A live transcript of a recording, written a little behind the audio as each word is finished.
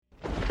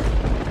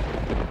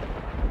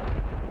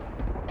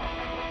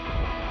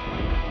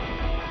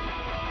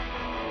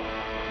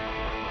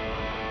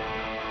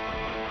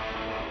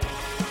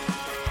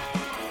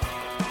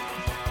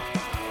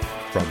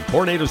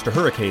tornadoes to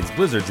hurricanes,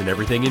 blizzards, and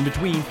everything in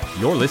between,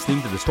 you're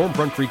listening to the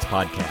Stormfront Freaks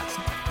podcast.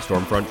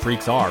 Stormfront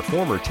Freaks are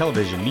former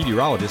television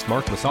meteorologist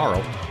Mark Massaro,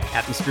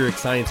 atmospheric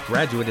science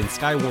graduate and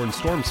skywarn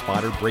storm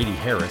spotter Brady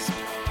Harris,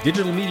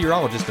 digital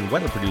meteorologist and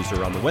weather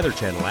producer on the Weather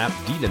Channel app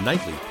Dina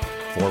Knightley,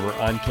 former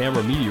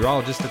on-camera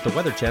meteorologist at the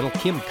Weather Channel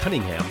Kim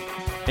Cunningham,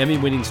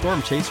 Emmy-winning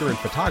storm chaser and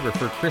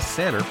photographer Chris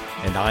Sanner,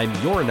 and I'm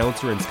your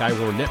announcer and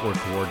Skywarn Network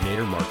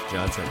coordinator Mark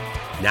Johnson.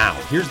 Now,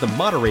 here's the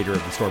moderator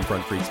of the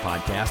Stormfront Freaks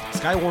podcast,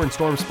 Skywarn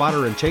storm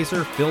spotter and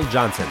chaser Phil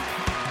Johnson.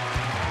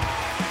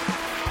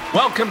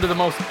 Welcome to the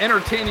most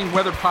entertaining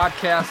weather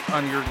podcast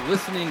on your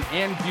listening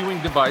and viewing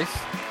device.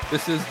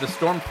 This is the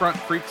Stormfront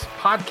Freaks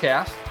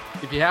podcast.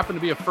 If you happen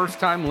to be a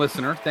first-time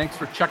listener, thanks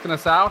for checking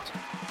us out.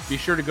 Be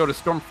sure to go to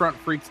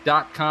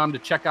stormfrontfreaks.com to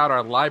check out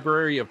our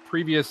library of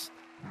previous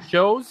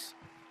shows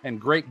and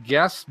great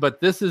guests.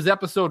 But this is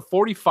episode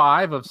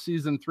 45 of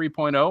season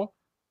 3.0.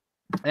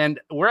 And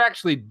we're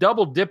actually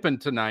double dipping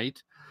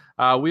tonight.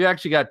 We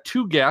actually got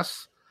two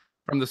guests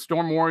from the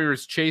Storm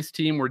Warriors Chase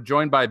team. We're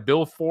joined by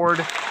Bill Ford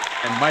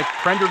and Mike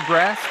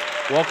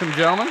Prendergrast. Welcome,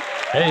 gentlemen.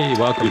 Hey,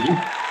 welcome.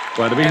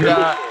 Glad to be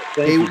here.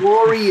 Hey,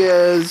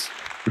 Warriors.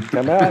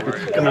 Come on.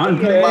 Come on.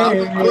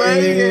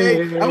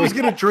 Play. I was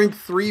going to drink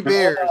 3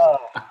 beers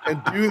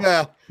and do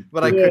that,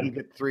 but I couldn't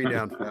get 3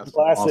 down fast.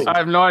 Classic. I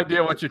have no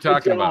idea what you're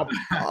talking about.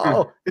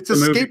 Oh, it's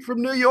Escape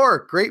from New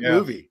York. Great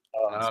movie.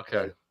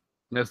 Okay.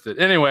 Missed it.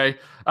 Anyway,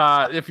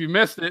 if you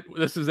missed it,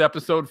 this is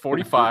episode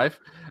 45.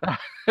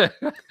 And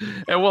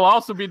we'll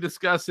also be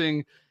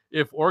discussing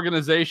if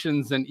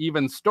organizations and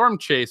even storm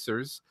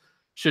chasers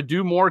should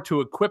do more to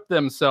equip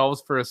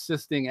themselves for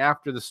assisting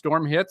after the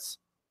storm hits.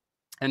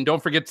 And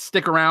don't forget to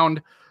stick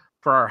around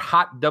for our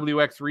hot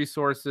WX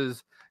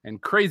resources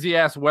and crazy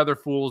ass weather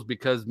fools,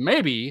 because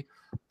maybe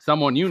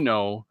someone you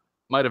know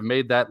might have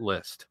made that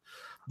list.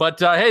 But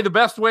hey, the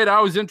best way to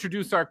always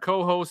introduce our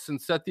co-hosts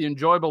and set the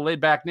enjoyable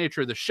laid-back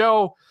nature of the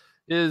show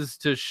is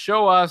to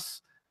show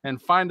us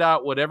and find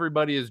out what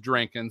everybody is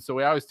drinking. So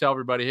we always tell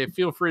everybody, hey,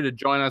 feel free to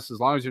join us as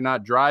long as you're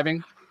not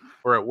driving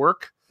or at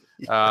work.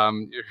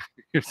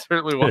 You're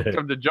certainly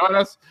welcome to join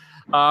us.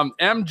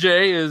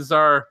 MJ is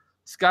our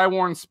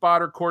Skywarn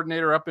spotter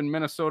coordinator up in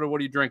Minnesota. What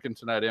are you drinking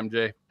tonight,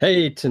 MJ?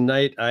 Hey,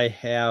 tonight I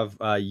have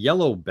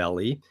Yellow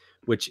Belly,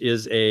 which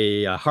is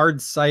a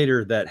hard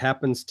cider that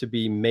happens to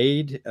be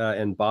made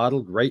and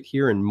bottled right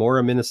here in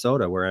Mora,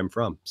 Minnesota, where I'm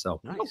from.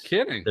 So, nice. No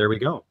kidding. There we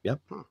go. Yep.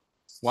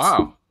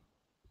 Wow.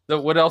 So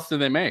what else do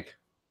they make?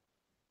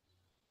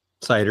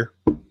 Cider.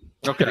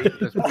 Okay.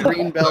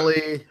 Green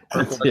Belly,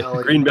 Purple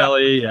Belly. Green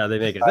Belly. Yeah, they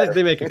make it.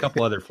 They make a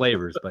couple other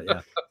flavors, but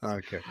yeah.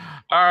 Okay.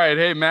 All right.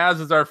 Hey,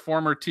 Maz is our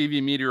former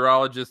TV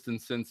meteorologist in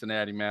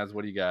Cincinnati. Maz,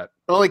 what do you got?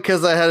 Only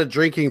because I had a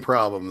drinking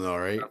problem, though,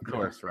 right? Of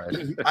course, right.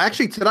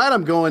 Actually, tonight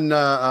I'm going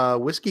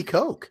whiskey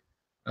Coke.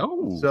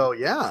 Oh. So,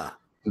 yeah.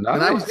 Nice.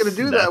 And I was going to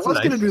do that. I was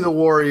going to do the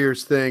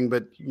Warriors thing,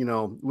 but, you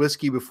know,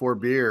 whiskey before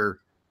beer.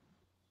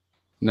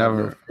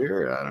 Never.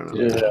 Beer? I don't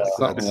know. Yeah,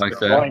 something like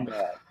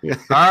that.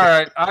 All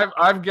right.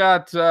 I've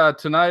got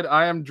tonight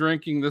I am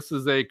drinking. This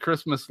is a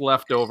Christmas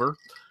leftover.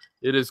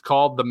 It is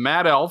called the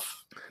Mad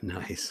Elf.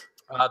 Nice.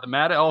 The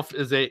Mad Elf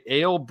is a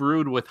ale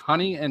brewed with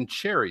honey and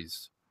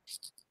cherries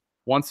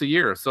once a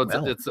year. So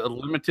it's a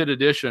limited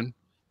edition,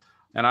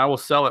 and I will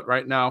sell it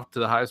right now to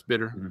the highest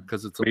bidder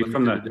because it's made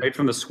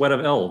from the sweat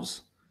of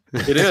elves.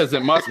 It is.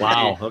 It must be.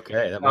 Wow.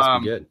 Okay. That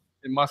must be good.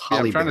 It must be.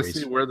 I'm trying to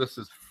see where this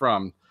is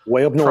from.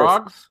 Way up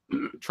north.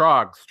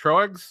 Trogs.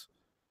 Troegs.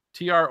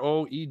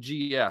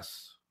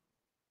 Troegs.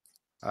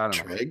 I don't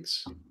know.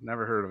 Tregs?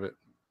 Never heard of it.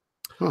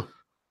 Huh.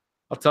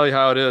 I'll tell you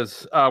how it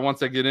is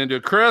once I get into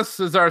it. Chris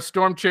is our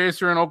storm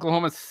chaser in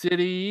Oklahoma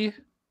City.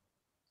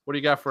 What do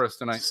you got for us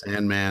tonight?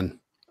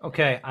 Sandman.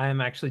 Okay, I am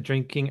actually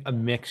drinking a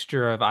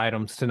mixture of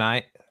items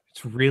tonight.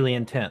 It's really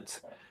intense.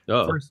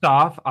 Oh. First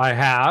off, I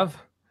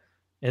have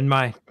in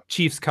my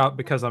Chiefs cup,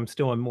 because I'm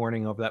still in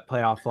mourning over that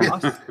playoff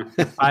loss,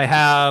 I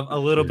have a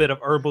little bit of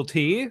herbal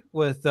tea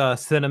with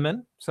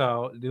cinnamon.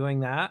 So doing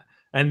that.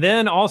 And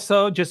then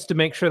also, just to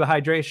make sure the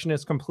hydration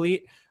is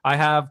complete, I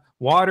have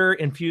water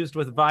infused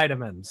with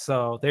vitamins.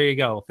 So there you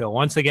go, Phil.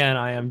 Once again,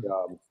 I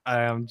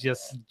am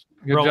just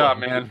good rolling. Job,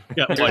 man.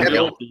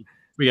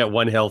 We got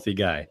one healthy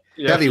guy.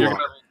 Yeah, Heavy you're one.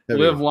 gonna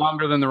live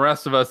longer than the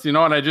rest of us. You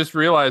know, and I just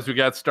realized we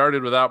got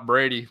started without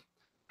Brady.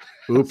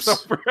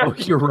 Oops. Oh,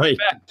 you're right.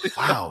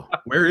 Wow.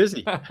 Where is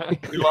he?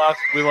 We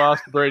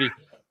lost Brady.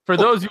 For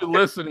those of you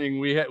listening,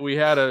 we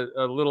had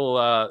a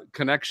little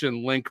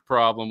connection link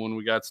problem when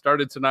we got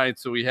started tonight,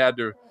 so we had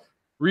to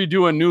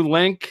redo a new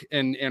link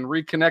and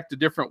reconnect a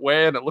different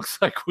way, and it looks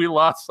like we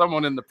lost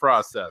someone in the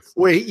process.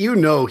 Wait, you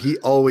know he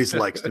always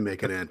likes to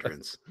make an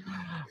entrance.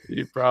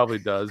 He probably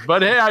does.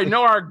 But hey, I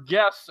know our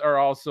guests are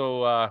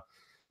also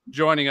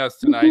joining us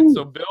tonight.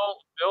 So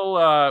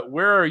Bill,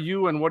 where are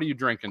you and what are you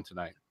drinking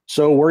tonight?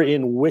 So we're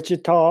in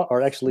Wichita,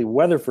 or actually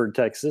Weatherford,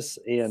 Texas,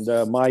 and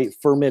my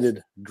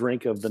fermented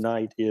drink of the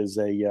night is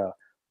a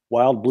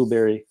wild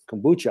blueberry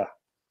kombucha.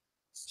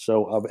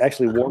 So I've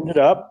actually warmed it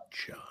up.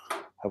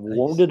 I've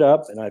warmed it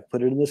up, and I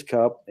put it in this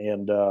cup,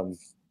 and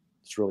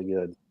it's really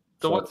good.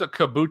 So what's a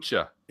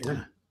kombucha?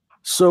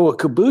 So a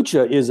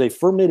kombucha is a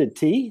fermented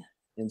tea,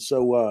 and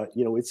so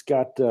it's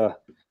got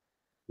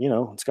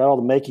it's got all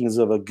the makings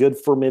of a good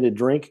fermented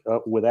drink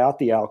without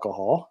the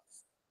alcohol,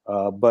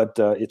 but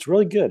it's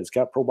really good. It's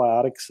got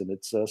probiotics, and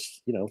it's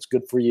it's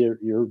good for your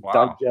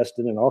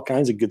digestion and all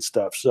kinds of good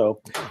stuff.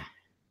 So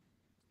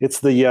it's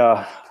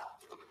the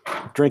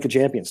drink of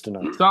champions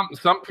tonight.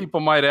 Some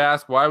people might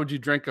ask, why would you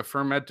drink a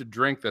fermented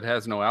drink that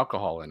has no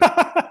alcohol in it?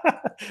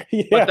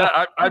 Yeah,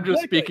 but I'm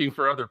just speaking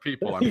for other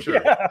people, I'm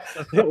sure. Yeah.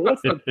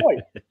 What's the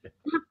point?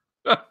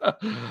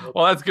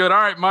 Well, that's good.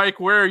 All right, Mike,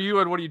 where are you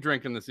and what are you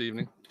drinking this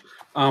evening?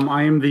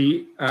 I am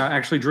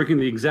actually drinking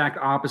the exact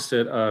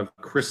opposite of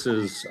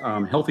Chris's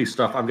healthy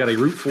stuff. I've got a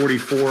Route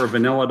 44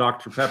 vanilla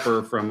Dr.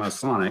 Pepper from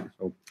Sonic.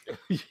 So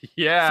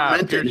yeah,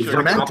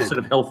 fermented. Opposite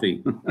of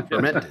healthy.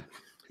 Fermented.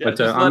 Yeah,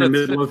 But I'm in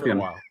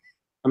Midlothian.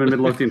 I'm in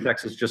Midlothian,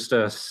 Texas, just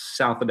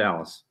south of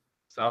Dallas.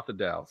 South of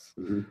Dallas.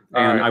 Mm-hmm.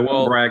 And I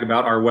won't brag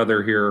about our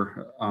weather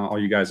here, all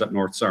you guys up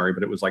north. Sorry,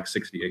 but it was like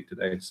 68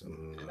 today. So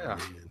yeah,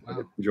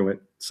 wow. Enjoy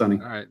it. Sunny.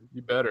 All right,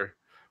 you better.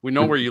 We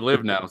know where you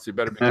live now, so you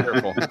better be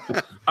careful.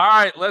 All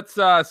right, let's.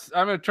 I'm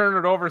going to turn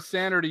it over,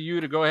 Sander, to you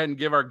to go ahead and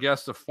give our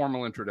guests a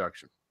formal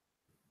introduction.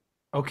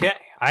 Okay,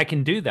 I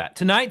can do that.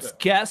 Tonight's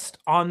guest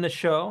on the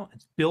show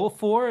is Bill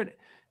Ford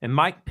and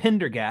Mike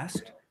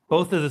Pendergast,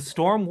 both of the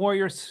Storm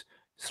Warriors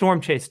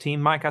Storm Chase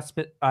team. Mike,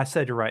 I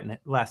said your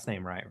last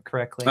name right,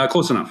 correctly?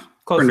 Close enough.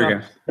 Close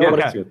enough. Yeah,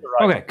 okay.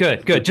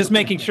 Okay, good. Just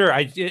making sure.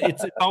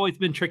 It's always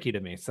been tricky to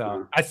me,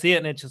 so I see it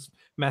and it just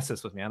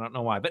messes with me. I don't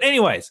know why. But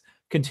anyways,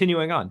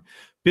 continuing on.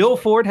 Bill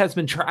Ford has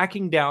been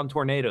tracking down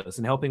tornadoes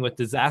and helping with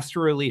disaster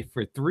relief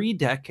for 3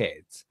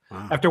 decades.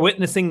 Wow. After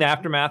witnessing the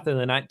aftermath of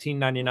the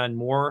 1999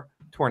 Moore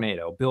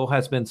tornado, Bill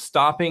has been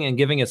stopping and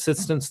giving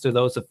assistance to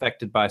those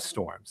affected by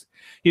storms.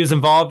 He was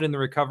involved in the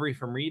recovery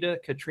from Rita,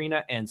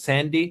 Katrina, and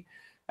Sandy,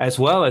 as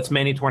well as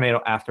many tornado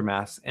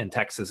aftermaths in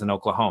Texas and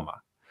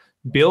Oklahoma.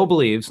 Bill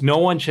believes no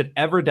one should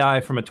ever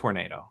die from a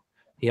tornado.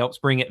 He helps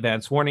bring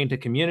advance warning to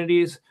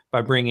communities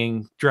by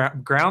bringing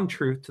ground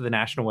truth to the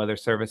National Weather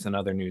Service and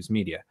other news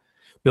media.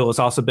 Bill has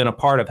also been a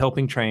part of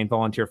helping train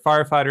volunteer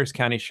firefighters,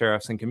 county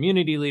sheriffs, and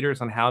community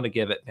leaders on how to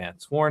give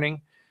advance warning.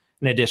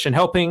 In addition,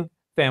 helping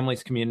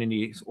families,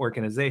 communities,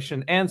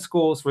 organizations, and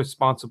schools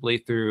responsibly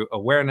through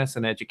awareness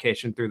and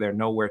education through their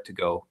Nowhere to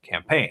Go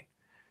campaign.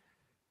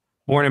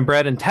 Born and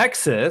bred in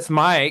Texas,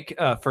 Mike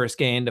first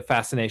gained a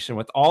fascination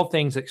with all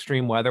things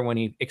extreme weather when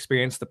he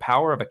experienced the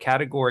power of a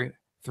Category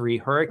 3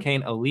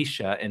 Hurricane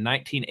Alicia in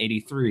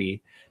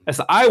 1983 as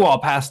the eye wall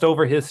passed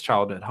over his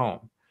childhood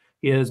home.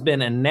 He has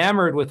been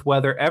enamored with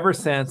weather ever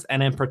since,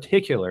 and in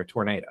particular,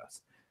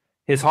 tornadoes.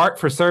 His heart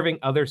for serving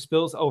others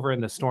spills over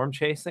into storm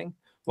chasing.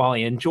 While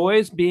he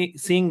enjoys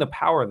seeing the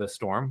power of the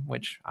storm,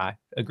 which I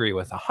agree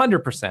with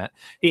 100%,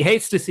 he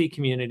hates to see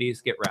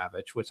communities get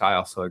ravaged, which I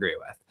also agree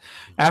with.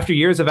 After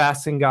years of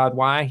asking God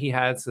why he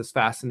has this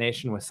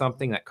fascination with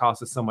something that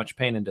causes so much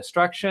pain and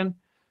destruction,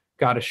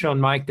 God has shown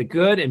Mike the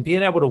good, and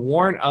being able to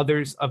warn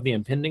others of the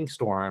impending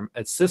storm,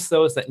 assist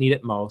those that need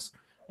it most,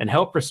 and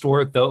help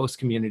restore those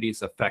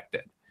communities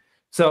affected.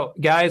 So,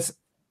 guys,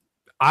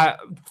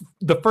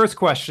 the first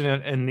question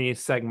in these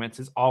segments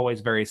is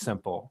always very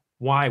simple.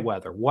 Why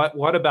weather?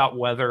 What about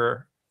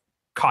weather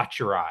caught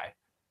your eye?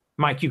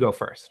 Mike, you go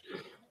first.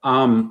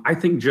 I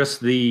think just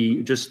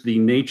the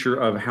nature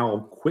of how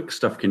quick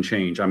stuff can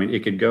change. I mean,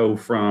 it could go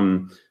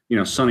from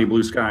sunny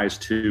blue skies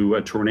to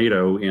a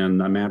tornado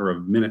in a matter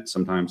of minutes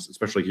sometimes,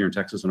 especially here in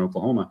Texas and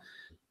Oklahoma.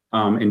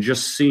 And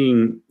just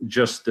seeing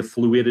just the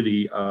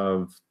fluidity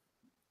of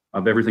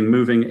everything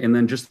moving, and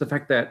then just the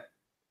fact that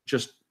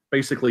just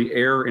basically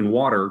air and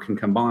water can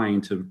combine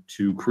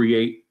to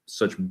create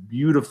such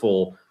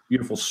beautiful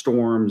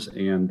storms.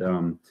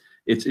 And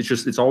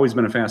it's always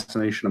been a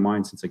fascination of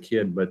mine since a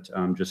kid, but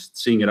just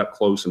seeing it up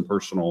close and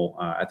personal,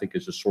 I think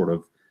is just sort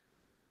of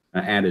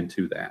added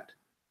to that.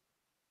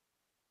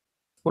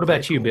 What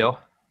about you, Bill?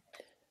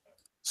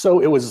 So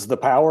it was the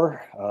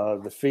power,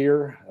 the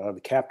fear,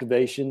 the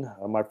captivation.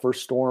 My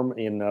first storm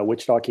in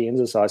Wichita,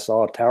 Kansas, I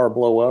saw a tower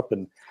blow up,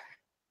 and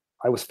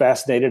I was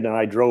fascinated, and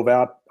I drove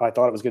out. I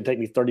thought it was going to take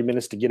me 30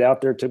 minutes to get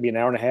out there. It took me an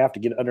hour and a half to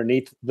get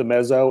underneath the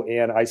mezzo,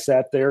 and I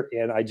sat there,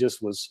 and I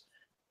just was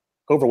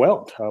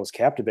overwhelmed. I was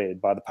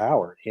captivated by the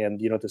power, and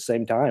at the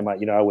same time,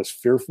 I was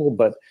fearful.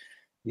 But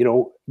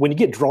when you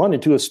get drawn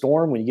into a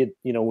storm, when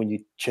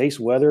you chase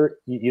weather,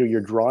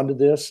 you're drawn to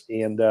this,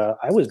 and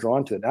I was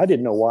drawn to it. I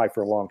didn't know why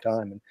for a long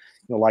time, and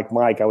like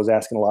Mike, I was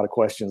asking a lot of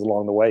questions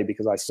along the way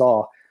because I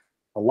saw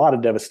a lot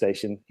of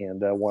devastation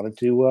and wanted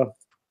to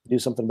do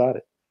something about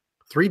it.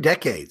 3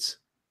 decades.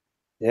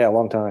 Yeah, a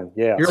long time.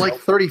 Yeah. You're like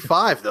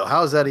 35 though.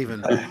 How is that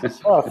even?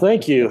 Oh,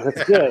 thank you.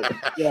 That's good.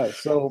 Yeah.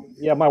 So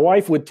my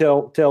wife would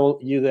tell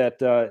you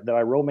that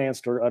I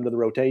romanced her under the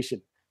rotation.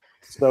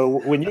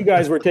 So when you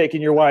guys were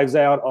taking your wives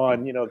out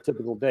on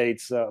typical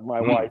dates,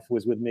 my wife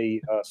was with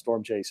me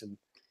storm chasing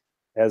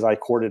as I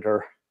courted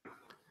her.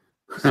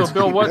 So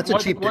Bill, that's a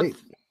cheap date.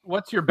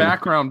 what's your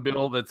background,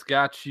 Bill, that's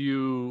got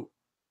you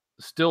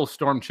still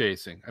storm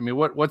chasing? I mean,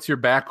 what's your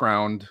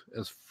background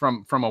as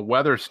from a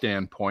weather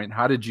standpoint?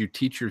 How did you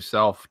teach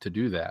yourself to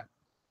do that?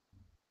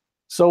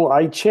 So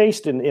I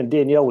chased, and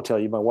Danielle would tell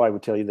you, my wife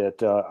would tell you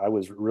that I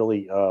was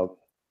really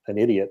an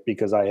idiot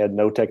because I had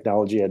no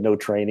technology, I had no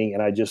training,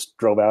 and I just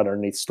drove out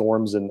underneath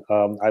storms. And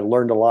I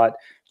learned a lot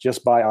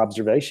just by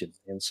observation.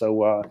 And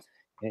so,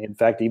 in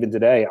fact, even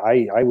today,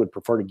 I would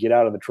prefer to get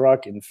out of the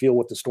truck and feel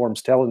what the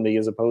storm's telling me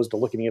as opposed to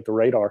looking at the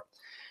radar.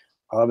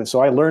 And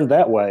so I learned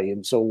that way.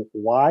 And so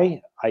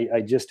why?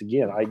 I just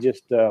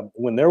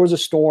when there was a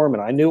storm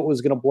and I knew it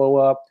was going to blow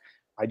up,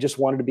 I just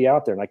wanted to be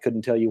out there, and I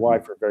couldn't tell you why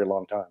for a very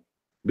long time.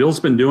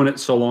 Bill's been doing it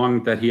so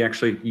long that he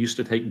actually used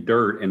to take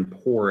dirt and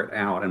pour it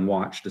out and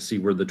watch to see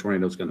where the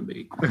tornado's going to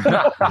be.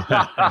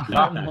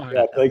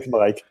 Yeah, thanks,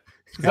 Mike.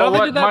 Is that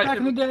what did that back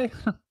in the day?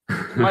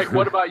 Mike,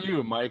 what about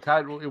you, Mike?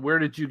 Where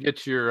did you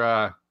get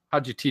your?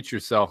 How'd you teach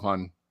yourself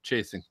on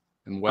chasing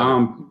and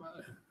weather?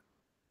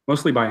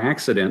 Mostly by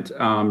accident.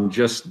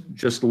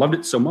 Just loved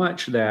it so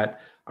much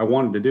that I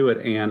wanted to do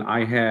it, and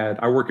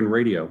I work in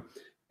radio,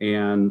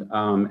 and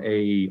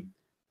a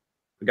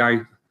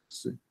guy.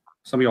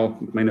 Some of y'all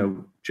may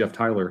know Jeff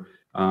Tyler.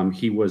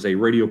 He was a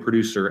radio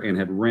producer and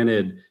had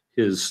rented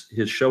his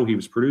show he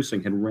was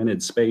producing, had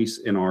rented space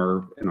in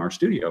our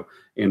studio.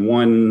 And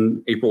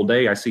one April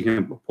day, I see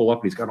him pull up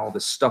and he's got all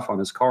this stuff on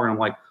his car. And I'm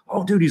like,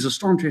 oh, dude, he's a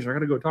storm chaser. I got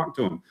to go talk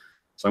to him.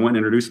 So I went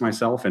and introduced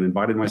myself and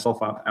invited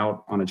myself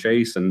out on a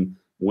chase and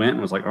went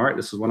and was like, all right,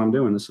 this is what I'm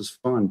doing. This is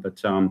fun.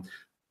 But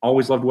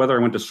always loved weather.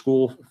 I went to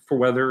school for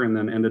weather and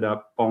then ended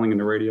up falling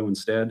into radio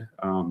instead.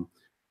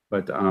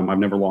 But I've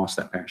never lost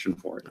that passion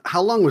for it.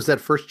 How long was that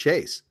first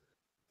chase?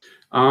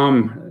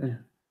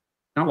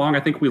 Not long. I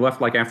think we left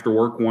like after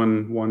work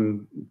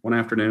one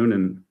afternoon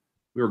and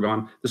we were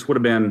gone. This would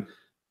have been,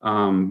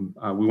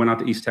 we went out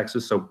to East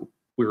Texas. So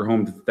we were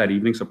home that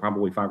evening. So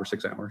probably 5 or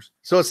 6 hours.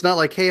 So it's not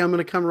like, hey, I'm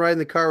going to come ride in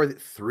the car with you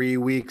 3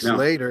 weeks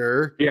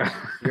later. Yeah.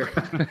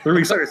 3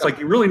 weeks later. It's like,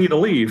 you really need to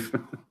leave.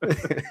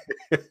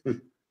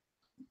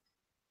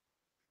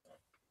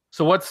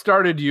 So what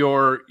started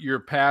your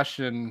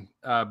passion,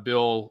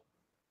 Bill,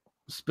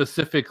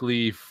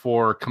 specifically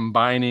for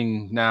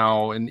combining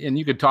now, and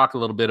you could talk a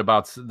little bit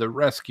about the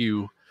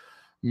rescue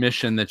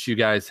mission that you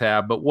guys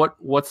have, but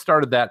what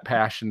started that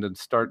passion to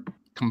start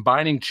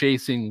combining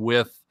chasing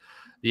with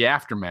the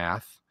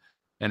aftermath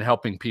and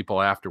helping people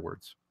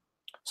afterwards?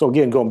 So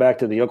again, going back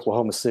to the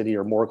Oklahoma City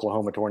or Moore,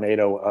 Oklahoma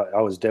tornado,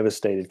 I was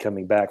devastated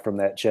coming back from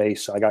that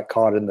chase. I got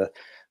caught in the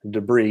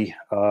debris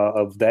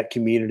of that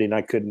community, and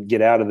I couldn't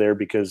get out of there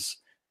because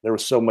there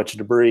was so much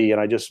debris.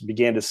 And I just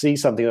began to see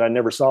something that I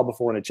never saw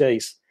before in a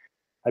chase.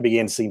 I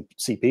began to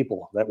see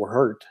people that were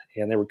hurt,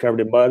 and they were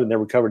covered in mud and they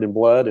were covered in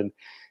blood.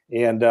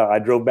 And I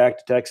drove back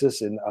to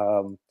Texas, and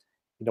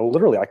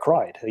literally I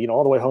cried,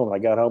 all the way home. And I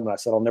got home and I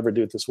said, I'll never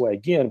do it this way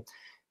again.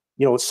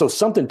 So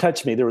something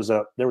touched me. There was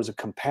a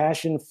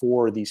compassion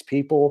for these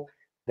people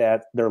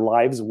that their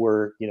lives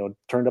were,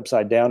 turned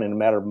upside down in a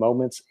matter of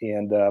moments.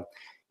 And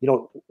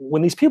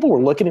when these people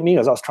were looking at me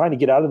as I was trying to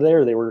get out of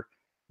there, they were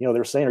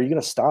saying, are you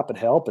going to stop and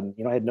help? And,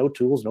 I had no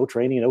tools, no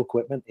training, no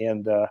equipment.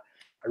 And I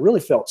really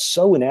felt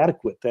so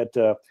inadequate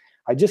that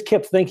I just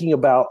kept thinking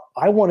about,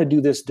 I want to do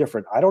this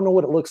different. I don't know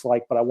what it looks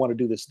like, but I want to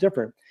do this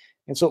different.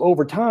 And so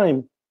over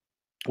time,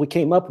 we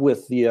came up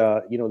with the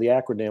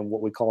acronym,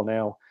 what we call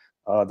now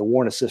the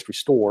Warn, Assist,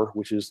 Restore,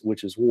 which is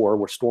WAR,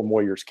 where Storm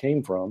Warriors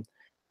came from.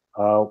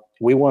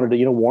 We wanted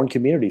to, warn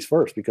communities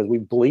first, because we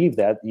believe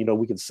that,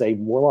 we can save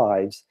more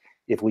lives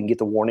if we can get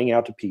the warning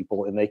out to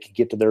people and they can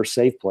get to their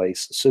safe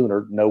place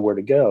sooner, know where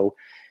to go,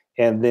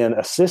 and then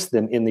assist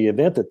them in the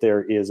event that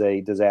there is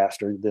a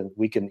disaster. Then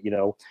we can,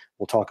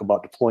 we'll talk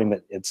about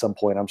deployment at some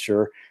point, I'm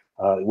sure.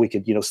 We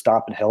could,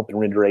 stop and help and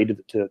render aid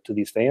to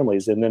these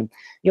families. And then,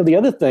 the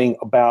other thing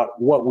about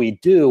what we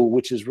do,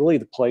 which is really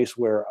the place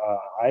where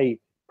I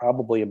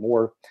probably am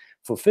more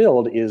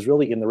fulfilled, is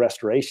really in the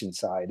restoration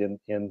side.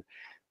 And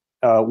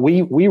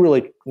we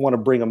really want to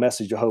bring a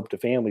message of hope to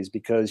families,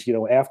 because,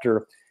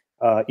 after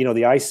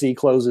the IC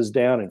closes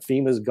down and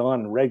FEMA's gone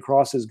and Red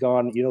Cross is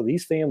gone,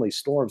 these family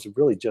storms have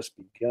really just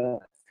begun.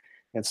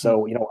 And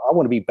so, I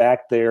want to be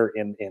back there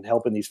and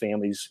helping these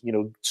families,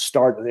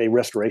 start a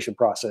restoration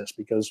process,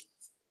 because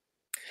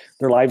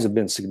their lives have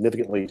been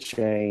significantly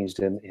changed,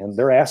 and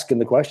they're asking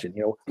the question,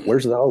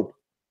 where's the hope?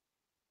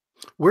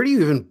 Where do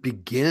you even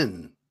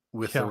begin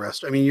with the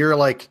rest? I mean, you're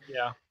like,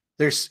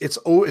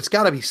 it's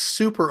got to be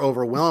super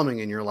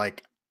overwhelming, and you're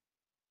like,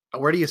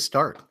 where do you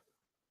start?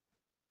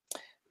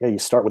 Yeah, you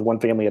start with one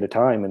family at a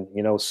time. And,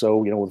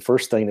 the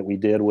first thing that we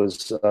did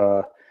was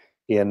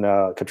in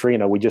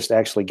Katrina, we just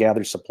actually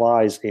gathered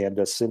supplies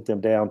and sent them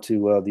down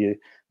to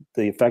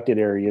the affected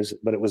areas.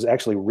 But it was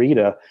actually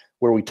Rita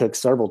where we took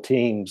several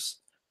teams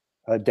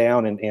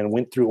down and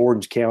went through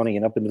Orange County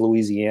and up into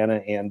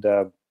Louisiana and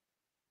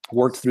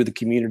worked through the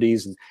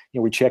communities. And,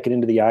 we're checking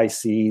into the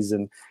ICs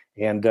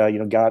and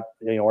got,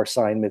 our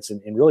assignments.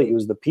 And really it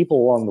was the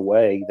people along the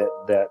way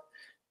that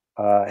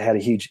had a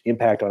huge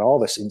impact on all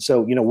of us. And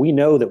so, we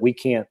know that we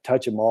can't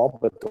touch them all,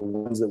 but the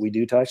ones that we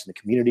do touch, the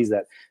communities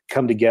that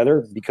come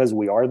together because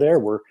we are there,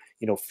 we're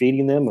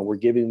feeding them and we're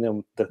giving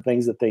them the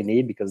things that they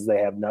need because they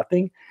have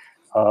nothing.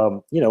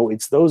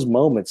 It's those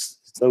moments,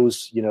 it's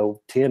those,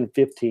 10,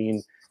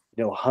 15,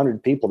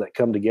 100 people that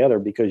come together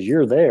because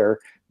you're there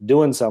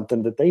doing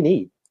something that they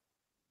need.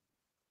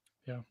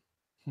 Yeah.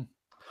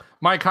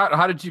 Mike,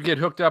 how did you get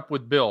hooked up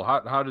with Bill?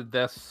 How did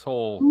this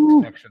whole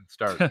connection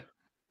start?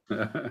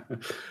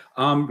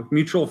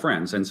 Mutual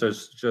friends. And so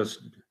it's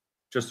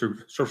just through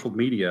social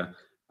media,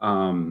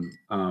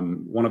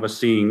 one of us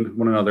seeing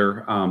one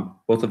another,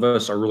 both of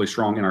us are really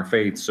strong in our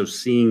faith. So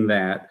seeing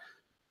that,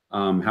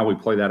 how we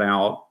play that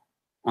out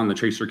on the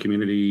chaser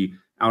community,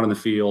 out in the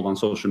field, on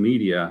social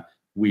media,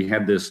 we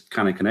had this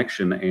kind of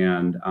connection.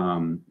 And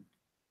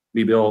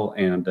me, Bill,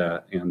 and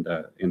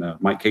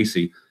Mike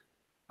Casey,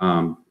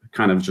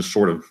 kind of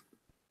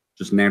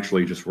just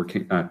naturally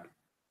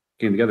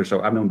came together.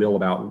 So I've known Bill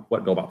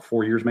about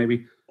 4 years,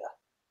 maybe.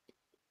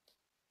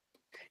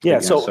 Yeah.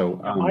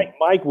 So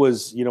Mike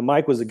was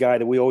a guy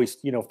that we always,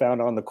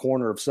 found on the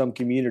corner of some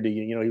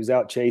community. He was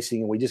out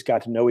chasing, and we just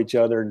got to know each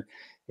other,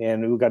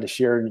 and we got to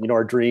share,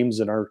 our dreams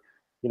and our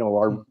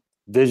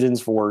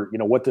visions for,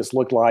 what this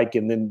looked like.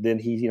 And then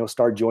he,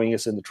 started joining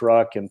us in the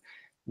truck, and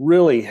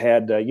really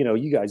had,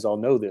 you guys all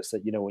know this,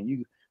 that,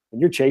 when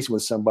you're chasing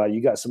with somebody,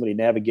 you got somebody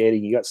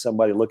navigating, you got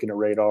somebody looking at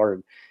radar,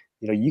 and,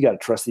 you got to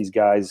trust these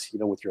guys,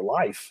 with your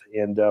life.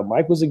 And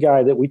Mike was a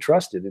guy that we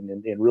trusted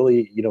and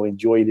really,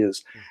 enjoyed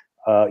his,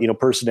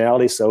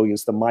 personality. So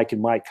it's the Mike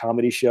and Mike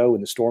comedy show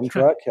in the Storm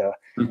Truck.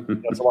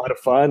 It's a lot of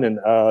fun, and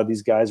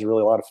these guys are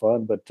really a lot of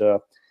fun.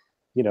 But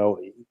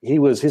he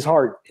was his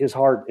heart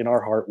and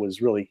our heart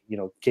was really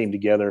came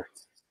together,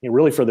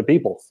 really for the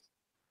people.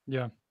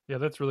 Yeah,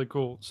 that's really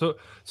cool. So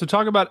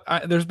talk about.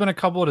 There's been a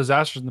couple of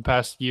disasters in the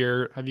past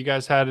year. Have you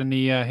guys had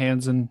any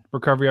hands in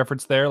recovery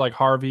efforts there, like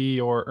Harvey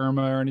or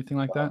Irma or anything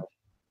like that?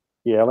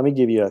 Yeah, let me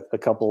give you a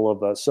couple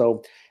of.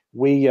 So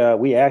we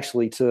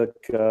actually took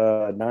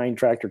 9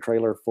 tractor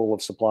trailer full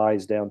of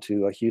supplies down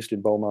to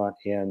Houston, Beaumont,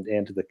 and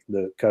to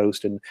the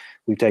coast, and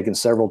we've taken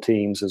several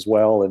teams as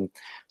well. And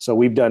so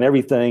we've done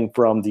everything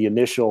from the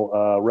initial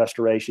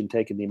restoration,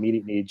 taking the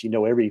immediate needs.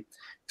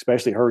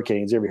 Especially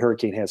hurricanes, every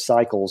hurricane has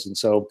cycles, and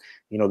so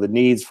the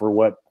needs for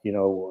what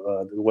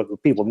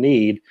what people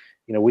need,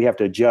 we have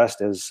to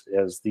adjust as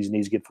these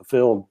needs get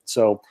fulfilled.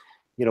 So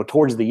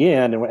towards the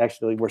end, and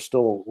we're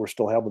still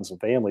helping some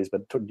families,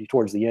 but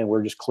towards the end,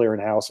 we're just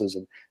clearing houses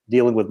and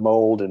dealing with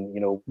mold, and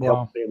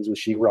helping families with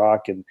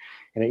sheetrock, and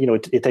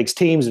it takes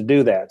teams to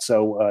do that.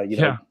 So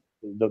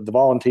the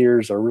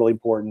volunteers are really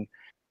important,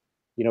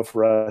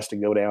 for us to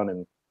go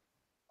down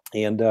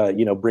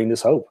and bring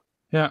this hope.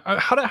 Yeah.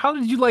 How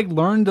did you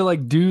learn to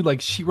do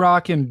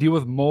sheetrock and deal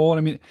with mold?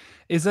 I mean,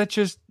 is that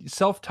just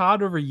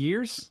self-taught over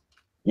years?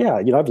 Yeah.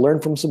 I've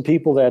learned from some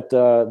people that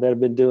have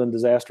been doing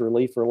disaster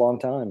relief for a long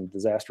time,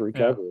 disaster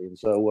recovery. Yeah. And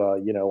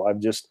so, I've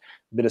just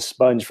been a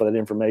sponge for that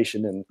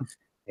information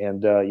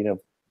and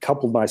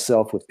coupled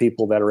myself with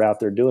people that are out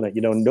there doing it.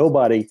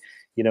 Nobody,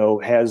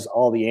 has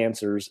all the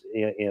answers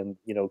and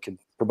can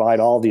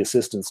provide all the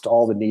assistance to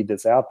all the need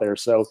that's out there.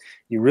 So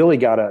you really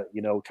got to,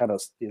 kind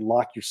of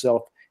lock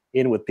yourself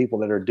in with people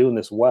that are doing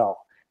this well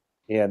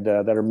and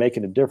that are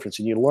making a difference,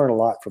 and you learn a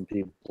lot from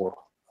people.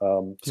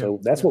 So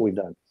that's what we've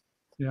done.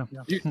 Yeah.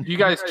 You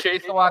guys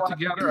chase a lot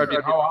together? I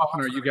mean, how often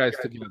are you guys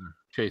together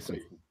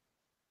chasing?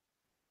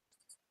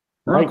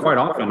 Right, quite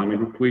often. I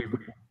mean,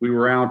 we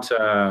were out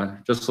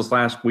just this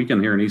last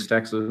weekend here in East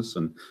Texas,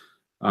 and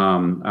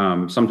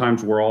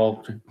sometimes we're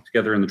all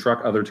together in the truck.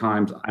 Other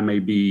times I may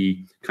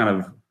be kind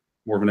of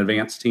more of an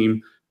advanced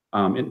team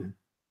in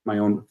my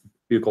own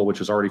vehicle,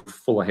 which is already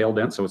full of hail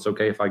dents, so it's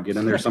okay if I get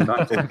in there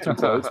sometimes too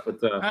close.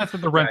 But that's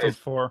what the rental's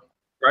for.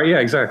 Right? Yeah,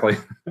 exactly.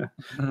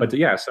 But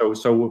yeah,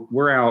 so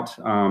we're out.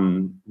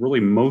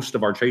 Really, most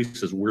of our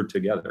chases we're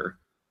together.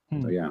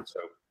 So yeah, so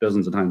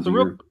dozens of times. The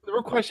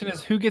real question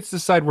is, who gets to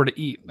decide where to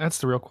eat? That's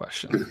the real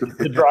question.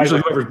 The driver.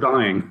 Usually whoever's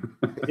dying.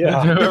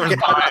 Yeah. Whoever's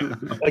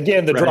dying.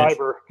 Again, the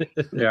driver.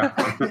 Yeah.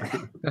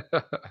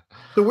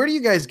 So where do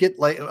you guys get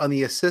on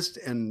the assist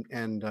and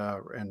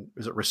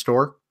is it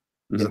restore?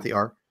 Is that the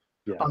R?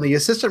 Yeah. On the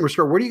assistant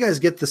restore, where do you guys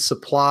get the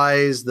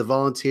supplies, the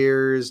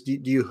volunteers? Do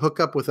you hook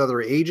up with other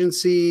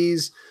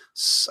agencies?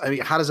 I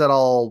mean, how does that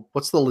all?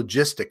 What's the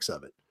logistics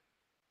of it?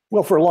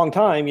 Well, for a long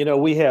time,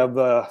 we have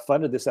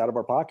funded this out of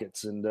our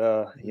pockets, and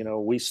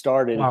we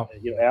started,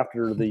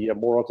 after the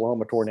Moore,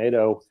 Oklahoma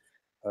tornado.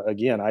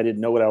 Again, I didn't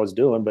know what I was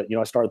doing, but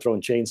I started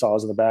throwing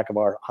chainsaws in the back of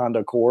our Honda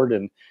Accord,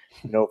 and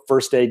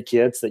first aid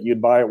kits that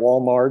you'd buy at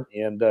Walmart,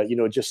 and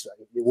just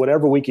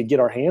whatever we could get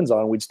our hands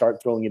on, we'd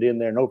start throwing it in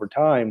there. And over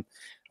time,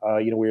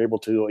 we were able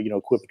to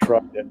equip a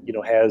truck that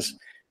has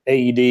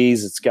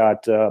AEDs, it's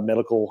got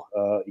medical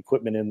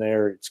equipment in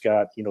there, it's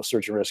got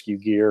search and rescue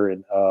gear,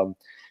 and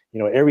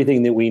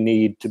everything that we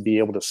need to be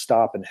able to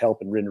stop and help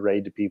and render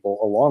aid to people,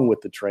 along with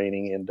the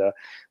training. And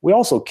we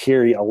also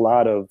carry a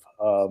lot of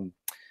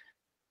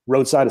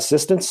roadside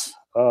assistance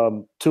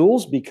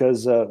tools,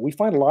 because we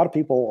find a lot of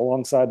people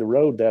alongside the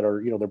road that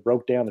are they're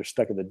broke down, they're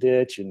stuck in the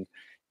ditch, and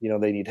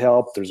they need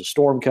help. There's a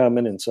storm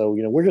coming, and so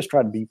we're just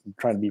trying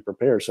to be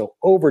prepared. So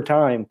over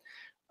time,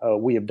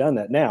 we have done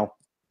that. Now,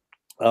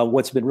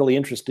 what's been really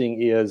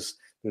interesting is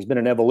there's been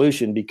an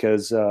evolution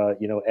because,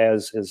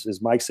 as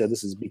Mike said,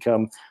 this has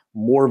become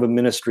more of a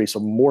ministry. So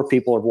more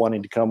people are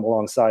wanting to come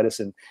alongside us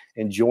and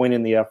join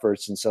in the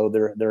efforts. And so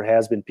there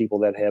has been people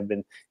that have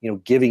been,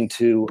 giving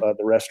to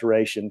the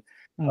restoration.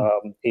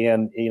 And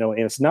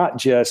it's not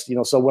just,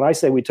 so when I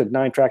say we took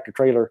 9 tractor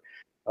trailer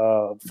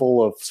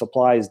full of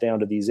supplies down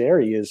to these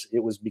areas,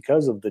 it was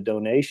because of the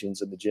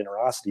donations and the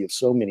generosity of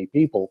so many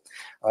people.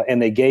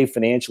 And they gave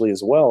financially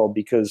as well,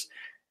 because,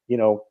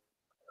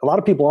 a lot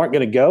of people aren't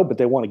going to go, but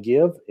they want to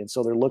give. And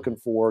so they're looking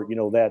for,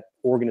 that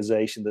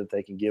organization that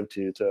they can give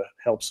to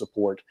help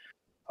support,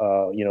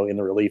 in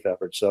the relief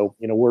effort. So,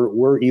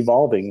 we're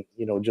evolving,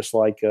 just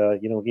like,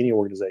 any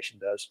organization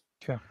does.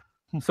 Okay.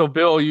 So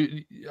Bill,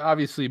 you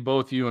obviously,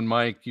 both you and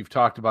Mike, you've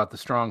talked about the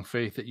strong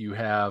faith that you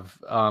have.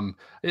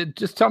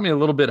 Just tell me a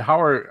little bit, how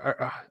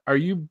are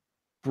you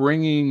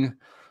bringing,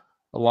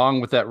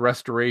 along with that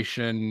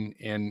restoration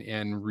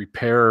and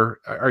repair,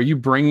 are you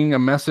bringing a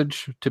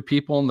message to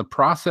people in the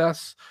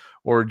process,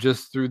 or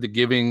just through the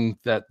giving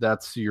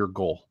that's your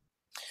goal?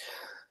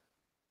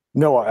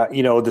 No,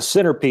 the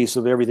centerpiece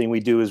of everything we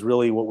do is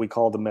really what we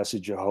call the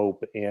message of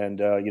hope. And,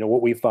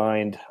 what we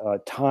find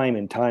time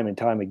and time and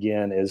time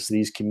again is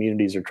these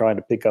communities are trying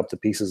to pick up the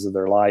pieces of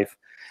their life.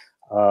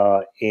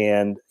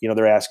 And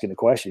they're asking the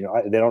question,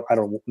 I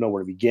don't know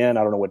where to begin.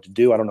 I don't know what to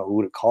do. I don't know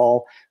who to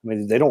call. I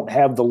mean, they don't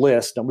have the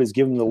list. Nobody's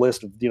giving them the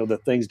list of, the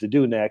things to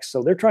do next.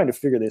 So they're trying to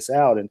figure this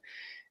out.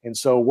 And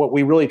so what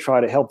we really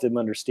try to help them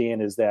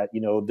understand is that,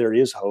 there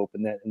is hope,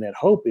 and that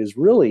hope is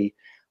really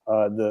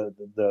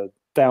the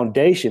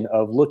foundation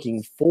of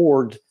looking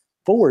forward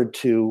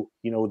to,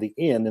 the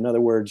end. In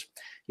other words,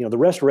 the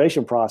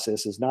restoration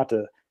process is not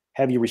to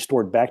have you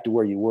restored back to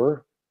where you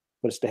were,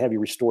 but it's to have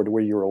you restored to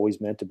where you were always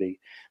meant to be.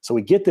 So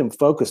we get them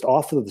focused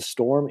off of the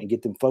storm and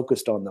get them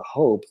focused on the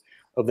hope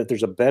of that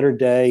there's a better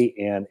day,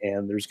 and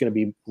there's going to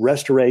be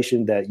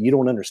restoration that you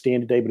don't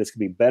understand today, but it's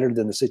going to be better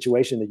than the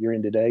situation that you're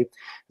in today. And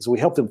so we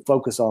help them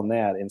focus on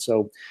that. And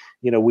so,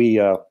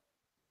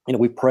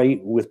 we pray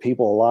with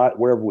people a lot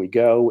wherever we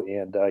go.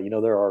 And,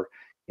 there are,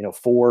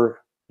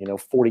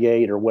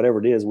 48 or whatever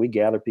it is, we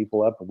gather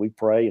people up and we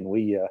pray, and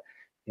we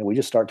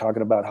just start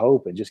talking about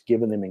hope and just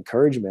giving them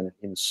encouragement.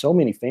 And so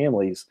many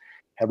families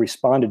have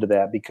responded to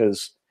that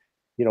because,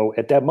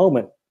 at that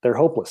moment, they're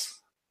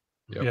hopeless.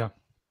 Yep. Yeah.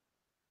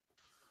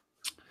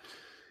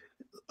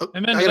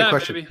 I got a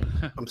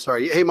question. I'm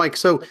sorry. Hey, Mike.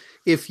 So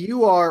if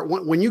you are,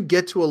 when you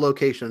get to a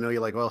location, I know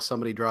you're like, well,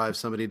 somebody drives,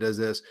 somebody does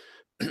this.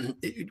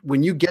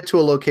 When you get to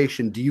a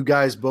location, do you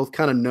guys both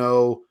kind of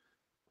know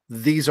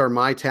these are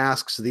my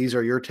tasks, these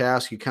are your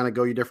tasks? You kind of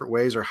go your different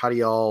ways, or how do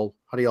y'all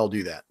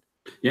do that?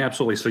 Yeah,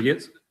 absolutely.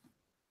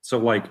 So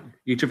like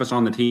each of us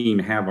on the team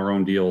have our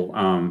own deal.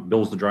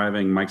 Bill's the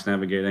driving, Mike's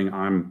navigating.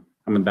 I'm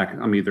in back.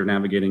 I'm either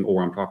navigating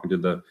or I'm talking to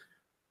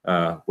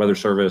the weather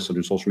service or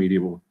do social media,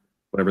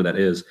 whatever that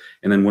is.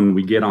 And then when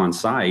we get on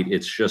site,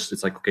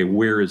 it's like, okay,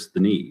 where is the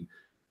need?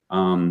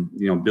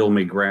 Bill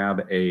may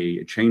grab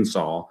a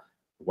chainsaw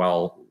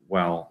while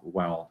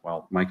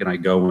Mike and I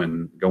go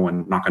and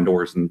knock on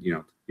doors and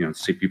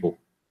see people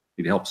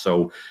need help.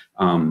 So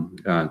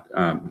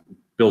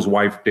Bill's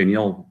wife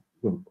Danielle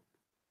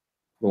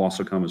will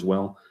also come as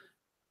well,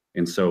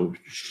 and so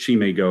she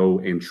may go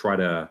and try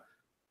to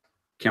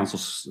counsel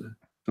some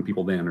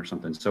people then or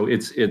something. So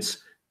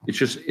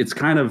it's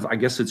kind of, I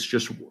guess it's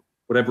just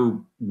whatever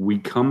we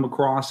come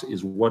across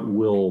is what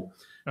we'll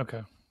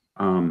we're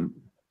going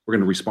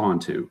to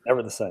respond to.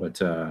 Never the same.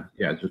 But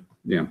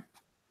yeah.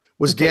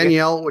 Was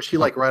Danielle, was she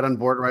like right on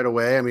board right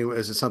away? I mean,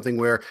 is it something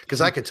where,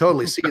 because I could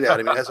totally see that.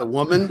 I mean, as a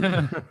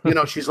woman,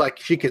 she's like,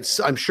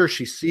 I'm sure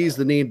she sees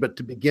the need, but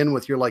to begin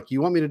with, you're like,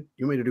 you want me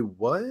to do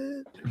what?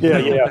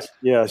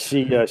 Yeah.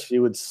 She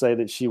would say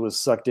that she was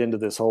sucked into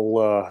this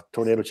whole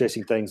tornado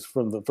chasing things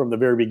from the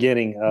very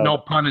beginning. No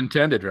pun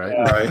intended, right?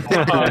 Right.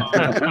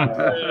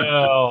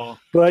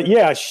 But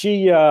yeah,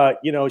 she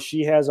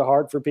has a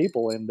heart for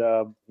people, and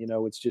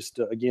it's just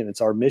again, it's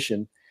our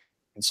mission.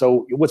 And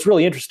so what's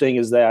really interesting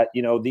is that,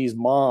 these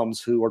moms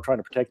who are trying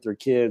to protect their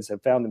kids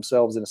have found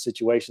themselves in a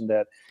situation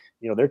that,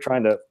 they're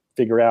trying to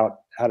figure out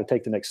how to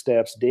take the next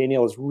steps.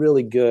 Danielle is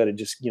really good at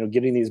just,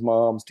 getting these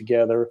moms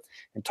together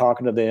and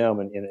talking to them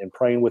and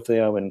praying with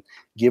them and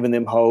giving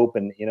them hope.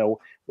 And,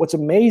 what's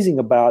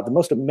the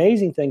most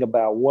amazing thing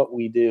about what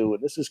we do,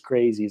 and this is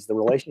crazy, is the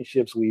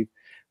relationships we've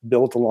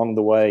built along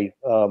the way,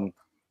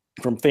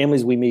 from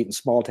families we meet in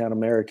small town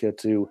America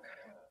to,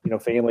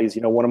 families.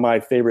 One of my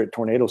favorite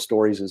tornado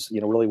stories is,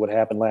 really what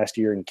happened last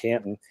year in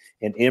Canton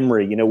and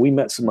Emory. We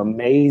met some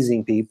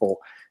amazing people,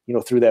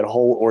 through that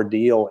whole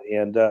ordeal.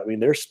 And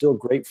they're still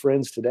great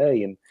friends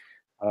today.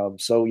 And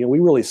so, we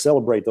really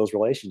celebrate those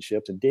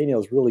relationships. And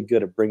Danielle's really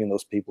good at bringing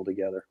those people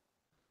together.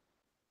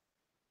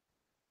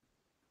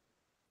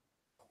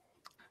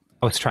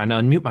 I was trying to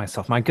unmute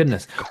myself. My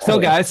goodness. So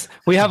guys,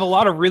 we have a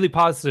lot of really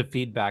positive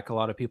feedback. A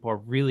lot of people are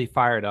really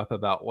fired up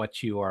about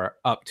what you are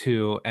up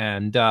to.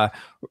 And a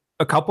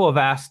couple have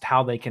asked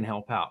how they can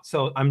help out.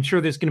 So I'm sure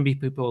there's going to be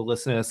people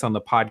listening to us on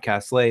the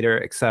podcast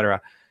later,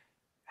 etc.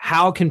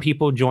 how can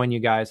people join you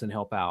guys and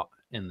help out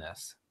in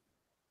this?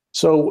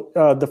 So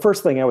the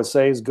first thing I would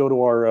say is go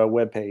to our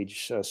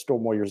webpage,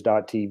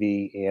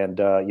 stormwarriors.tv, and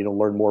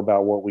learn more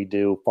about what we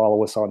do.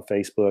 Follow us on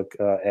Facebook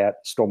at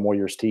Storm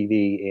Warriors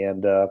TV,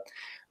 and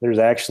there's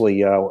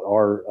actually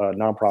our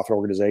nonprofit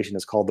organization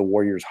is called the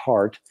Warriors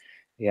Heart,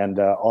 and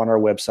on our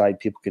website,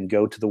 people can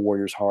go to the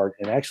Warriors Heart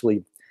and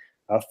actually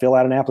fill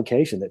out an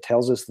application that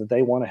tells us that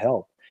they want to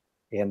help.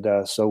 And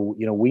so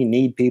we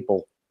need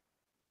people.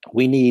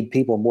 We need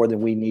people more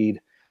than we need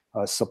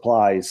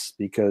supplies,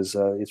 because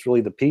it's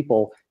really the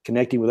people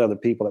connecting with other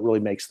people that really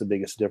makes the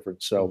biggest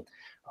difference. So,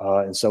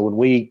 and so when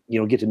we,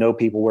 get to know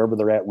people wherever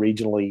they're at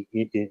regionally,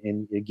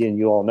 and again,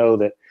 you all know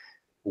that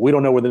we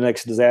don't know where the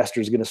next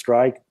disaster is going to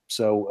strike.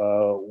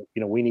 So,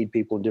 we need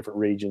people in different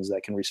regions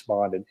that can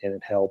respond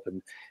and help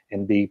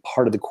and be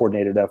part of the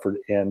coordinated effort.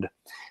 And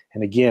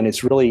again,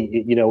 it's really,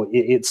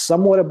 it's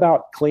somewhat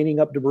about cleaning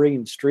up debris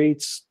in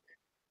streets,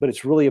 but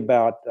it's really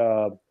about,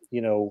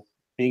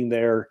 being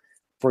there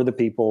for the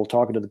people,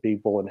 talking to the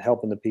people, and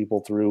helping the people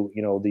through,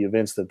 the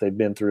events that they've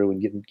been through,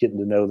 and getting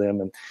to know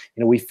them. And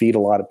we feed a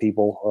lot of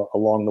people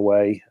along the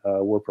way.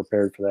 We're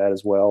prepared for that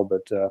as well.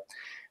 But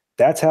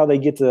that's how they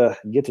get to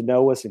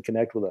know us and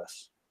connect with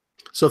us.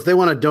 So if they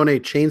want to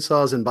donate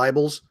chainsaws and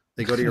Bibles,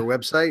 they go to your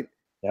website.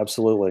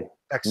 Absolutely.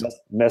 Excellent.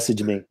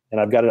 Message me,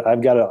 and I've got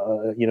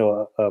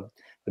a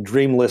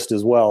dream list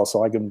as well,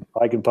 so I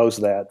can post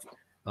that.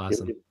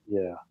 Awesome.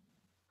 Yeah.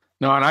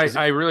 No, and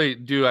I really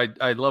do.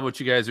 I love what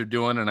you guys are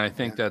doing, and I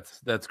think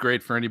that's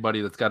great for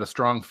anybody that's got a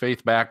strong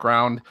faith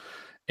background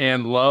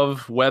and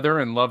love weather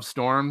and love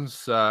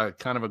storms.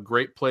 Kind of a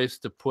great place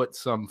to put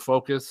some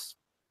focus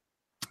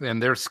and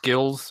their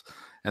skills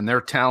and their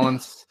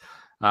talents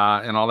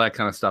and all that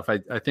kind of stuff.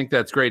 I think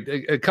that's great.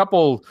 A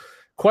couple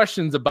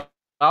questions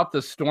about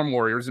the Storm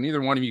Warriors, and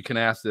either one of you can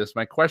ask this.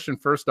 My question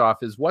first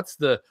off is, what's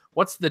the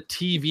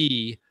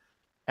TV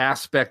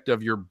aspect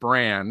of your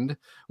brand?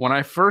 When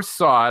I first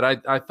saw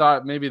it, I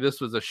thought maybe this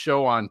was a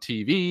show on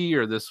TV,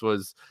 or this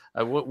was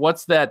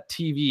what's that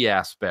TV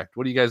aspect?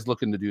 What are you guys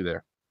looking to do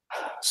there?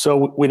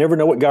 So we never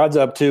know what God's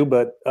up to,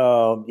 but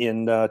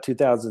in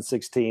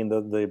 2016,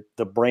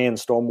 the brand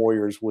Storm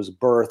Warriors was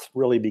birthed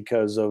really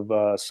because of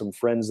some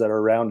friends that are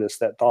around us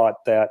that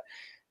thought that,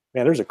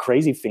 man, there's a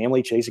crazy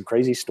family chasing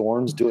crazy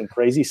storms, doing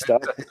crazy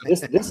stuff.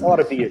 This ought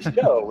to be a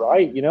show,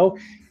 right?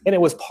 And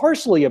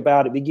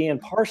it began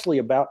partially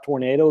about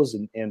tornadoes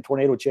and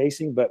tornado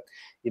chasing. But,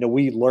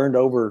 we learned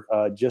over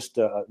just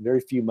a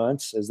very few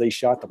months as they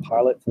shot the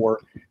pilot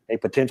for a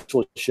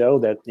potential show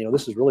that,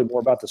 this is really more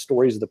about the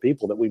stories of the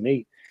people that we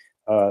meet.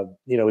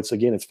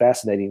 It's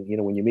fascinating,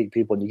 when you meet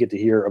people and you get to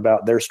hear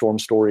about their storm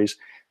stories,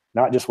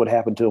 not just what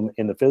happened to them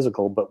in the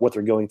physical, but what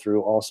they're going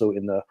through also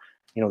in the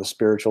the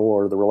spiritual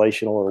or the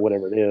relational or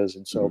whatever it is.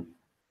 And so,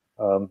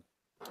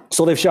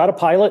 so they've shot a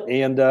pilot,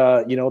 and,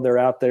 they're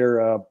out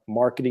there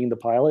marketing the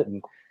pilot,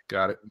 and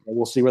got it.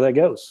 We'll see where that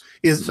goes.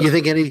 You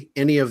think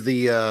any of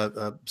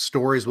the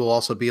stories will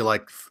also be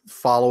like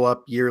follow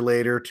up year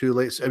later, 2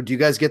 late? So do you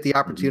guys get the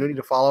opportunity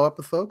to follow up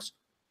with folks?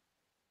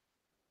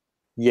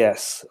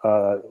 Yes.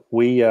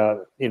 We,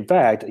 in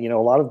fact, a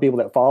lot of people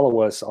that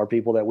follow us are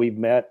people that we've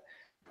met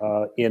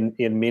in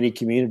many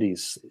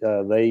communities.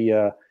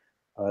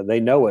 They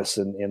know us,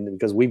 and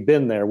because we've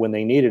been there when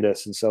they needed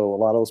us. And so a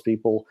lot of those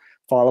people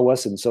follow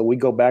us. And so we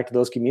go back to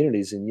those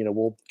communities, and,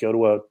 we'll go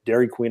to a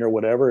Dairy Queen or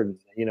whatever, and,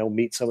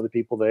 meet some of the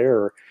people there,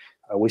 or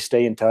we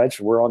stay in touch.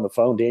 We're on the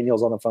phone.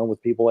 Daniel's on the phone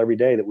with people every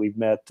day that we've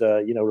met,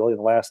 really in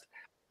the last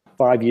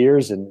 5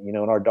 years. And,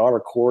 and our daughter,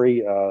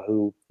 Corey,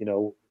 who,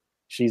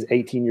 she's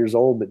 18 years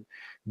old, but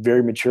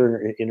very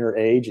mature in her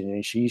age.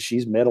 And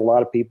she's met a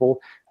lot of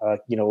people,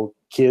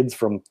 kids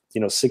from,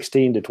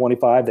 16 to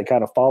 25 that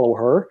kind of follow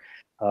her.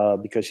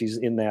 Because she's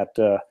in that,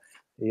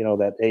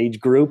 that age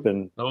group,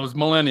 and those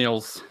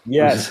millennials.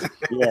 Yes,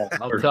 yeah,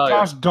 I'll tell you.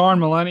 Gosh darn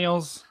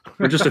millennials!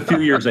 We're just a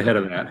few years ahead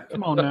of that.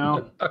 Come on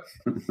now.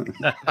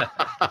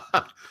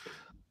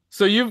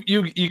 So you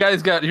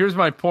guys got. Here's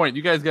my point.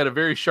 You guys got a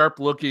very sharp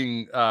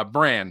looking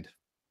brand.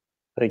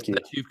 Thank you.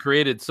 That you've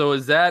created. So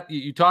is that,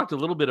 you talked a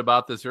little bit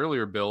about this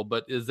earlier, Bill,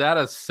 but is that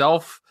a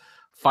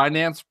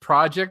self-finance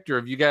project, or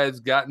have you guys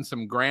gotten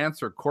some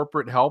grants or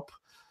corporate help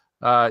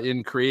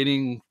in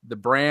creating the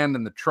brand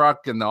and the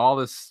truck and all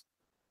this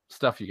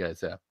stuff you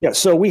guys have? Yeah,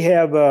 so we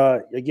have,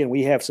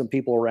 we have some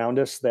people around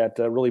us that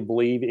really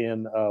believe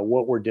in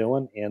what we're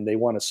doing, and they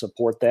want to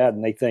support that.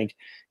 And they think,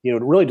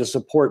 really to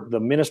support the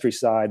ministry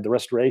side, the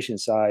restoration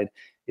side,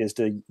 is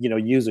to,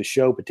 use a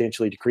show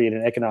potentially to create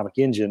an economic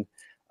engine,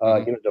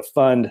 to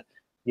fund,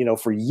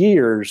 for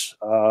years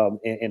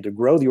and to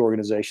grow the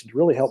organization to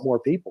really help more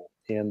people.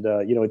 And,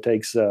 it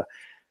takes,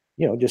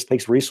 just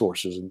takes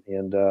resources,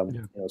 and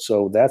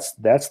so that's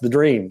the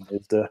dream,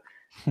 is to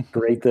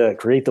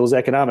create those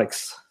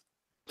economics.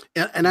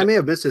 And I may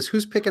have missed this.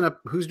 Who's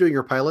doing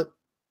your pilot?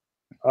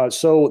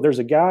 So there's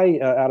a guy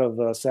out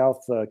of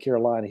South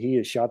Carolina. He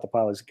has shot the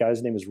pilot. This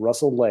guy's name is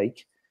Russell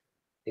Lake,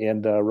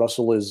 and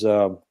Russell is,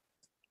 he's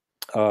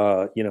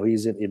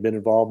been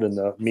involved in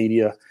the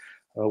media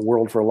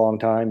world for a long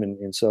time,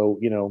 and so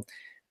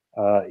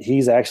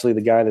He's actually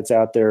the guy that's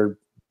out there,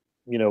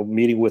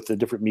 meeting with the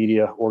different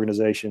media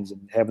organizations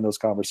and having those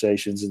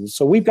conversations. And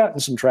so we've gotten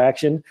some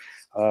traction,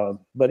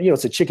 but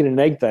it's a chicken and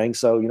egg thing.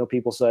 So,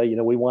 people say,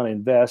 we want to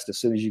invest as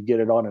soon as you get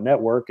it on a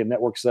network, and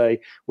networks say,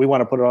 we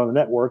want to put it on the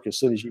network as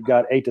soon as you've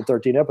got 8 to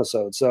 13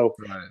 episodes. So,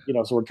 right.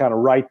 So we're kind of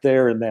right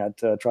there in that,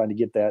 trying to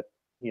get that,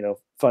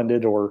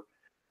 funded or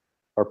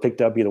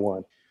picked up, either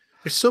one.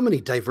 There's so many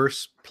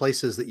diverse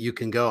places that you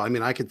can go. I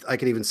mean, I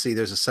could even see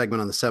there's a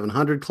segment on the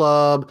 700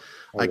 Club.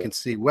 I can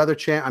see Weather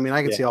Channel. I mean,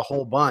 I can see a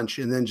whole bunch.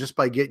 And then just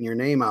by getting your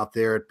name out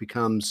there, it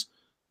becomes,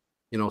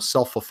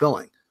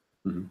 self-fulfilling.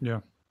 Mm-hmm.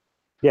 Yeah.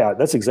 Yeah,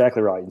 that's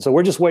exactly right. And so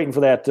we're just waiting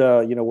for that,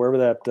 wherever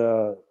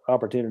that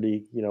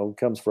opportunity,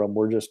 comes from.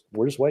 We're just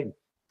waiting.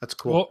 That's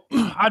cool.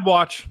 Well, I'd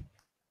watch.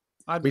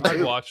 I'd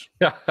watch.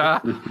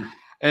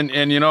 And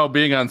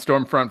being on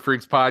Stormfront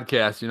Freaks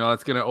podcast,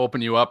 it's going to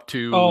open you up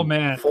to 4,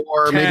 maybe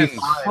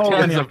 5,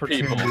 tens of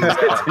people.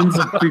 Tens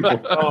of people.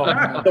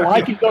 So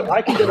I can go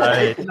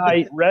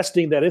tonight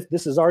resting that if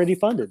this is already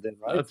funded, then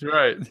right.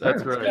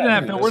 That's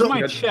right. Where's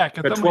my check?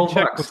 I thought my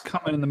check was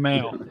coming in the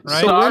mail.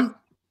 Right. So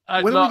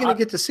when are we going to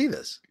get to see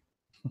this?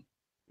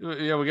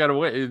 Yeah, we got to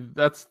wait.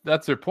 That's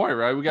their point,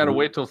 right? We got to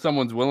wait till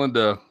someone's willing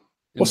to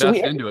invest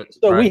into it.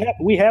 So right?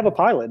 we have a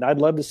pilot, and I'd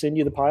love to send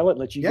you the pilot and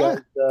let you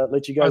guys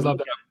I love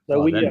that.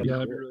 So that'd be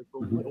really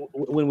cool.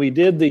 When we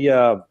did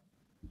the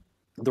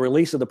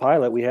release of the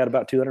pilot, we had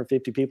about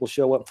 250 people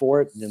show up for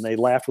it, and they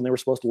laughed when they were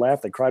supposed to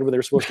laugh. They cried when they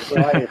were supposed to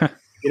cry. And,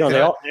 they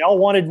all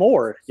wanted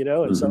more.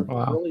 And so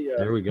really,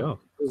 there we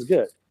go. It was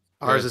good.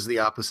 Ours is the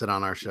opposite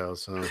on our show.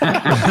 So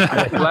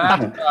cry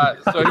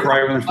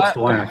when they're supposed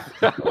to laugh.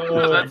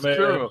 That's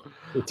true.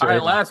 All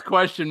right, last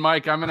question,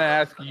 Mike. I'm going to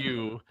ask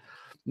you.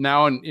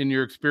 Now, in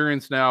your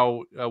experience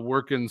now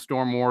working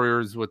Storm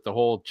Warriors with the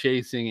whole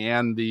chasing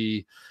and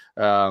the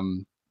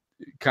kind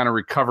of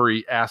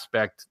recovery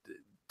aspect,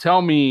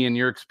 tell me in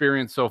your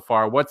experience so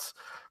far, what's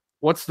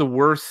the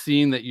worst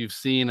scene that you've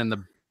seen and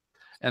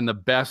the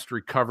best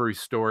recovery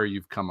story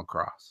you've come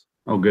across?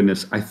 Oh,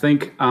 goodness. I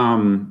think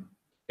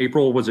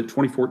April, was it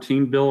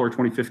 2014, Bill, or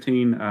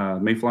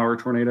 2015 Mayflower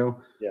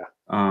tornado? Yeah.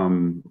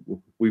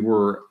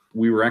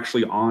 We were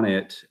actually on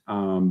it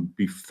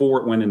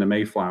before it went into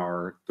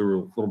Mayflower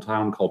through a little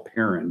town called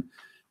Perrin,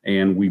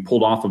 and we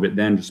pulled off of it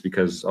then just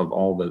because of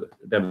all the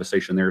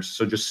devastation there.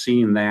 So just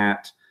seeing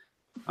that,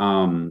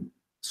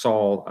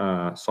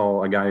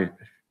 saw a guy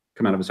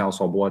come out of his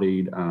house all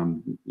bloodied.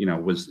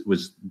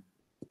 Was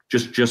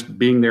just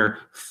being there.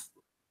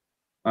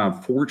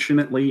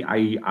 Fortunately,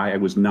 I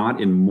was not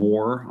in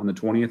Moore on the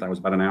 20th. I was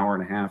about an hour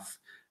and a half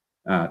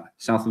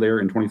south of there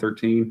in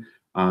 2013.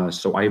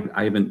 So I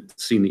haven't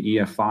seen the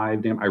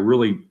EF5 dam. I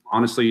really,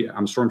 honestly,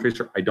 I'm a storm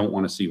chaser. I don't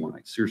want to see one. I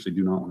seriously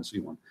do not want to see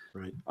one.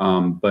 Right.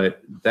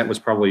 But that was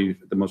probably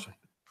the most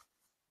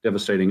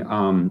devastating.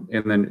 And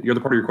then the other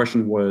part of your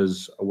question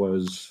was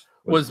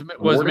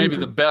maybe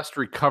the best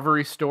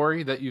recovery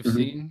story that you've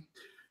seen?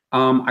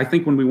 I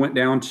think when we went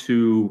down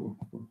to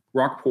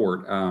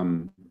Rockport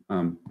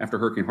after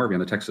Hurricane Harvey on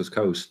the Texas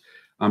coast,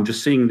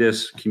 just seeing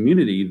this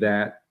community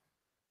that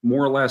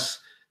more or less,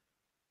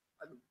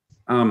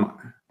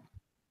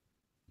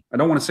 I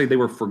don't want to say they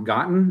were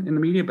forgotten in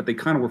the media, but they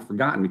kind of were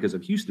forgotten because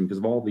of Houston, because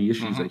of all the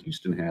issues that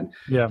Houston had.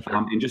 Yeah.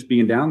 And just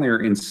being down there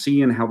and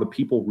seeing how the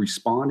people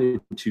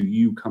responded to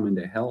you coming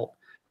to help.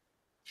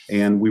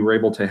 And we were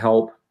able to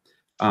help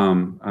a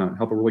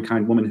really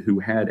kind woman who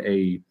had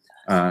a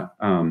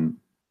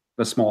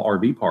small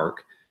RV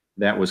park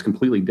that was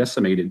completely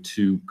decimated,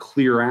 to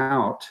clear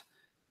out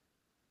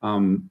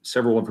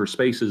several of her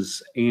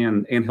spaces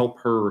and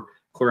help her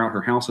clear out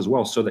her house as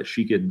well, so that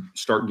she could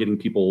start getting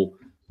people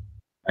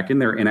back in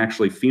there. And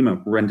actually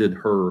FEMA rented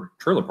her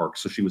trailer park,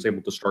 so she was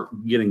able to start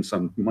getting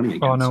some money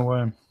again. Oh, no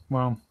way.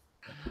 Wow.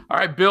 All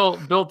right, Bill,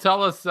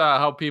 tell us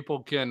how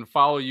people can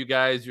follow you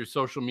guys, your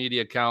social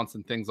media accounts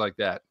and things like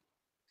that.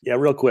 Yeah,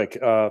 real quick.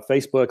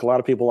 Facebook, a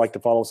lot of people like to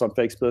follow us on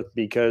Facebook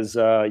because,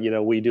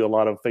 we do a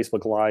lot of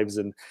Facebook Lives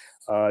and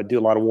do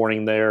a lot of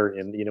warning there.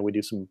 And, we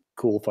do some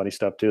cool, funny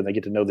stuff too. And they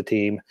get to know the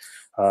team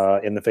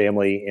and the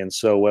family. And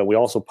so we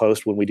also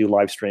post when we do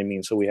live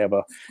streaming. So we have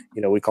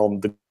we call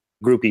them the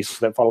groupies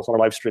that follow us on our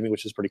live streaming,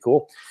 which is pretty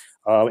cool.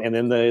 And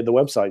then the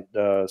website,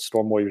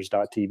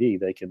 stormwarriors.tv,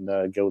 they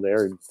can go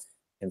there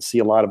and see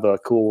a lot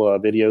of cool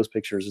videos,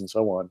 pictures, and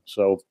so on.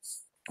 So,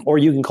 or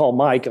you can call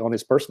Mike on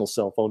his personal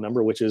cell phone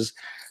number, which is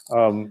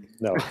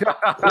no.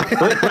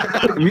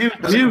 mute.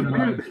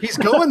 He's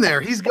going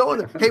there.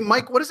 Hey,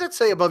 Mike, what does that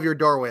say above your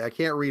doorway? I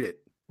can't read it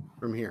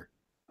from here.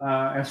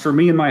 As for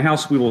me and my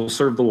house, we will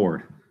serve the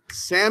Lord.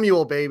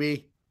 Samuel,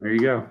 baby. There you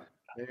go.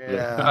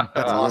 Yeah,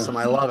 that's awesome.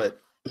 I love it.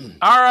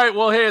 All right.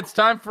 Well, hey, it's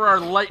time for our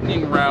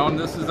lightning round.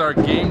 This is our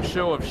game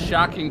show of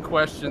shocking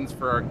questions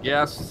for our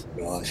guests.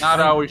 Not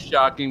always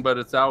shocking, but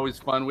it's always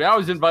fun. We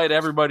always invite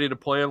everybody to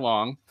play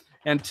along.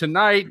 And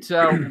tonight,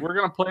 we're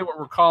going to play what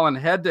we're calling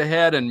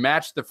head-to-head and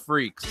match the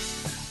freaks.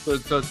 So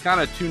it's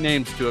kind of two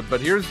names to it, but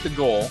here's the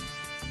goal.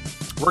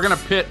 We're going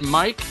to pit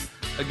Mike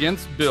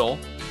against Bill.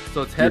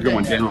 So it's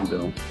head-to-head. You're going down,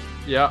 Bill.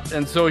 Yeah,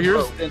 and so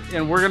here's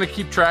and we're gonna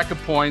keep track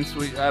of points.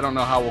 I don't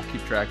know how we'll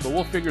keep track, but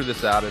we'll figure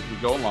this out as we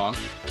go along.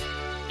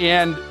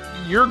 And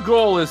your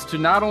goal is to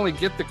not only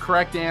get the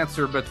correct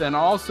answer, but then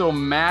also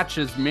match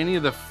as many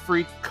of the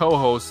freak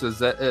co-hosts as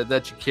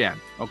that you can.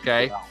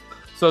 Okay, wow.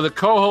 So the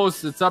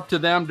co-hosts, it's up to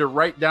them to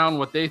write down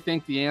what they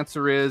think the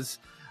answer is,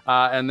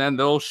 and then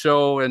they'll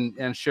show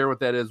and share what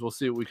that is. We'll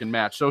see what we can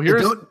match. So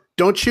here's.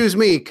 Don't choose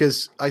me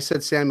because I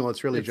said Samuel.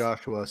 It's really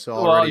Joshua.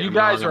 So well, you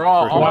guys are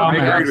all I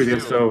agreed with you.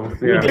 So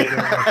yeah,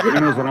 who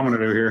knows what I'm going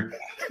to do here?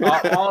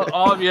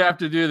 all of you have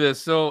to do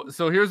this. So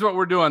here's what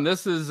we're doing.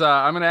 This is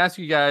I'm going to ask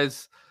you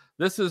guys.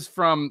 This is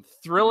from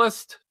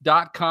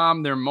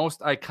Thrillist.com. Their most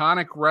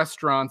iconic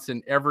restaurants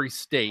in every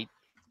state.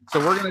 So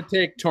we're going to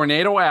take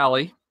Tornado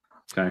Alley.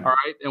 Okay. All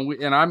right,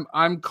 and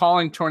I'm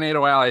calling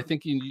Tornado Alley. I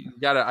think you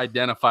got to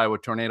identify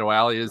what Tornado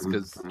Alley is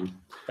because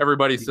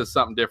everybody says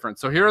something different.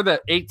 So here are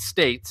the 8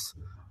 states.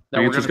 The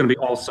answer's going to be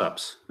all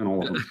subs in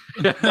all of them.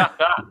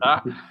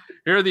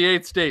 Here are the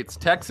 8 states: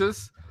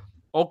 Texas,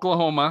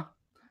 Oklahoma,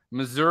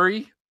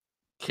 Missouri,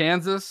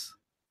 Kansas,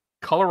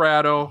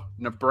 Colorado,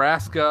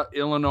 Nebraska,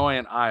 Illinois,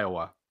 and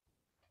Iowa.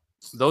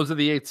 Those are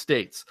the 8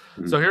 states.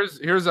 Mm-hmm. So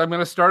here's I'm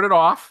going to start it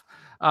off.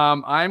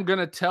 I'm going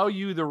to tell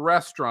you the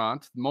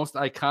restaurant, the most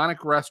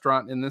iconic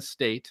restaurant in this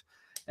state,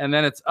 and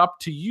then it's up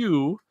to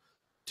you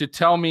to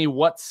tell me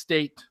what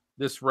state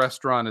this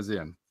restaurant is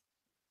in.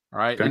 All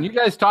right. Okay. And you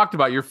guys talked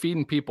about you're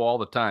feeding people all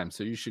the time,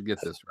 so you should get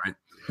this, right?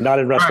 Not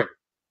in restaurant.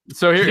 Right.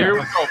 So here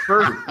we go.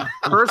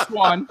 First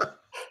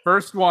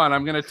one.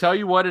 I'm going to tell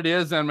you what it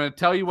is, and I'm going to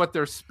tell you what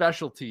their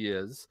specialty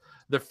is.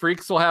 The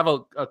freaks will have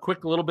a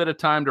quick little bit of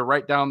time to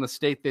write down the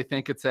state they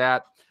think it's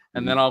at.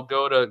 And then I'll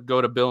go to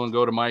Bill and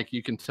go to Mike.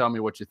 You can tell me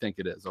what you think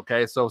it is.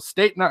 Okay. So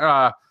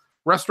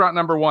restaurant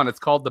number 1, it's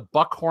called the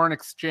Buckhorn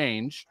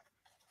Exchange.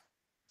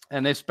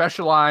 And they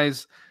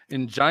specialize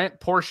in giant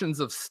portions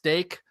of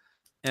steak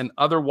and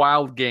other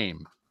wild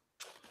game.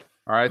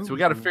 All right. So we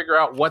got to figure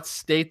out what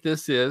state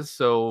this is.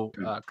 So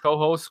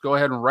co-hosts, go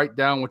ahead and write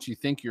down what you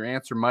think your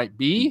answer might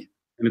be.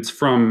 And it's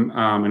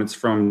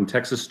from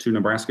Texas to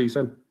Nebraska, you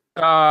said?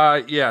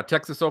 Yeah.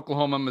 Texas,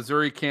 Oklahoma,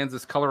 Missouri,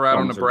 Kansas,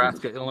 Colorado,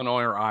 Nebraska,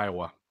 Illinois, or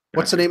Iowa.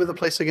 What's the name of the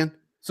place again?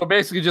 So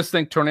basically just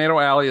think Tornado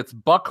Alley. It's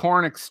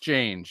Buckhorn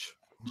Exchange.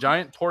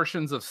 Giant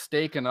portions of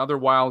steak and other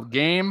wild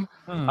game.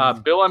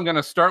 Bill, I'm going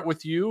to start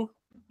with you.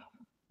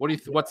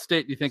 What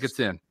state do you think it's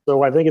in?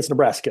 So I think it's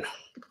Nebraska.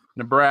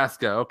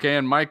 Nebraska. Okay.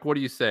 And Mike, what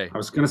do you say? I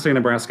was going to say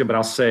Nebraska, but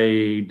I'll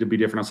say, to be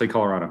different, I'll say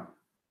Colorado.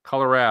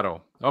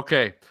 Colorado.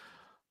 Okay.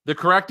 The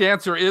correct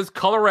answer is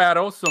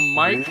Colorado. So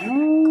Mike,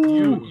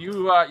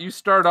 you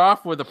start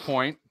off with a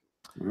point.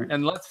 Right.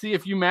 And let's see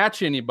if you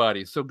match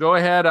anybody. So go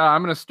ahead.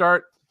 I'm going to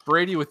start,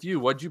 Brady, with you.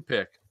 What'd you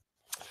pick?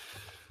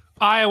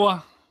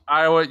 Iowa. You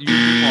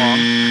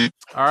wrong.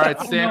 All right,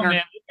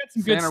 Sander.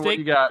 Sander, what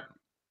you got?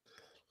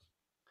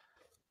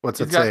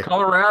 What's it say?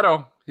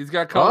 He's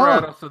got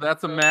Colorado. Oh. So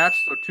that's a match.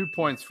 So 2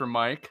 points for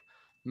Mike.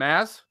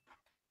 Maz?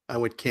 I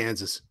went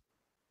Kansas.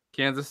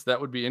 That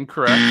would be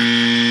incorrect.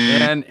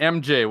 And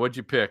MJ, what'd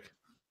you pick?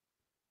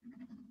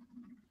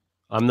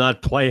 I'm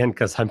not playing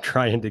because I'm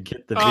trying to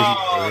get the video.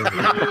 So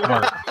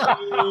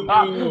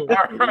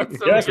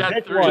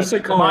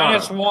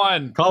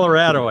 -1.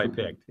 Colorado, I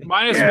picked.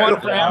 -1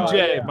 for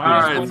MJ.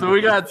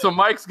 All right, so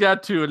Mike's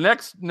got 2.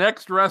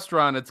 Next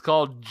restaurant, it's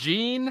called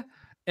Gene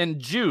and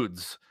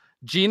Jude's.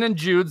 Gene and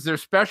Jude's, their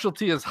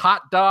specialty is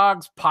hot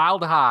dogs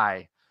piled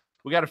high.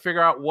 We got to figure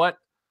out what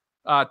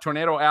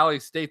Tornado Alley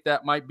state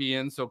that might be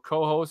in. So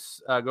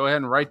co-hosts, go ahead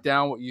and write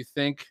down what you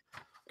think.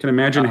 Can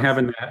imagine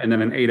having that and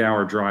then an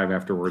 8-hour drive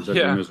afterwards.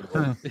 That'd be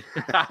miserable.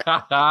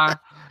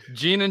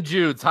 Gene and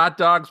Jude's, hot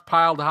dogs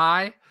piled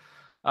high.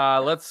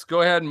 Let's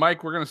go ahead,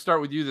 Mike. We're going to start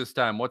with you this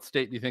time. What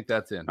state do you think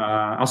that's in?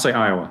 I'll say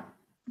Iowa.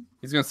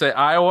 He's going to say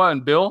Iowa.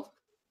 And Bill?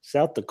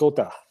 South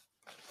Dakota.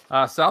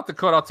 South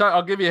Dakota.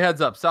 I'll give you a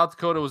heads up. South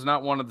Dakota was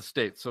not one of the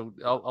states, so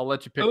I'll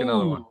let you pick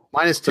another one.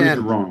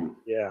 -10. Wrong.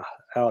 Yeah.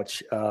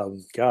 Ouch.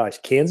 Gosh,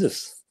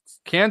 Kansas.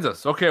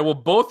 Okay, well,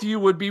 both of you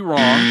would be wrong.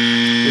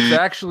 It's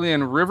actually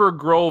in River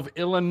Grove,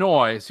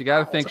 Illinois. So you got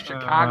to think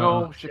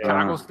Chicago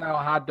style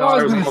hot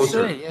dogs. I was going to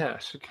say,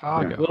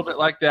 Chicago. A little bit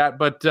like that,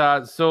 but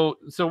so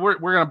we're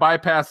going to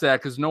bypass that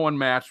because no one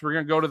matched. We're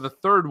going to go to the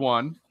third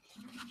one.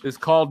 It's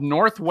called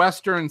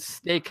Northwestern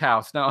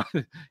Steakhouse. Now,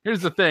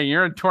 here's the thing: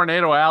 you're in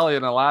Tornado Alley,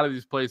 and a lot of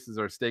these places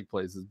are steak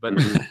places, but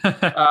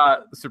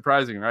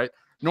surprising, right?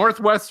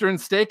 Northwestern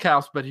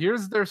Steakhouse, but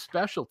here's their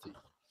specialty.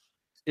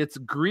 It's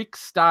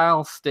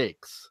Greek-style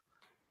steaks.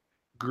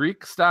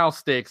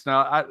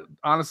 Now,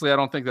 honestly, I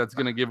don't think that's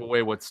going to give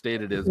away what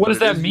state it is. What does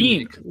that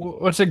mean?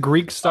 What's a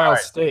Greek-style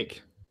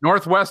steak?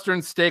 Northwestern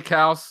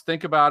Steakhouse.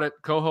 Think about it.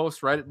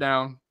 Co-host, write it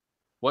down.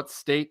 What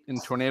state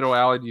in Tornado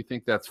Alley do you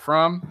think that's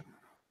from?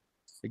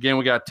 Again,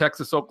 we got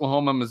Texas,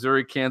 Oklahoma,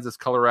 Missouri, Kansas,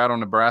 Colorado,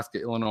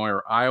 Nebraska, Illinois,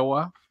 or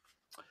Iowa.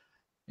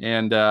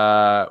 And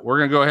we're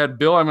going to go ahead.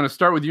 Bill, I'm going to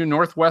start with you.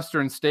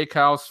 Northwestern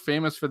Steakhouse,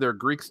 famous for their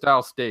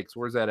Greek-style steaks.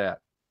 Where's that at?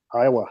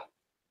 Iowa.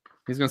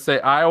 He's going to say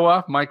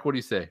Iowa. Mike, what do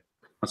you say?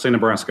 I'll say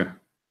Nebraska.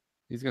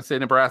 He's going to say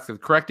Nebraska. The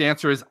correct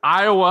answer is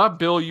Iowa.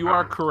 Bill, you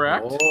are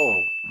correct.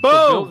 Oh,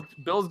 So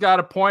Bill's got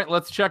a point.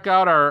 Let's check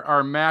out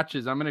our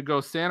matches. I'm going to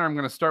go Santa. I'm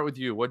going to start with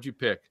you. What'd you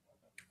pick?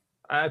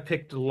 I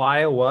picked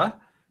Iowa,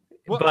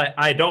 but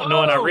I don't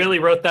know, and I really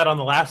wrote that on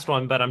the last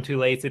one, but I'm too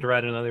lazy to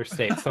write another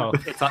state, so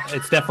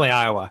it's definitely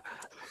Iowa.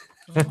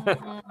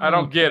 I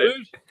don't get it.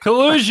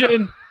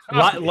 Collusion.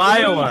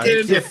 Iowa.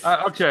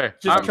 Okay.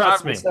 Just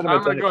trust me. I'm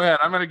going to go ahead.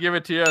 I'm going to give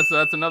it to you. So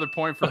that's another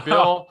point for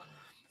Bill.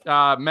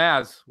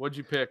 Maz, what'd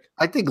you pick?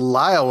 I think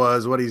Iowa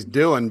is what he's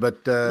doing,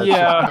 but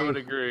I would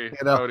agree. You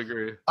know, I would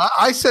agree.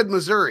 I said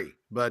Missouri,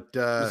 but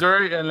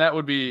Missouri, and that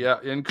would be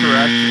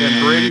incorrect.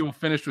 And Brady will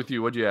finish with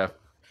you. What'd you have?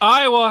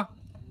 Iowa.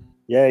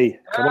 Yay.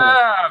 Come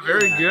on.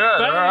 Very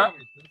good. All right.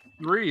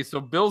 3.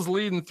 So Bill's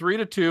leading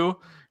 3-2.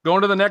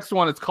 Going to the next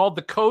one. It's called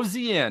the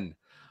Cozy Inn.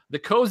 The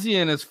Cozy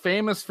Inn is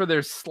famous for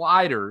their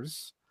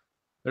sliders.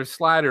 Their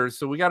sliders.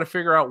 So we got to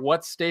figure out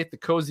what state the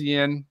Cozy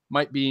Inn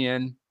might be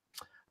in.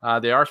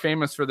 They are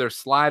famous for their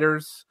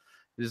sliders.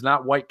 It is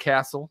not White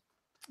Castle.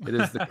 It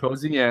is the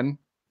Cozy Inn.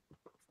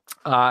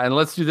 And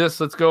let's do this.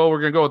 Let's go.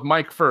 We're going to go with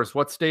Mike first.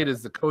 What state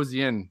is the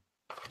Cozy Inn?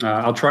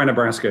 I'll try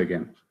Nebraska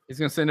again. He's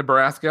going to say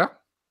Nebraska.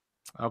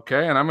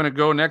 Okay. And I'm going to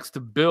go next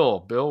to Bill.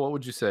 Bill, what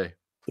would you say?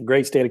 The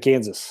great state of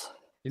Kansas.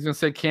 He's going to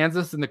say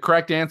Kansas. And the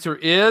correct answer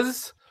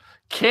is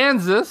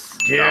Kansas.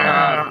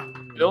 Yeah.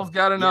 Bill's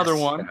got another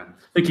one. I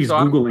think he's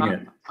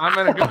Googling it. I'm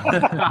going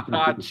to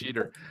go.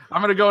 Cheater.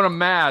 I'm going to go to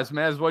Maz.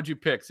 Maz, what'd you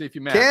pick? See if you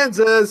match.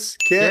 Kansas.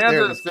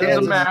 Kansas. There's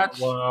a match.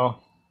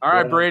 Wow. All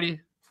right, Brady.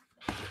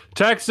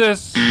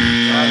 Texas.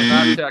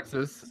 Not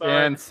Texas.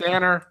 And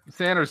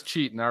Sander's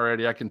cheating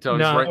already. I can tell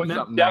he's writing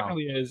something down.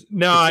 Definitely is.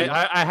 No,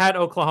 I had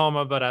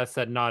Oklahoma, but I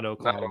said not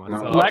Oklahoma. No.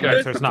 So Okay. the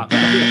answer's not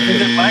bad.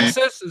 Is it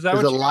Lexus? Is that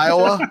Is what it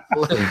Iowa?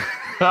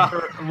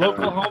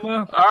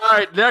 Oklahoma? All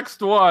right,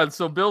 next one.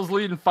 So Bill's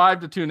leading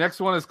 5-2. Next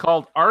one is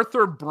called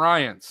Arthur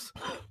Bryant's.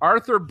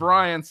 Arthur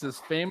Bryant's is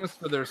famous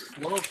for their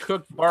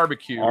slow-cooked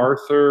barbecue.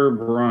 Arthur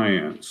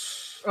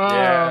Bryant's.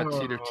 Yeah,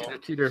 Oh.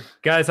 cheater.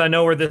 Guys, I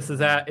know where this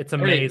is at. It's Hey,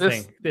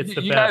 amazing. It's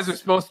the you best. guys are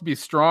supposed to be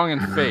strong in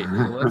faith.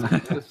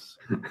 So let's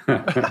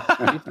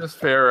keep this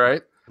fair,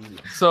 right?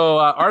 So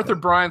Arthur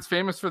Bryant's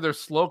famous for their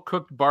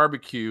slow-cooked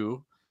barbecue.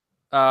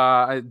 Bill,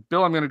 I'm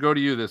going to go to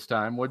you this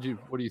time. What do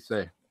you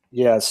say?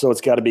 Yeah, so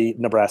it's got to be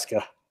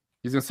Nebraska.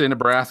 He's going to say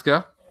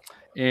Nebraska.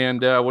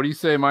 And what do you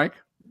say, Mike?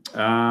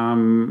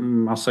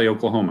 I'll say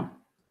Oklahoma.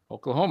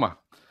 Oklahoma.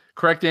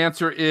 Correct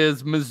answer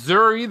is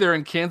Missouri. They're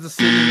in Kansas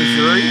City,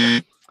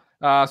 Missouri.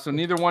 So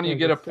neither one of you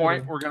get a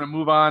point. We're going to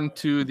move on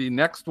to the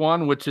next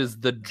one, which is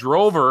the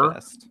Drover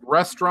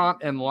Restaurant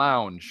and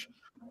Lounge.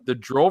 The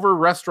Drover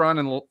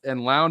Restaurant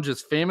and Lounge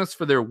is famous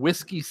for their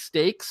whiskey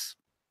steaks.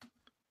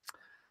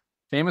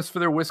 Mike,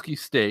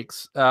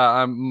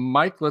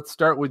 let's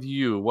start with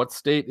you. What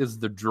state is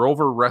the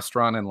Drover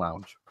Restaurant and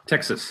Lounge?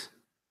 Texas.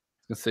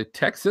 I'm going to say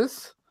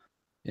Texas.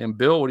 And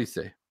Bill, what do you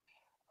say?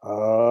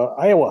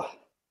 Iowa.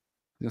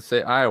 I'm going to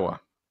say Iowa.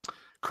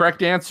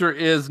 Correct answer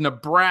is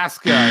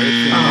Nebraska. It's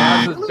in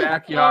Maz's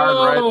backyard,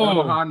 right?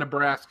 Omaha,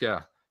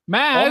 Nebraska.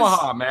 Maz.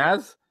 Omaha,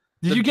 Maz.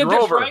 Did you get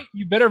this right?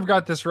 You better have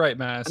got this right,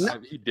 Maz.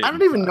 I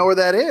don't even know where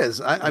that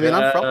is. I mean,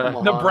 I'm from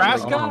Omaha.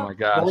 Nebraska? Oh, my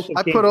gosh.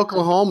 I put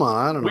Oklahoma.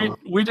 I don't know.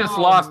 We just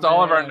lost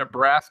all of our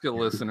Nebraska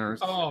listeners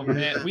Oh,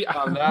 man.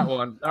 on that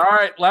one. All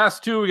right,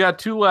 last two. We got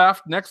 2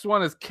 left. Next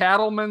one is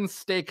Cattleman's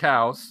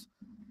Steakhouse.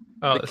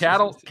 The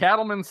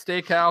Cattleman's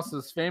Steakhouse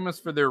is famous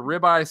for their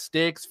ribeye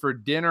steaks for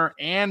dinner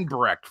and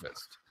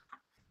breakfast.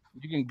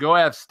 You can go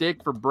have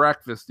steak for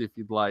breakfast if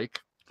you'd like.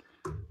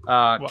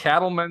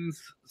 Cattleman's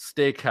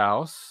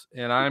Steakhouse,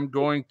 and I'm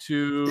going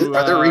to.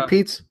 Are there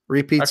repeats?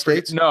 Repeat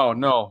states?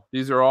 No.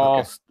 These are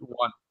all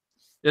one.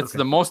 It's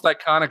the most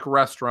iconic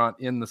restaurant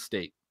in the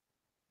state,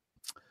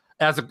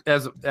 as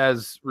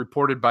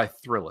reported by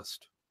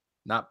Thrillist,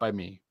 not by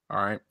me.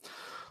 All right.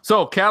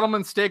 So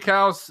Cattleman's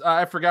Steakhouse.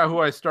 I forgot who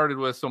I started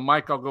with. So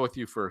Mike, I'll go with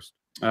you first.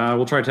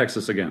 We'll try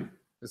Texas again.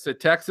 Is it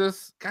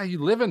Texas? God,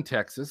 you live in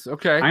Texas.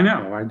 Okay. I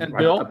know. I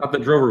thought the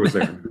Drover was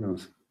there. Who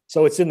knows?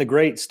 So it's in the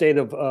great state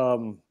of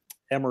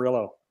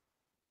Amarillo.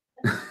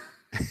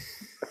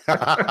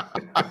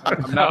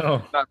 I'm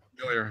not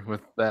familiar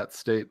with that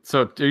state.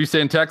 So are you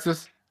saying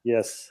Texas?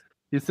 Yes.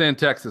 He's saying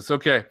Texas.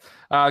 Okay.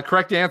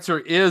 Correct answer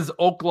is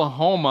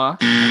Oklahoma.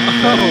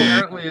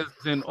 Apparently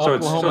it's in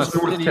Oklahoma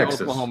City,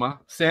 Oklahoma.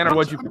 Santa,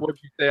 what'd you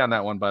say on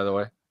that one, by the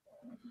way?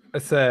 I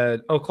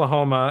said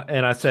Oklahoma,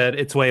 and I said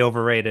it's way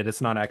overrated.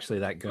 It's not actually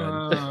that good.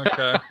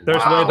 Okay.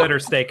 There's way better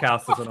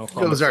steakhouses in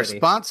Oklahoma. It was our City.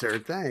 sponsor.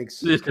 Thanks.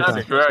 That's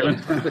right.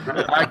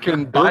 I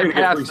can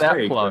bypass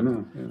that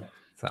plug.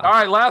 So. All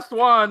right, last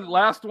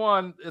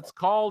one. It's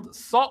called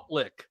Salt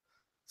Lick.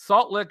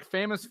 Salt Lick,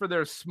 famous for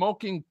their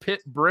smoking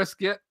pit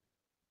brisket.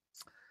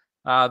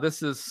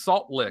 This is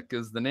Salt Lick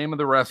is the name of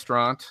the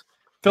restaurant.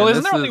 Phil,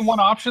 isn't there only one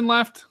option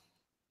left?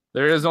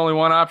 There is only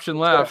one option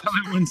left.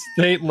 One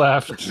state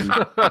left. So,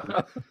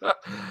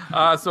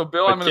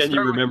 Bill, I'm going to Can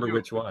you remember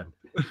which one?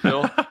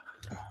 Bill?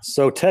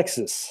 So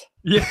Texas.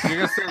 Yeah. You're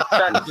going to say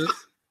Texas.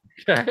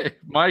 Okay.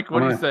 Mike, what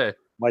do you say?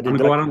 I'm going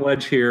to go out on a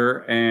ledge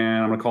here,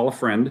 and I'm going to call a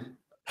friend.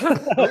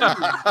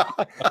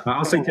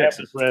 I'll say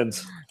Texas.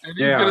 Friends. And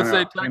he's going to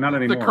say Texas. Not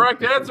anymore. The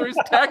correct answer is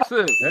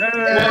Texas.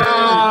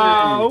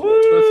 Wow.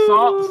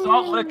 The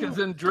Salt Lick is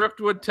in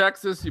Driftwood,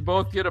 Texas. You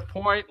both get a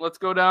point. Let's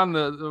go down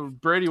the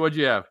Brady. What'd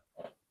you have?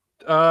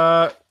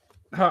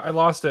 I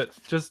lost it.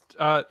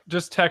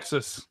 Just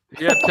Texas.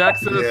 Yeah,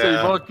 Texas. So you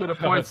both get a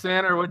point.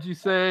 Sander, what'd you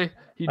say?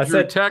 I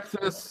said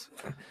Texas.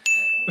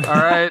 All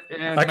right.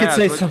 And I could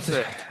say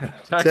something.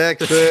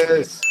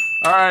 Texas.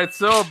 All right.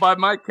 So by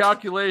my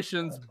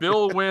calculations,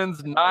 Bill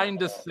wins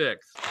 9-6. 9-6.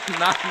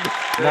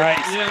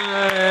 Nice.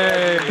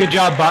 Yay. Good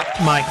job,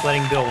 Mike,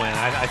 letting Bill win.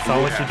 I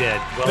saw what you did.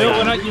 Well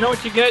Bill, you know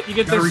what you get? You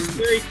get this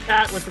scary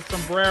cat with the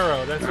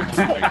sombrero. That's what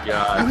you Oh my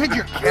God. You had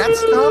your cat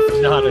stuff?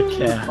 Not a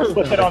cat. I'll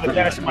put that on the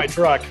dash of my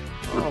truck.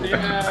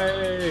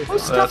 Yay. Who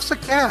stuffs a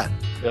cat?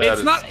 That is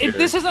scary.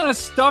 This isn't a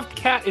stuffed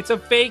cat. It's a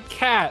fake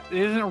cat. It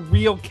isn't a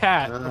real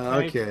cat.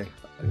 Okay.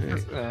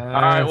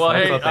 All right. Well,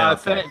 hey,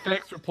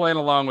 thanks for playing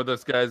along with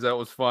us, guys. That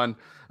was fun.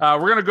 We're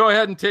going to go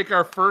ahead and take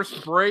our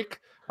first break.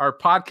 Our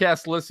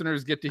podcast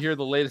listeners get to hear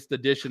the latest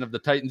edition of the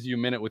Titans U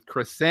Minute with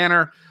Chris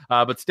Sanner.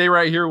 But stay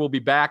right here. We'll be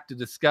back to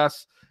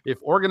discuss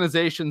if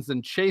organizations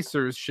and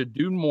chasers should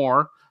do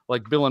more,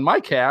 like Bill and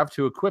Mike have,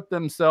 to equip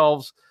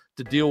themselves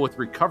to deal with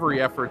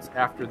recovery efforts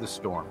after the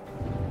storm.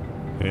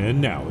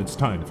 And now it's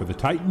time for the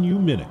Titan U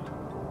Minute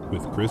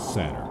with Chris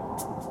Sanner.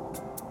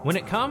 When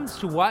it comes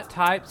to what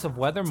types of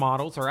weather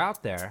models are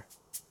out there,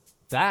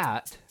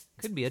 that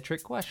could be a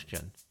trick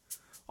question.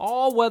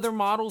 All weather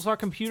models are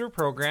computer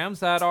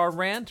programs that are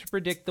ran to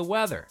predict the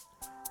weather.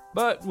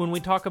 But when we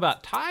talk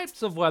about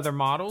types of weather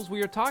models,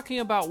 we are talking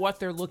about what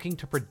they're looking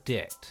to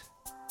predict.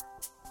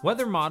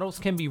 Weather models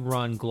can be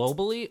run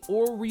globally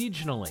or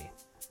regionally,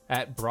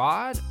 at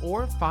broad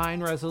or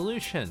fine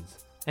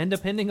resolutions, and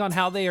depending on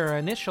how they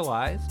are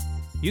initialized,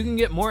 you can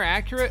get more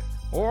accurate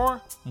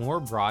or more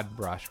broad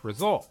brush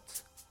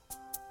results.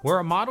 Where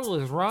a model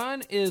is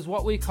run is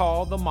what we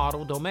call the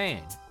model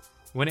domain.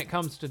 When it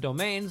comes to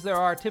domains, there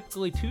are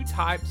typically two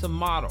types of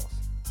models: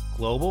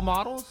 global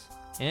models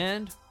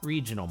and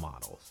regional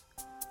models.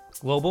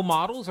 Global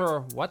models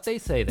are what they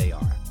say they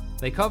are.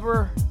 They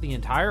cover the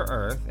entire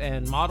Earth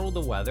and model the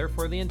weather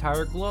for the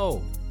entire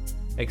globe.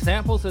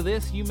 Examples of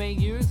this you may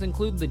use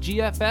include the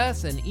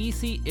GFS and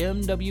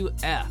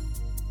ECMWF,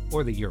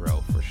 or the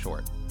Euro for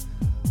short.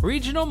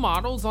 Regional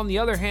models, on the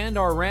other hand,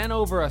 are ran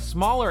over a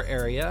smaller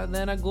area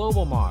than a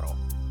global model.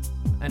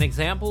 An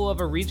example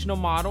of a regional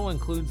model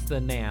includes the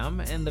NAM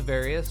and the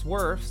various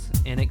WRFs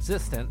in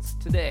existence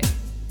today.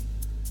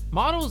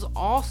 Models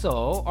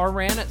also are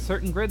ran at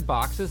certain grid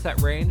boxes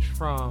that range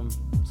from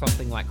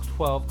something like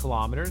 12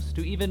 kilometers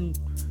to even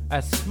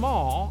as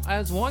small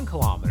as 1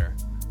 kilometer,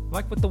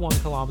 like with the 1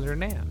 kilometer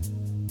NAM.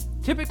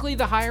 Typically,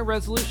 the higher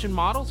resolution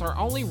models are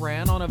only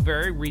ran on a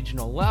very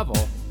regional level,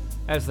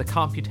 as the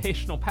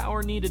computational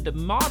power needed to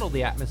model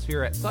the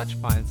atmosphere at such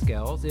fine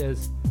scales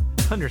is,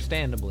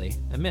 understandably,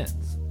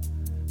 immense.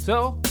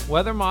 So,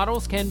 weather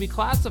models can be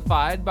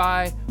classified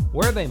by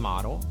where they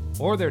model,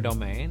 or their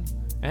domain,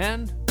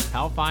 and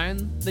how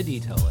fine the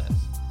detail is,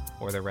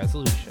 or their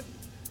resolution.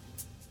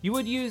 You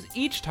would use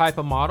each type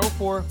of model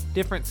for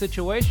different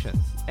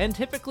situations, and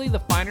typically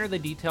the finer the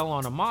detail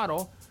on a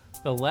model,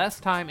 the less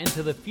time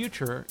into the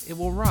future it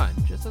will run,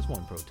 just as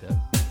one pro tip.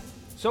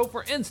 So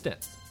for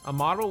instance, a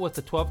model with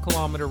a 12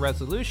 kilometer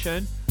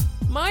resolution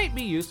might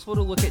be useful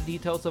to look at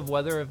details of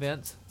weather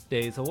events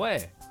days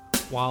away,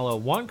 while a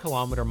 1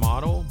 kilometer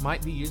model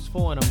might be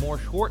useful in a more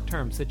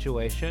short-term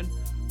situation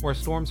where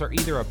storms are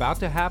either about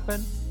to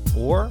happen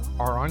or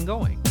are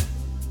ongoing.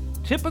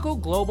 Typical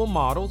global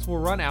models will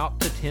run out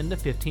to 10 to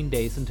 15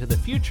 days into the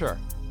future,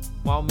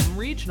 while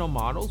regional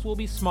models will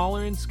be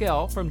smaller in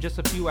scale from just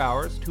a few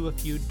hours to a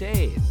few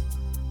days.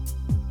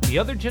 The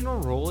other general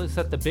rule is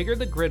that the bigger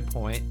the grid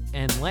point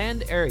and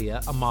land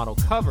area a model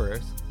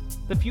covers,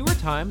 the fewer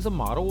times a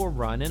model will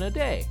run in a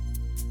day.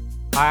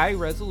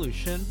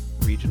 High-resolution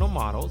regional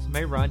models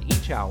may run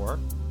each hour,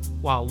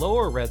 while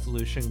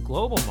lower-resolution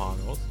global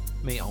models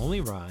may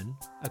only run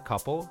a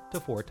couple to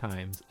 4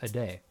 times a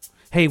day.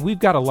 Hey, we've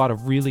got a lot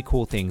of really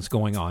cool things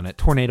going on at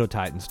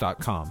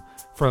TornadoTitans.com.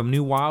 From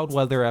new wild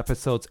weather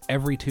episodes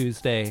every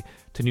Tuesday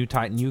to new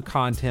Titan U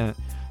content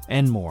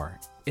and more.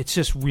 It's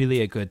just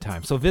really a good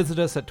time. So visit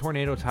us at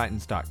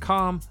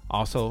TornadoTitans.com.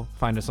 Also,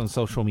 find us on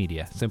social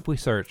media. Simply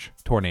search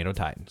Tornado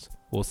Titans.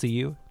 We'll see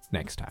you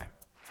next time.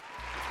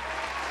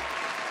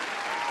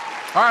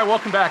 All right,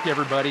 welcome back,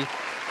 everybody.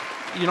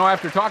 You know,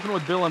 after talking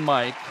with Bill and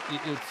Mike,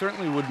 it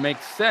certainly would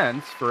make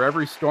sense for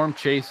every storm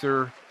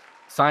chaser,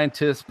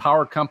 scientist,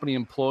 power company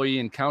employee,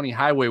 and county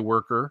highway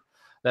worker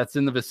that's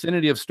in the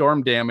vicinity of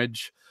storm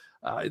damage,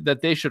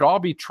 that they should all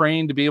be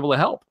trained to be able to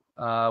help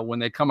when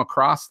they come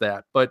across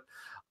that.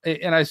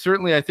 And I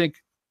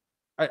think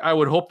I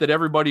would hope that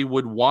everybody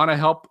would want to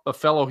help a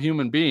fellow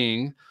human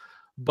being,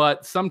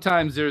 but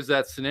sometimes there's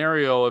that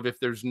scenario of if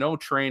there's no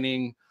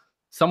training,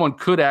 someone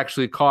could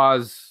actually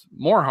cause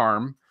more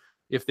harm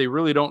if they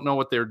really don't know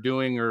what they're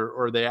doing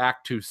or they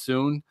act too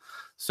soon.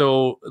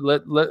 So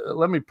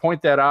let me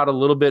point that out a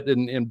little bit.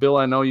 And Bill,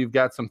 I know you've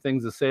got some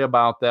things to say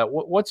about that.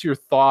 What's your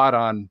thought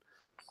on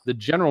the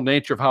general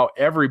nature of how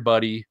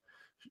everybody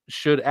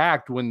should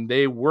act when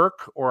they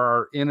work or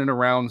are in and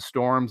around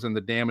storms and the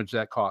damage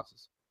that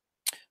causes?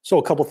 So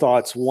a couple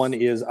thoughts. One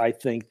is I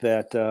think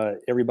that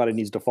everybody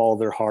needs to follow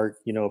their heart.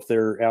 You know, if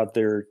they're out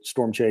there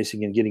storm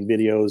chasing and getting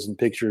videos and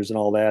pictures and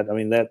all that, I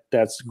mean,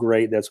 that's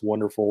great. That's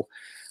wonderful.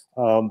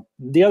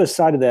 The other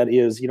side of that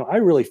is, you know, I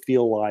really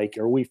feel like,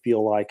 or we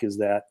feel like, is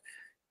that,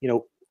 you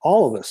know,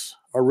 all of us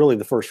are really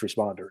the first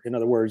responder. In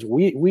other words,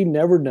 we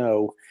never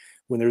know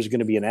when there's going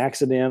to be an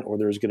accident or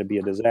there's going to be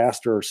a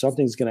disaster or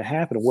something's going to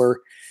happen where,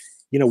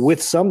 you know,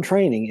 with some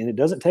training, and it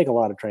doesn't take a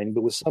lot of training,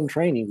 but with some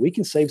training, we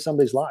can save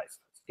somebody's life.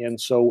 And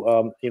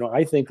so, you know,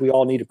 I think we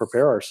all need to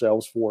prepare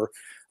ourselves for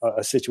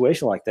a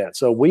situation like that.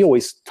 So we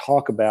always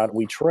talk about,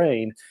 we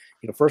train,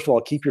 you know, first of all,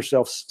 keep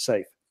yourself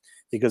safe,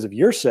 because if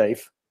you're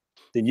safe,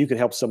 then you can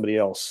help somebody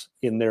else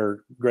in their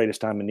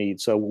greatest time of need.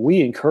 So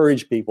we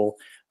encourage people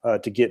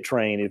to get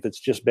trained, if it's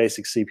just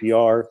basic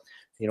CPR,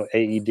 you know,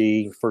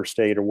 AED, first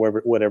aid, or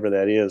whatever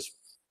that is.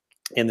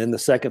 And then the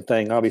second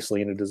thing,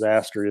 obviously, in a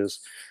disaster is,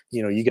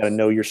 you know, you got to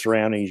know your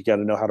surroundings. You got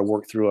to know how to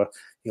work through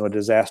a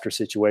disaster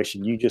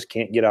situation. You just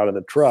can't get out of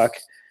the truck,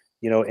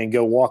 you know, and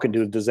go walk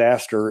into a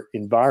disaster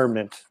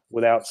environment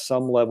without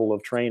some level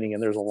of training.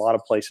 And there's a lot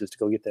of places to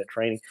go get that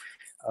training.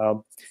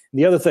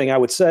 The other thing I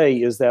would say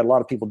is that a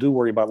lot of people do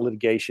worry about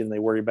litigation. They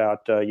worry about,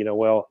 you know,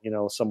 well, you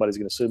know, somebody's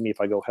going to sue me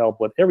if I go help.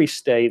 But every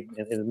state,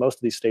 and most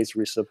of these states are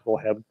reciprocal,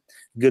 have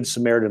Good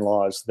Samaritan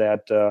laws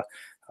that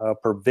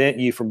prevent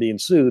you from being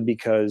sued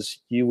because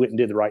you went and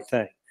did the right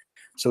thing.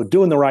 So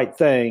doing the right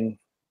thing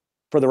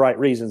for the right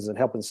reasons and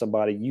helping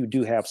somebody, you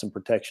do have some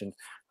protection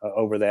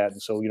over that.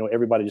 And so, you know,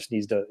 everybody just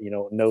needs to, you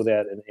know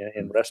that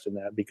and rest in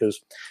that, because,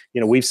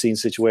 you know, we've seen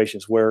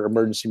situations where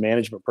emergency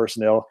management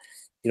personnel,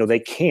 you know, they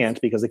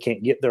can't because they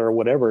can't get there or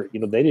whatever, you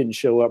know, they didn't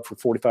show up for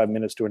 45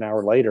 minutes to an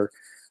hour later.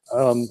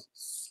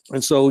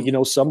 And so, you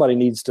know, somebody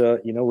needs to,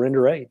 you know,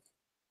 render aid.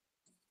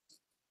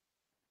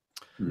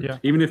 Yeah.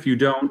 Even if you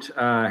don't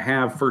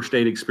have first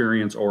aid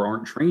experience or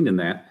aren't trained in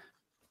that,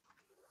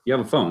 you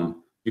have a phone.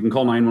 You can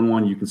call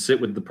 911. You can sit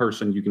with the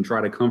person. You can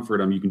try to comfort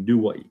them. You can do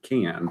what you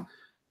can.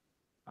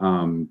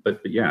 But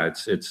yeah,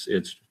 it's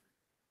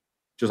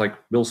just like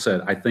Bill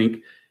said. I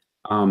think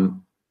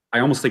I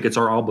almost think it's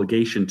our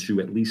obligation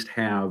to at least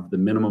have the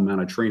minimum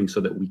amount of training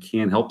so that we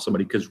can help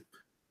somebody, because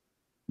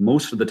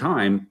most of the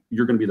time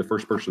you're going to be the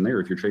first person there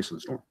if you're chasing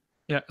the storm.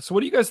 Yeah. So what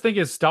do you guys think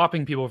is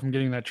stopping people from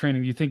getting that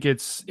training? Do you think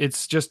it's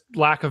just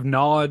lack of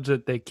knowledge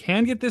that they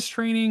can get this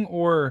training,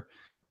 or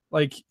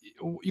like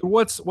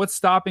what's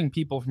stopping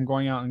people from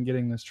going out and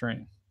getting this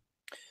training?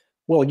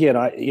 Well, again,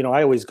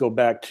 I always go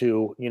back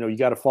to, you know, you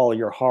got to follow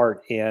your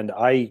heart, and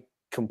I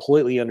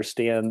completely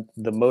understand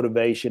the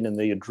motivation and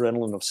the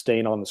adrenaline of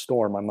staying on the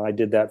storm. I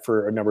did that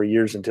for a number of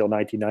years until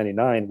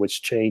 1999,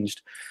 which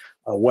changed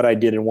what I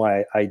did and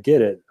why I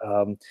did it.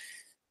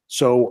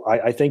 So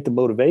I think the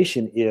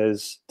motivation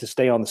is to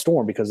stay on the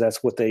storm because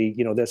that's what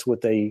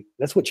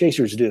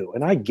chasers do.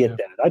 And I get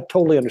that. I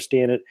totally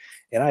understand it.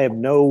 And I have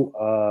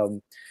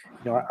no,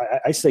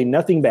 I say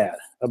nothing bad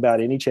about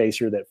any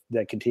chaser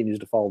that continues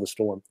to follow the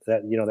storm.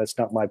 That, you know, that's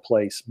not my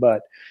place.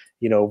 But,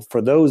 you know,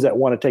 for those that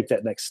want to take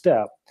that next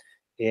step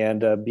and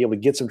be able to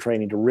get some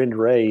training to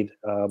render aid,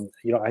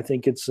 you know, I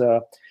think it's,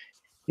 you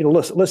know,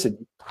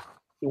 listen,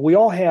 we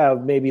all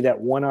have maybe that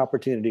one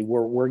opportunity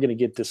where we're going to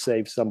get to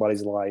save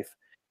somebody's life.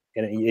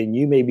 And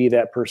you may be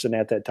that person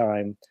at that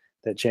time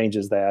that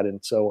changes that.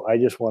 And so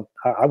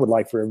I would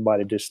like for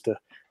everybody just to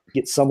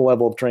get some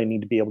level of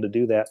training to be able to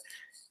do that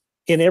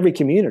in every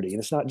community. And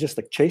it's not just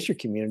the chaser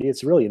community.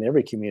 It's really in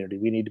every community.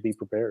 We need to be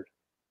prepared.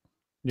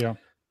 Yeah.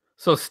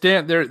 So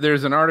Stan,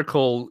 there's an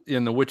article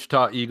in the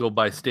Wichita Eagle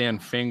by Stan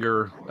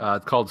Finger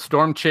called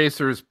 "Storm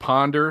Chasers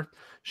Ponder: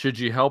 Should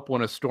You Help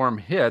When a Storm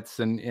Hits?"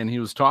 And he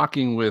was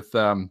talking with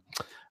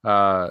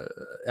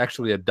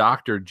actually a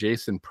doctor,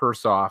 Jason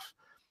Persoff,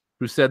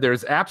 who said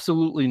there's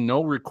absolutely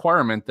no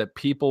requirement that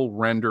people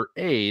render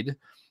aid.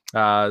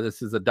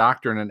 This is a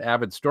doctor and an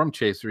avid storm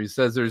chaser. He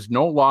says there's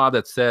no law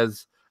that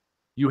says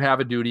you have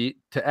a duty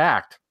to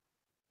act.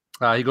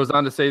 He goes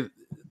on to say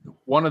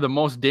one of the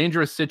most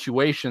dangerous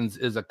situations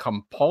is a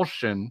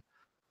compulsion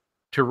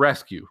to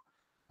rescue.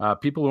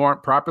 People who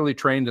aren't properly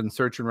trained in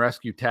search and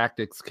rescue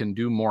tactics can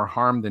do more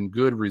harm than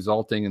good,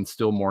 resulting in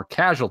still more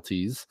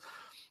casualties.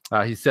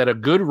 He said a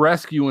good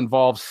rescue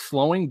involves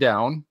slowing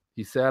down.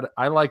 He said,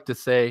 I like to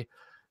say,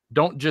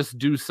 don't just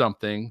do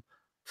something,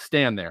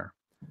 stand there.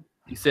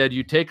 He said,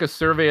 you take a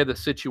survey of the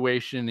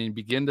situation and you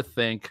begin to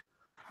think,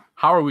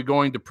 how are we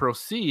going to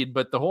proceed?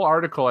 But the whole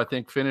article, I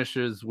think,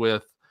 finishes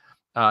with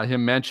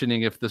him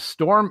mentioning, if the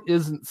storm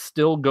isn't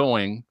still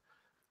going,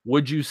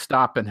 would you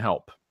stop and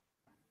help?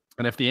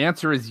 And if the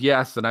answer is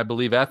yes, then I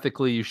believe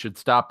ethically you should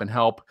stop and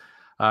help,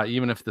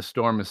 even if the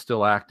storm is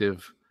still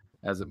active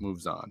as it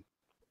moves on.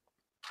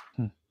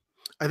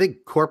 I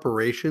think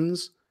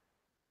corporations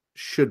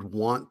should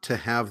want to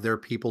have their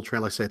people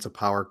trained. Like say it's a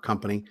power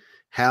company,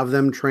 have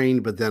them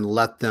trained, but then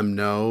let them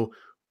know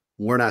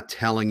We're not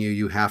telling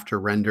you have to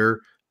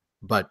render,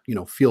 but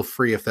feel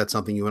free if that's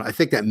something you want. I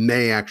think that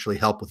may actually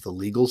help with the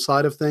legal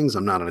side of things.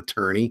 I'm not an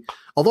attorney,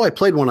 although I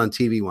played one on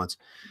TV once.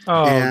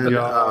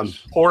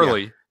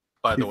 Poorly,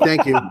 by the way.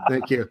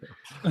 Thank you.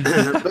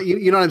 But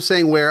you know what I'm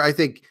saying? Where I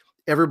think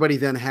everybody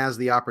then has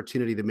the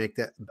opportunity to make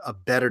that a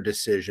better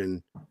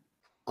decision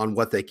on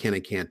what they can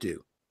and can't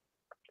do.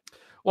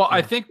 Well,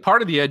 I think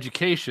part of the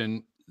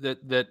education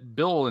that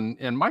Bill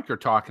and Mike are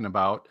talking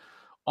about,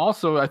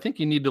 also, I think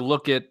you need to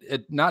look at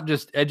not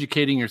just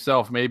educating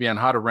yourself maybe on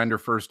how to render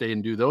first aid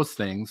and do those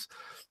things,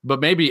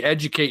 but maybe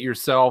educate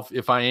yourself.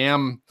 If I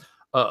am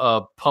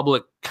a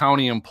public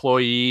county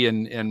employee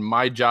and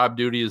my job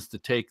duty is to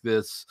take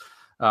this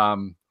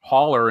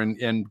hauler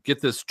and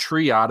get this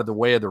tree out of the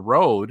way of the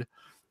road,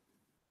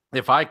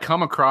 if I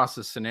come across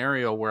a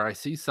scenario where I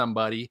see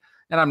somebody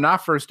and I'm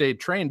not first aid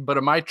trained, but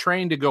am I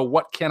trained to go,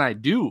 what can I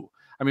do?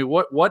 I mean,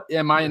 what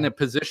am I in a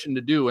position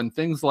to do? And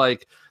things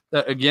like,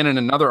 again, in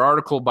another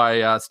article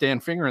by Stan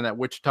Finger in that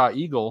Wichita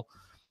Eagle,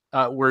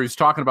 where he's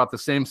talking about the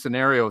same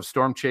scenario of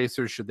storm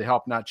chasers, should they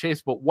help not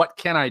chase, but what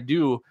can I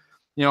do?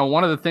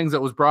 One of the things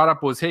that was brought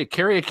up was, hey,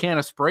 carry a can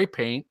of spray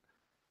paint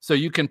so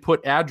you can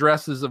put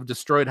addresses of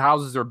destroyed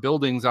houses or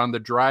buildings on the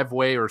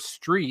driveway or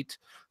street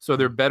so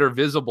they're better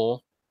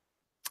visible,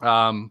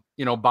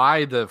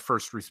 by the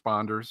first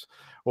responders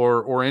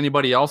or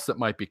anybody else that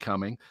might be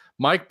coming.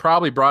 Mike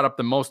probably brought up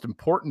the most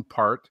important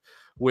part,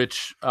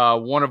 which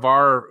one of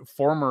our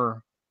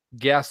former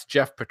guests,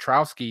 Jeff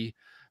Petrowski,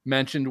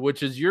 mentioned,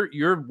 which is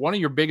you're one of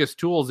your biggest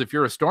tools if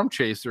you're a storm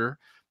chaser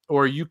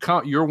or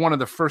you're one of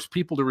the first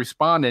people to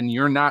respond and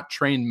you're not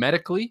trained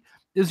medically,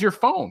 is your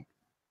phone.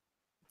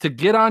 To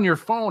get on your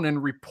phone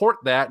and report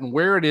that and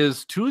where it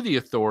is to the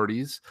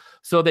authorities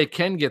so they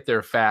can get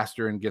there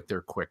faster and get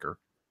there quicker.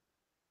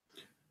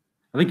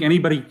 I think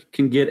anybody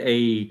can get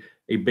a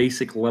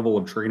basic level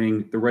of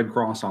training. The Red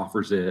Cross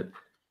offers it,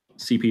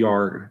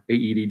 CPR,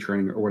 AED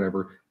training, or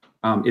whatever.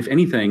 If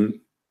anything,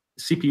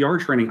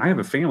 CPR training, I have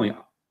a family.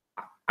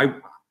 I've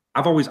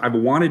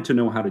wanted to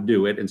know how to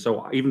do it. And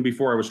so even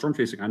before I was storm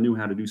chasing, I knew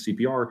how to do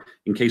CPR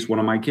in case one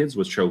of my kids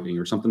was choking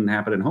or something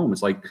happened at home.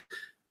 It's like,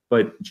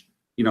 but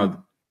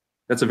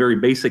that's a very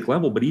basic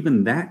level, but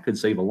even that could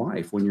save a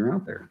life when you're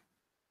out there.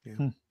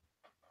 Yeah.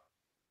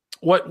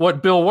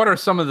 What Bill, what are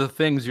some of the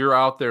things you're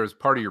out there as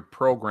part of your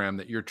program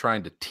that you're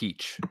trying to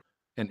teach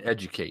and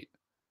educate?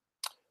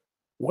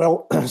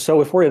 Well,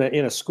 so if we're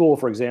in a school,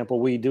 for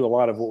example, we do a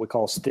lot of what we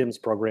call STEMS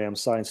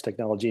programs, science,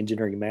 technology,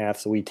 engineering,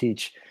 math. So we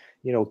teach,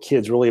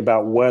 kids really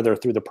about weather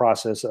through the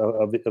process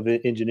of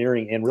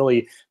engineering. And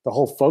really the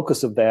whole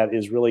focus of that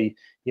is really,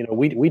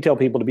 we tell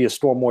people to be a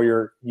storm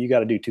warrior, you got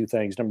to do two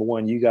things. Number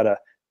one, you got to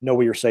know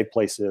where your safe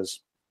place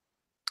is.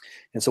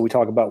 And so we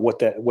talk about what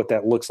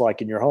that looks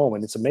like in your home.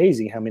 And it's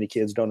amazing how many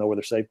kids don't know where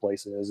their safe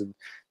place is. And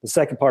the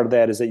second part of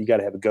that is that you got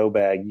to have a go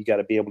bag. You got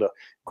to be able to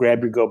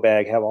grab your go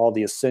bag, have all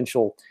the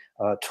essential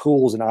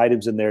tools and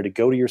items in there to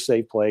go to your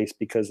safe place,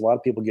 because a lot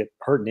of people get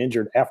hurt and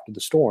injured after the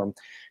storm.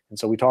 And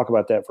so we talk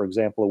about that, for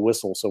example, a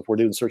whistle. So if we're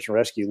doing search and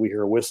rescue, we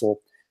hear a whistle.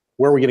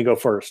 Where are we going to go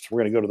first? We're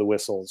going to go to the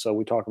whistle. And so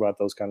we talk about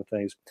those kind of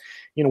things.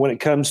 When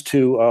it comes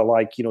to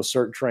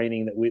CERT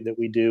training that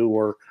we do,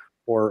 or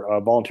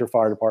volunteer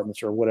fire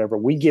departments or whatever,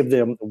 we give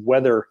them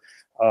weather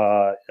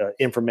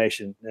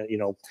information.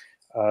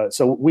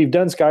 So we've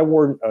done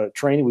Skyward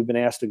training. We've been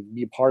asked to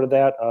be a part of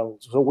that.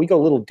 So we go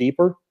a little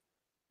deeper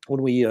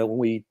when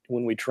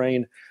we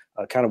train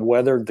kind of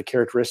weather, the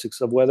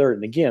characteristics of weather.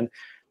 And again,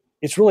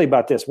 it's really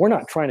about this. We're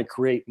not trying to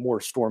create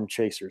more storm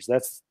chasers.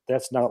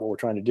 That's not what we're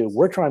trying to do.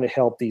 We're trying to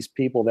help these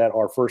people that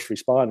are first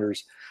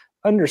responders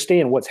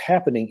understand what's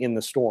happening in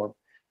the storm.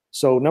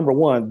 So number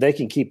one, they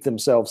can keep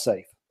themselves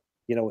safe.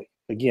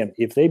 Again,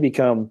 if they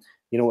become,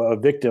 a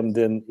victim,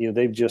 then,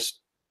 they've just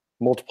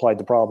multiplied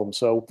the problem.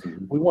 So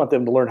we want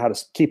them to learn how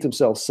to keep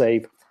themselves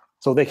safe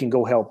so they can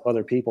go help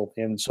other people.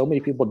 And so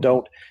many people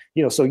don't,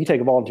 so you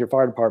take a volunteer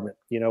fire department,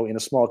 in a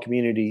small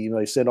community,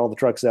 they send all the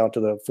trucks out to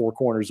the four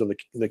corners of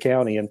the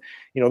county, and,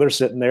 they're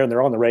sitting there and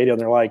they're on the radio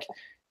and they're like,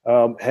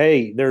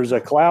 hey, there's a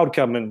cloud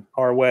coming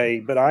our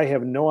way, but I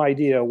have no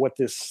idea what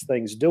this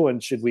thing's doing.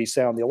 Should we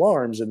sound the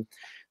alarms? And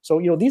so,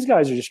 these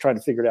guys are just trying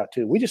to figure it out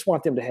too. We just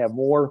want them to have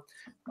more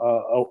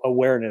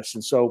awareness.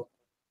 And so,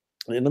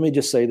 and let me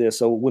just say this.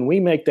 So when we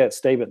make that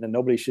statement that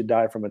nobody should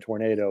die from a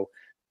tornado,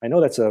 I know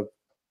that's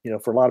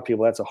for a lot of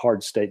people, that's a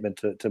hard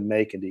statement to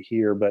make and to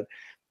hear, but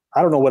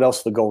I don't know what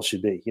else the goal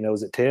should be.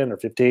 Is it 10 or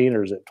 15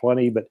 or is it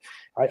 20? But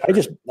I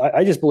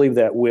just believe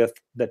that with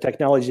the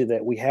technology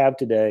that we have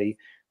today,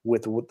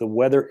 with the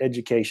weather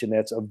education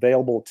that's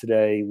available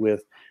today,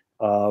 with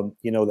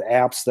the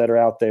apps that are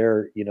out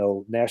there,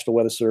 National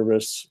Weather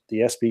Service, the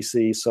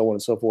SPC, so on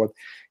and so forth,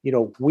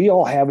 we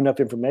all have enough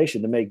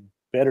information to make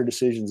better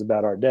decisions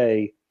about our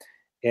day.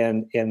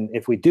 And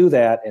if we do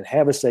that and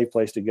have a safe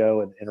place to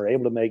go and are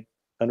able to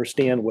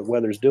understand what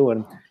weather's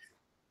doing,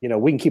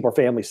 we can keep our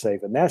families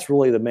safe. And that's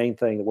really the main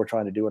thing that we're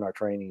trying to do in our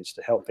training, is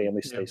to help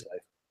families stay safe.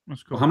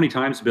 That's cool. Well, how many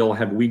times, Bill,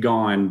 have we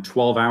gone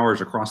 12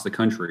 hours across the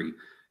country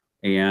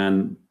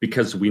And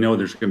because we know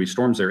there's going to be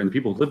storms there, and the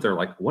people who live there are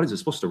like, what is it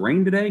supposed to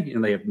rain today?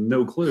 And they have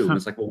no clue. And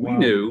it's like, well, we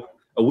knew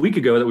a week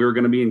ago that we were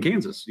going to be in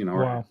Kansas, you know.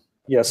 Right?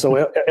 Yeah.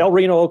 So El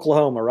Reno,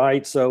 Oklahoma,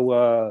 right?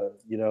 So,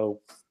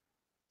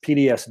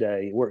 PDS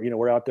day,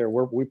 we're out there,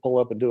 we pull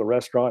up and do a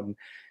restaurant, and,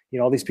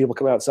 all these people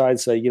come outside and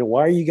say,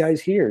 why are you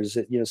guys here? Is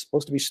it,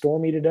 supposed to be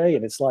stormy today?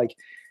 And it's like,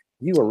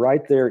 you are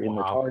right there in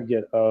the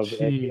target of,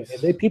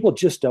 and people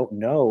just don't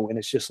know. And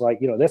it's just like,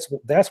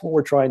 that's what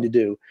we're trying to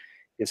do,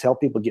 is help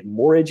people get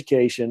more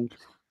education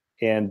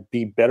and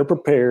be better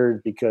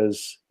prepared,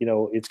 because,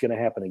 it's going to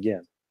happen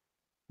again.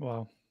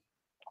 Wow.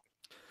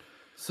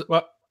 So,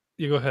 well,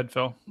 you go ahead,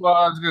 Phil. Well,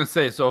 I was going to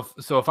say, so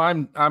if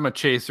I'm a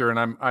chaser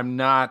and I'm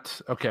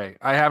not, okay,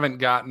 I haven't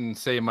gotten,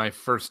 say, my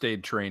first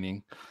aid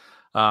training,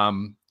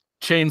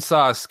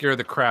 chainsaws scare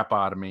the crap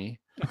out of me.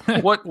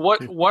 What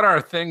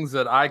are things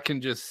that I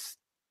can just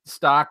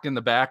stock in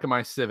the back of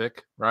my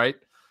Civic, right?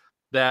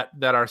 That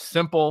are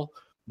simple,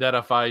 that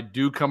if I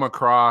do come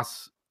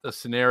across a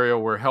scenario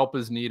where help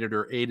is needed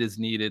or aid is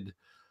needed,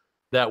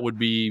 that would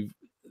be,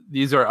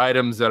 these are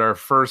items that are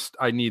first,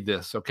 I need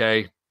this,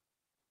 okay?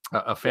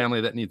 A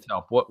family that needs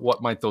help.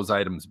 What might those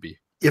items be?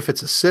 If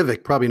it's a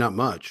Civic, probably not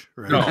much,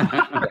 right?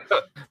 No,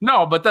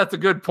 no, but that's a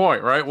good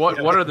point, right? What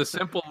are the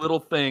simple little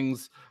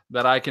things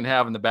that I can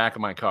have in the back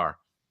of my car?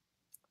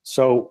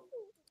 So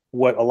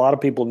what a lot of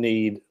people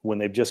need when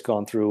they've just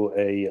gone through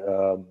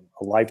a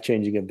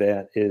life-changing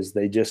event is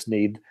they just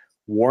need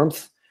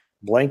warmth,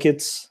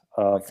 blankets,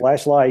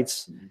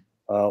 flashlights,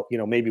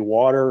 maybe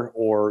water,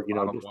 or,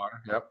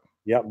 water. Yep.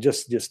 Yep.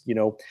 Just,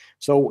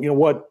 so,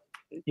 what,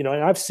 and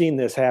I've seen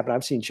this happen.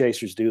 I've seen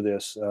chasers do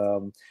this,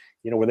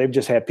 where they've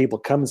just had people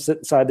come and sit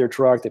inside their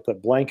truck. They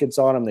put blankets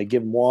on them. They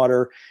give them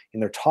water,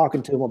 and they're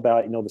talking to them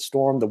about, the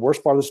storm, the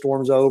worst part of the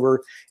storm's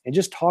over, and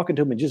just talking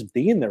to them and just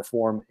being there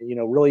for them,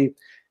 really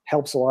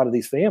helps a lot of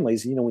these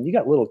families. When you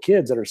got little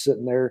kids that are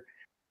sitting there,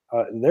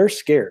 they're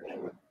scared,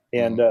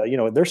 and,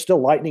 there's still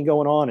lightning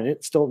going on, and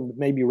it's still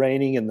maybe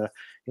raining, and the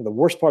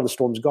worst part of the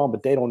storm's gone,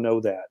 but they don't know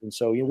that. And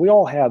so, we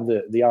all have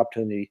the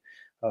opportunity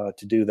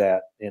to do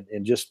that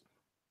and just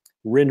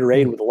render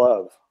aid with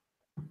love.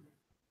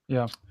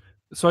 Yeah.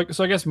 So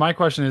I guess my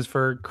question is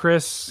for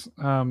Chris,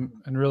 and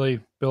really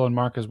Bill and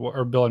Mark as well,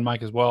 or Bill and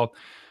Mike as well.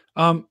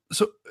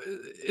 So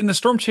in the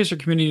storm chaser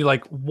community,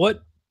 like,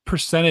 what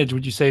percentage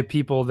would you say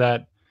people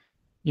that,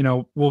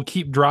 will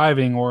keep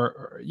driving,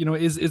 or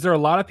is there a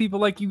lot of people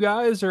like you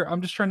guys? Or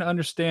I'm just trying to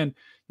understand,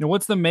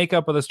 what's the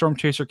makeup of the storm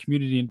chaser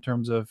community in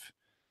terms of,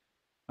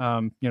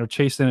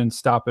 chasing and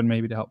stopping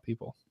maybe to help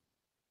people?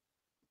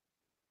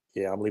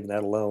 Yeah, I'm leaving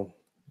that alone.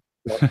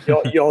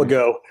 Y'all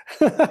go.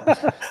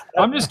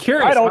 I'm just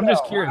curious. I'm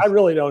just curious. I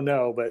really don't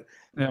know, but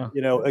yeah.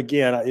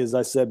 Again, as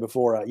I said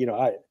before,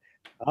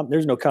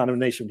 there's no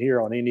condemnation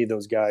here on any of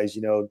those guys.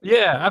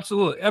 Yeah,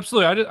 absolutely. I'm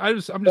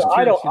just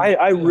curious.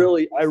 I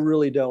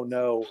really don't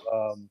know.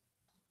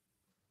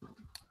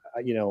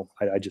 I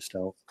just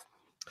don't.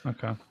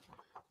 Okay.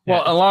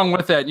 Well, along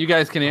with that, you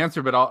guys can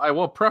answer, but I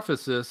will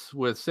preface this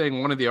with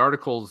saying one of the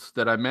articles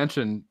that I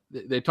mentioned,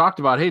 they talked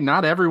about, hey,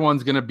 not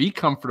everyone's going to be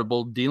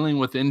comfortable dealing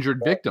with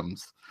injured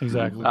victims.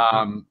 Exactly.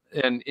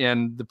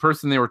 And the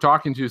person they were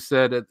talking to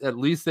said at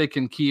least they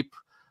can keep,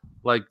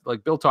 like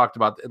Bill talked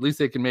about, at least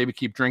they can maybe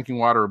keep drinking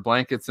water or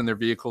blankets in their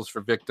vehicles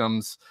for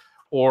victims.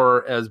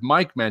 Or as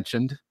Mike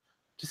mentioned,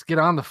 just get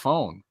on the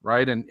phone,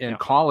 right? And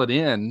call it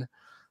in.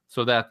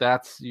 So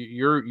that's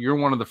you're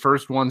one of the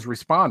first ones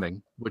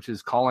responding, which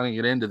is calling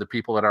it into the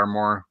people that are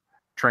more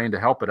trained to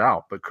help it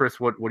out. But Chris,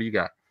 what do you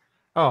got?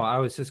 Oh, I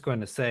was just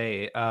going to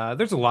say,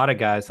 there's a lot of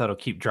guys that'll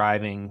keep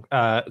driving.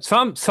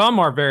 Some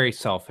are very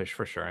selfish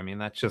for sure. I mean,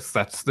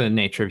 that's the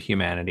nature of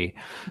humanity.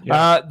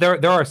 Yeah.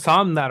 There are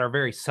some that are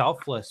very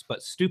selfless,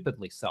 but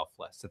stupidly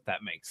selfless, if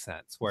that makes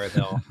sense, where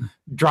they'll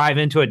drive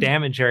into a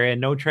damage area,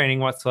 no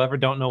training whatsoever,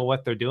 don't know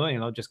what they're doing,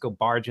 and they'll just go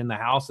barge in the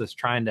houses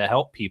trying to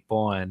help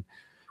people, and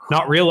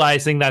not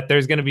realizing that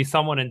there's going to be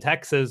someone in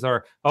Texas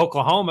or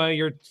Oklahoma,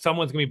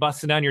 someone's going to be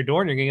busting down your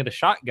door and you're going to get a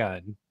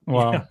shotgun.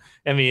 Wow.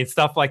 I mean,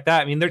 stuff like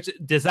that. I mean, there's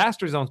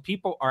disaster zones.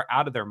 People are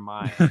out of their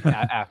mind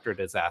after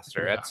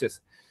disaster. Yeah. That's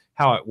just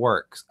how it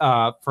works.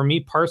 For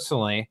me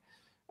personally,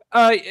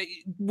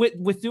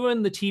 with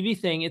doing the TV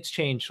thing, it's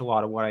changed a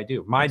lot of what I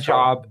do. My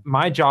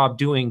job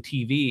doing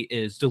TV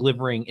is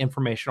delivering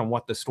information on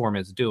what the storm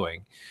is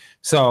doing.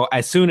 So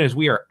as soon as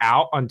we are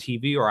out on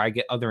TV or I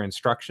get other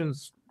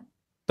instructions,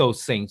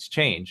 those things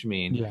change. I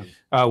mean,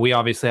 we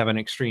obviously have an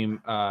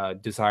extreme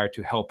desire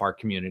to help our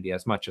community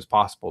as much as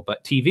possible,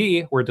 but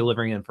TV, we're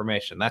delivering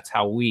information. That's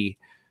how we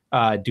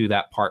do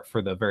that part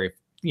for the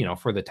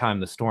for the time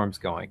the storm's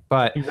going.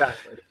 But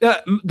exactly.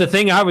 The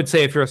thing I would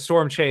say, if you're a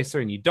storm chaser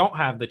and you don't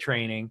have the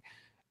training,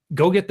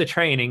 go get the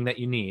training that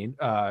you need,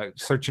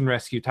 search and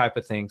rescue type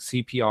of thing,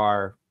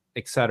 CPR,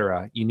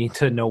 etc. You need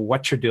to know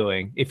what you're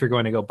doing if you're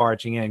going to go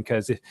barging in,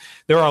 because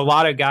there are a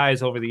lot of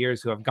guys over the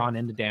years who have gone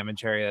into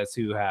damage areas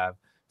who have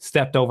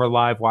stepped over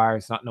live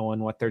wires, not knowing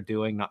what they're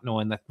doing, not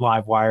knowing that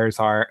live wires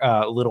are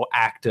a little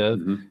active,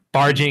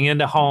 barging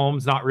into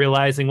homes, not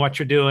realizing what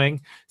you're doing.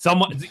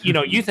 Someone,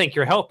 you think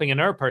you're helping,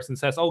 another person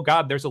says, "Oh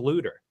God, there's a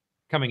looter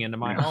coming into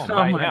my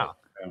home now."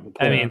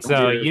 I mean,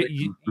 so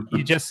you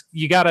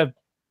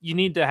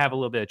need to have a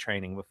little bit of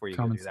training before you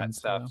can do that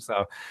stuff.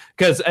 So,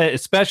 because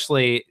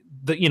especially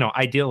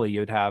ideally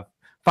you'd have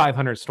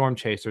 500 storm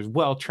chasers,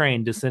 well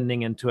trained,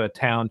 descending into a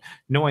town,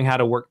 knowing how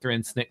to work through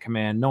incident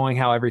command, knowing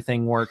how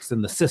everything works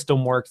and the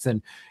system works,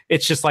 and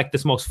it's just like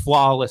this most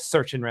flawless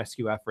search and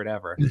rescue effort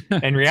ever.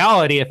 In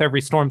reality, if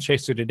every storm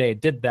chaser today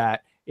did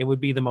that, it would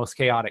be the most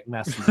chaotic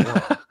mess in the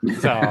world.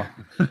 So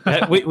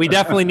we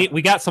definitely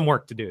we got some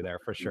work to do there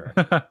for sure.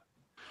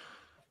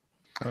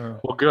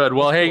 Well, good.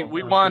 Well, hey,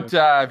 we want,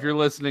 if you're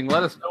listening,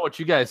 let us know what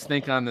you guys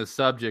think on this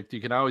subject.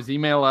 You can always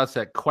email us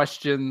at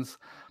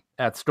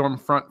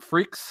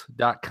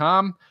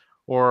questions@stormfrontfreaks.com,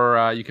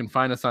 or you can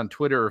find us on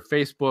Twitter or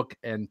Facebook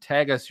and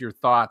tag us your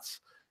thoughts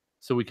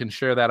so we can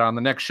share that on the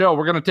next show.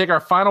 We're going to take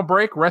our final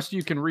break. Rest of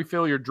you can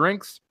refill your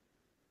drinks.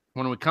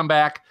 When we come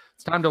back,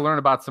 it's time to learn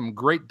about some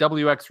great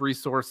WX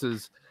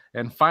resources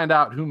and find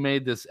out who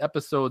made this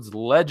episode's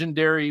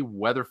legendary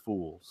Weather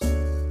Fools.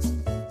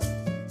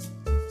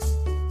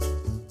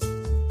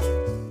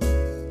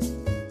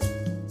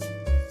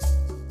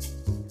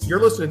 You're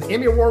listening to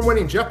Emmy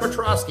Award-winning Jeff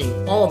Petrosky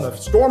on the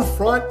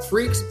Stormfront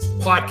Freaks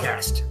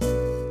podcast.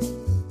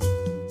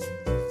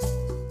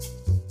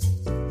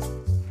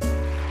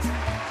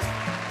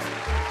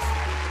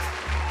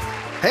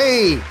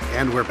 Hey,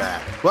 and we're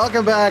back.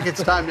 Welcome back.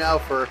 It's time now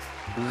for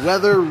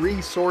weather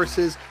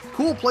resources,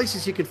 cool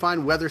places you can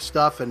find weather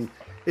stuff, and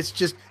it's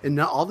just, and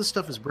now all this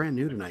stuff is brand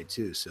new tonight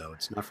too, so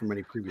it's not from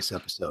any previous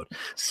episode.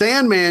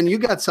 Sandman, you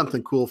got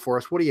something cool for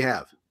us. What do you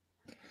have?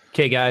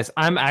 Okay, guys,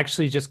 I'm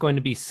actually just going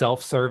to be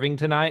self-serving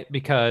tonight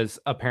because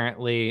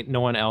apparently no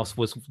one else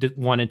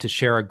wanted to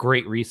share a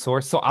great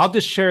resource. So I'll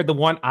just share the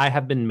one I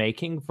have been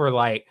making for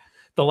like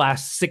the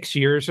last 6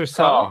 years or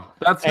so. Oh,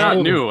 that's not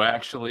new,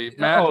 actually.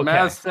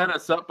 Maz set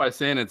us up by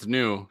saying it's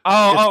new.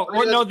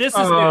 No, this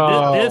is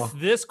new.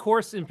 This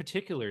course in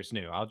particular is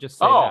new. I'll just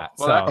say that.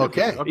 Well, so,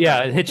 okay.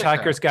 Yeah,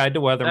 Hitchhiker's Guide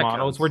to Weather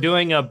Models. We're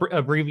doing a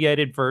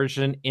abbreviated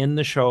version in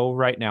the show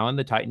right now in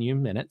the Titan U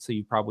Minute, so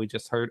you probably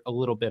just heard a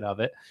little bit of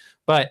it.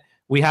 But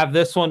we have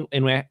this one,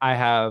 and I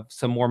have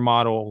some more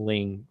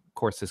modeling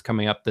courses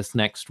coming up this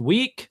next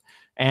week,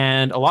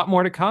 and a lot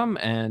more to come.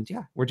 And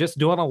yeah, we're just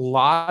doing a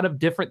lot of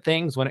different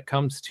things when it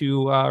comes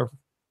to,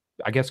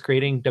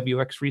 creating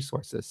WX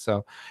resources.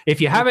 So if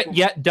you haven't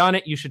yet done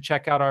it, you should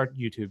check out our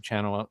YouTube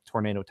channel,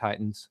 Tornado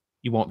Titans.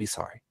 You won't be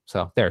sorry.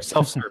 So there,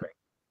 self-serving.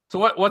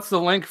 So what's the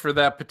link for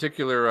that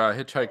particular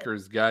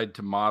Hitchhiker's Guide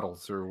to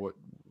Models, or what?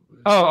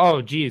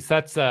 Geez,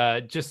 that's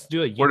just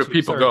do a YouTube Where do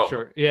people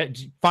search go?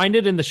 Find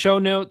it in the show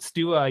notes.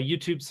 Do a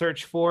YouTube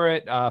search for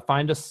it.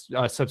 Find us,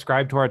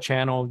 subscribe to our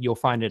channel. You'll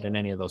find it in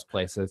any of those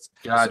places.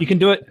 You can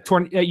do it.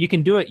 You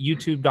can do it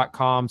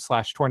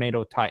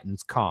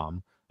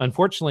youtube.com/tornadotitans.com.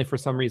 Unfortunately, for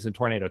some reason,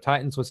 Tornado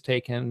Titans was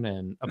taken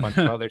and a bunch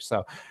of others.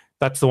 So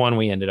that's the one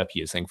we ended up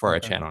using for our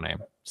channel name.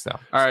 So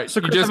all right, so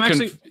you Chris,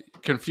 just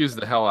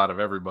confused the hell out of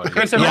everybody.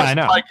 I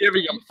know. By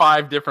giving them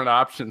 5 different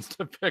options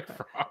to pick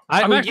from.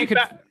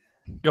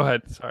 Go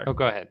ahead. Sorry.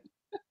 Go ahead.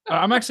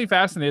 I'm actually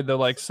fascinated though.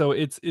 Like, so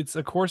it's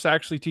a course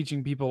actually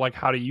teaching people like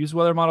how to use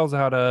weather models,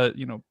 how to,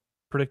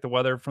 predict the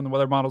weather from the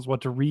weather models,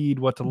 what to read,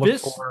 what to look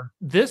for.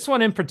 This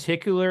one in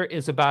particular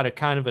is about a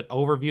kind of an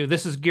overview.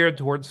 This is geared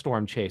towards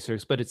storm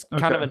chasers, but it's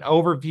kind of an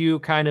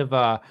overview, kind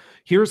of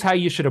here's how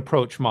you should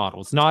approach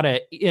models, not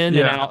a in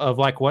and out of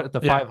like what the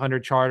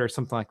 500 chart or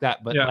something like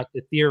that, but like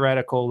the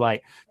theoretical,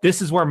 like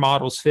this is where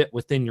models fit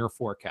within your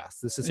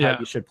forecast. This is how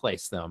you should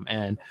place them.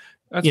 And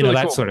that's really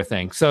that cool. Sort of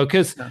thing. So,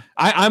 because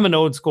I'm an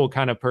old school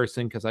kind of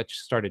person, because I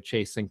just started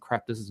chasing.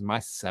 This is my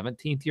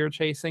 17th year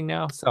chasing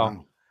now.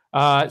 So,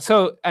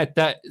 so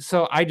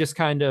I just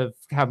kind of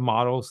have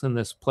models in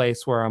this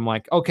place where I'm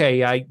like,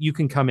 okay, you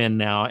can come in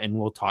now and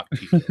we'll talk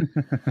to you.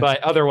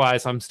 But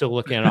otherwise, I'm still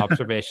looking at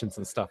observations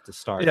and stuff to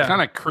start. Yeah,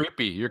 kind of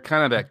creepy. You're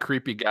kind of that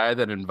creepy guy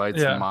that invites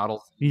the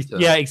models.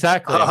 Yeah,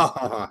 exactly.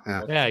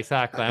 Yeah,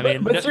 exactly. I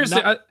mean, but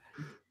seriously.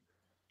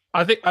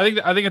 I think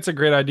it's a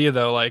great idea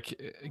though, like,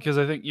 because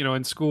I think,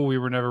 in school we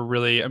were never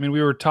really,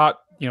 we were taught,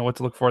 what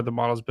to look for in the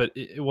models, but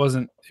it was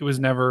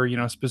never,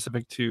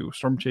 specific to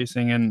storm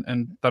chasing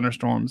and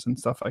thunderstorms and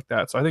stuff like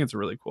that. So I think it's a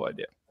really cool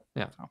idea.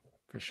 Yeah,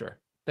 for sure.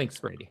 Thanks,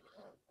 Brady.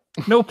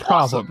 No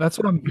problem. Awesome. That's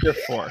what I'm here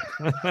for.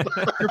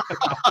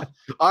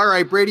 All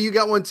right, Brady, you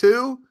got one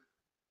too?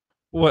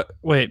 What?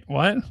 Wait,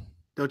 what?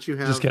 Don't you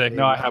have? Just kidding.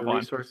 No, I have one.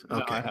 Resource? Okay.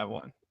 No, I have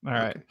one.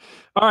 All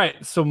right.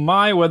 So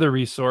my weather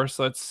resource,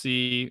 let's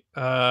see.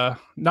 I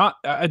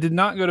did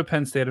not go to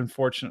Penn State,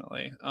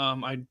 unfortunately.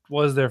 I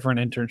was there for an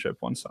internship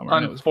one summer.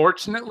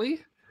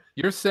 Unfortunately?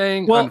 You're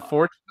saying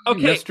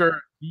unfortunately,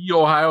 Mr.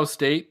 Ohio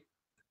State?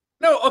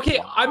 No, okay.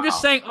 Wow. I'm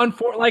just saying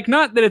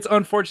not that it's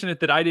unfortunate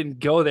that I didn't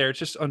go there. It's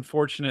just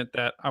unfortunate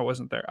that I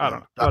wasn't there. I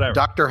don't know. Whatever.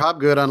 Dr.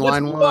 Hopgood on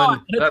line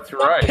 1. That's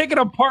right. Picking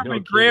apart my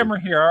grammar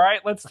here. All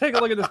right. Let's take a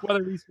look at this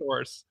weather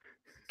resource.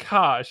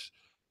 gosh.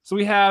 So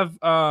we have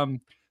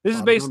this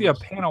is basically a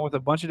panel with a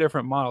bunch of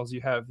different models.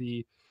 You have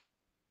the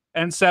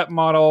NSET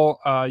model,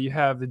 you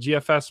have the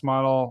GFS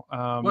model.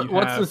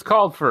 What's this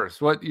called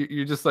first? What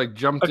you just like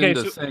jumped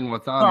into saying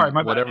what's on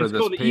whatever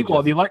this page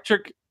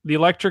is. The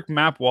electric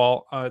map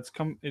wall.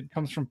 It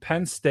comes from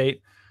Penn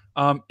State.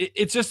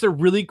 It's just a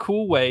really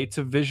cool way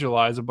to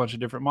visualize a bunch of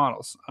different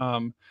models.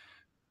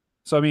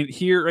 So I mean,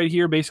 right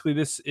here, basically,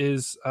 this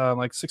is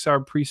like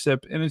 6-hour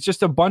precip, and it's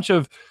just a bunch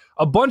of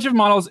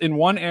models in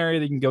one area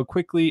that you can go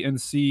quickly and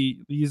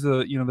see these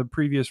the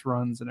previous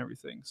runs and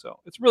everything. So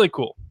it's really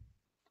cool,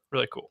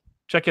 really cool.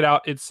 Check it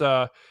out. It's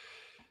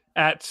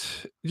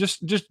at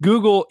just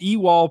Google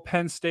eWall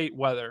Penn State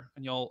weather,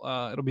 and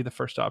it'll be the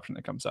first option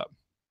that comes up.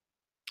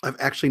 I've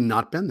actually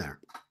not been there.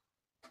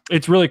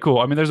 It's really cool.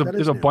 I mean, there's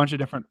a bunch of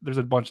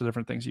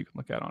different things you can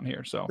look at on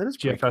here. So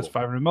GFS cool.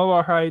 500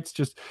 millibar heights,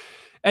 just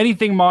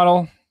anything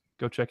model,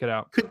 go check it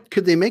out.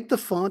 Could they make the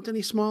font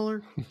any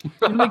smaller?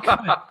 I'm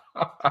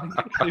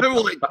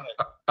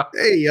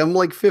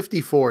like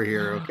 54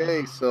 here.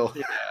 Okay, so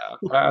yeah,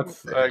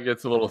 that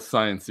gets a little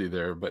sciencey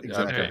there, but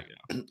exactly.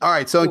 Okay. All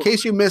right. So in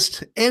case you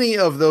missed any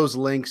of those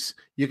links,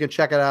 you can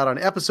check it out on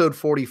episode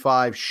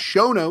 45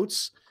 show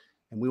notes,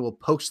 and we will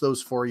post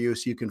those for you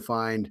so you can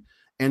find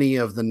any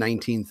of the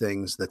 19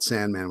 things that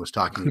Sandman was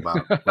talking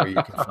about where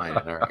you can find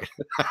it. All right.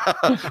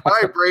 All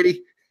right,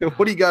 Brady.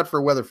 What do you got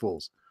for Weather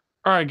Fools?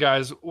 All right,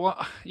 guys.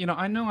 Well,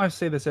 I know I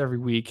say this every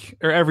week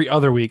or every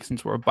other week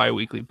since we're a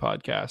bi-weekly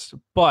podcast,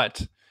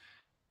 but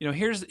so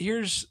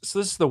this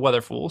is the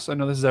Weather Fools. I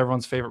know this is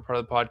everyone's favorite part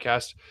of the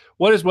podcast.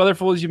 What is Weather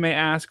Fools, you may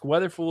ask?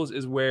 Weather Fools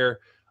is where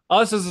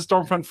us as the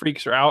Stormfront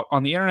freaks are out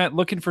on the internet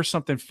looking for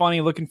something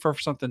funny, looking for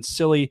something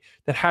silly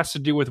that has to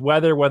do with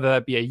weather, whether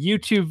that be a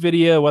YouTube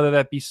video, whether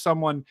that be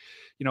someone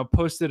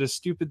posted a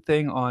stupid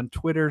thing on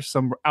Twitter,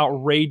 some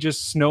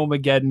outrageous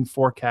snowmageddon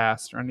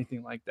forecast or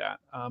anything like that.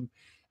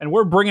 And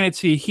we're bringing it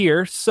to you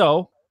here.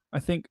 So I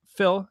think,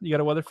 Phil, you got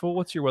a Weather Fool?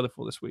 What's your Weather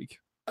Fool this week?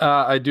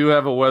 I do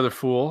have a Weather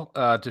Fool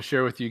to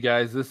share with you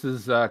guys. This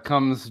is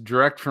comes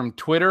direct from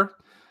Twitter.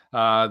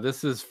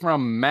 This is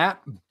from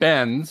Matt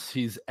Benz.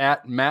 He's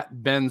at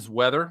Matt Benz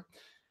Weather.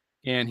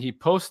 And he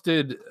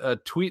posted a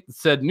tweet that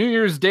said, New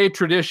Year's Day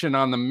tradition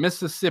on the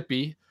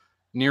Mississippi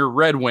near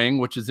Red Wing,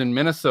 which is in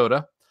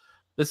Minnesota.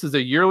 This is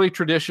a yearly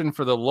tradition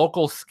for the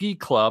local ski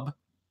club.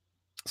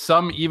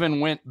 Some even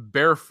went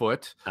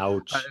barefoot.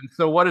 Ouch. And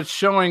so what it's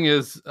showing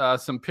is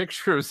some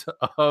pictures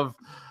of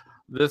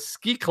the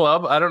ski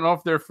club. I don't know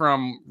if they're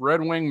from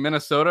Red Wing,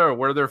 Minnesota, or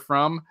where they're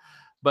from,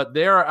 but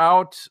they're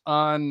out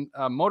on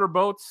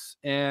motorboats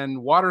and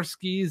water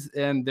skis,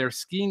 and they're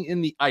skiing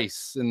in the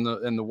ice, in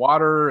the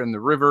water and the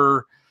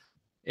river,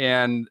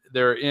 and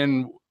they're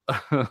in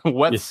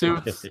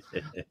wetsuits.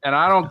 And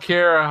I don't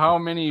care how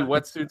many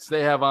wetsuits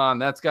they have on.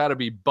 That's got to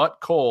be butt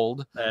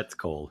cold. That's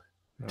cold.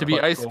 To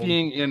be ice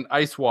skiing in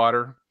ice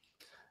water,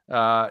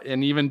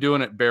 and even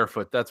doing it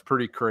barefoot. That's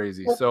pretty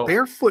crazy. Well, so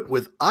barefoot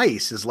with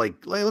ice is like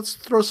let's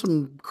throw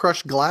some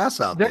crushed glass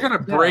out there. They're going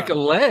to break a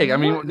leg. I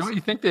mean, don't you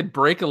think they'd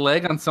break a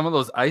leg on some of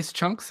those ice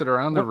chunks that are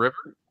on the river?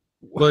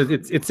 Well,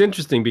 it's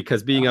interesting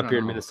because being up here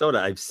in Minnesota,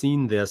 I've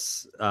seen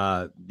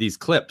these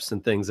clips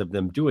and things of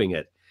them doing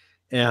it.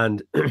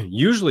 And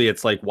usually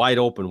it's like wide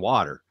open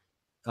water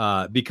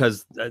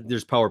because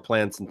there's power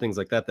plants and things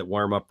like that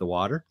warm up the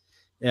water.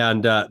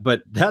 And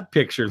but that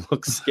picture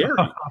looks scary.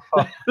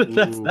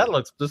 That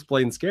looks just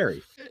plain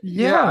scary.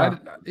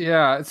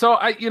 Yeah. So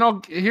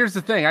here's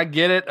the thing. I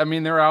get it. I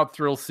mean, they're out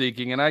thrill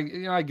seeking, and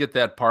I get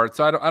that part.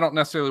 So I don't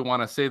necessarily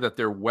want to say that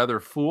they're weather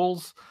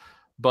fools,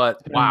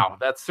 but wow,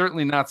 that's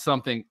certainly not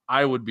something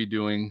I would be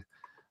doing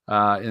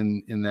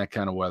in that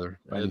kind of weather.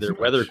 They're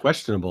weather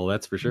questionable,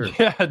 that's for sure.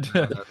 Yeah,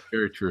 that's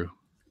very true.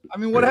 I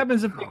mean, what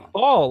happens if they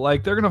fall?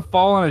 Like they're gonna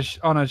fall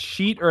on a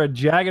sheet or a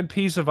jagged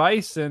piece of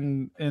ice,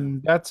 and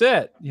that's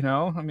it.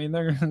 I mean,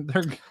 they're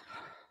no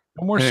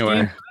more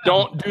skiing.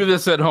 Don't do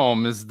this at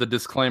home is the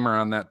disclaimer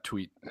on that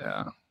tweet.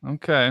 Yeah.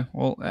 Okay.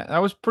 Well, that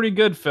was pretty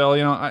good, Phil.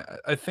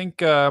 I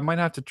think I might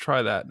have to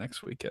try that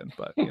next weekend,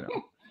 but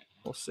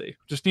we'll see.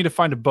 Just need to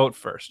find a boat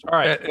first. All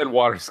right. And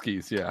water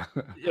skis, yeah.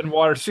 And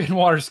water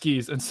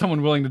skis, and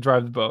someone willing to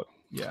drive the boat.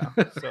 Yeah.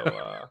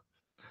 So.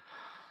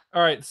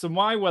 All right, so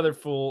my Weather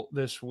Fool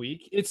this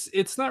week,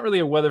 it's not really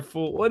a Weather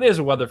Fool. Well, it is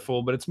a Weather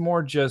Fool, but it's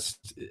more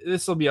just,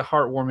 this will be a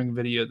heartwarming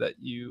video that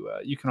you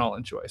can all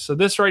enjoy. So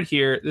this right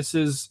here, this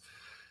is,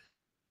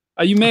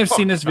 you may have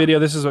seen this video.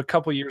 This is a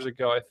couple years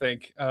ago, I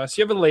think. So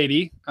you have a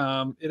lady.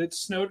 It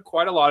snowed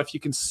quite a lot, if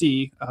you can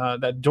see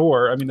that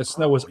door. I mean, the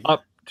snow was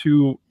up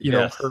to,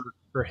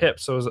 her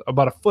hips, so it was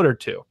about a foot or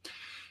two.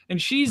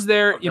 And she's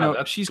there,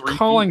 she's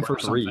calling for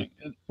something.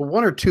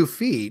 1 or 2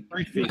 feet.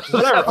 3 feet.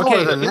 Whatever.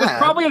 Okay, it was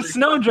probably a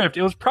snowdrift.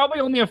 It was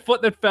probably only a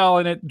foot that fell,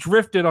 and it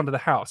drifted onto the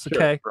house.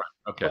 Okay. Sure.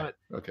 Right.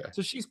 Okay.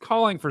 So she's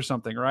calling for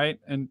something, right?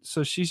 And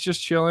so she's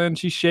just chilling.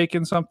 She's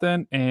shaking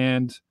something,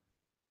 and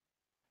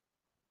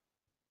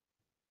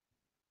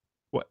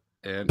what?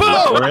 And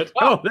boom!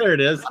 Oh, there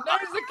it is.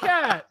 There's the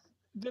cat.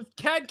 The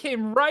cat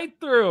came right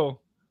through,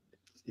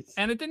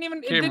 and it didn't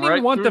even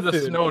right want through the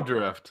food.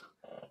 Snowdrift.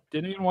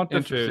 Didn't even want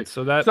the food.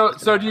 So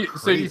do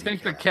you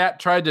think the cat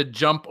tried to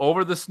jump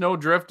over the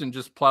snowdrift and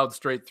just plowed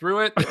straight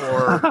through it,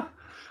 or?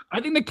 I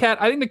think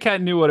the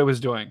cat knew what it was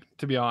doing.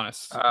 To be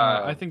honest,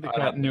 I think the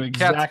cat knew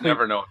exactly. Cats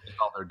never know what the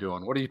hell they're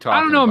doing. What are you talking? I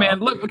don't know, about? man.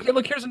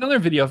 Look. Here's another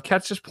video of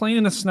cats just playing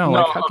in the snow.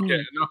 No, like, how can okay,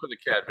 you... enough of the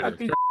cat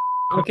videos.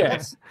 Okay.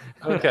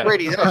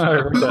 Brady, there's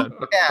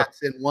 2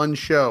 cats in one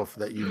show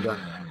that you've done.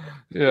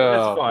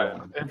 Yeah, it's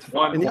fine. It's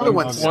fun. And the other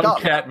one's one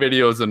cat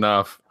video is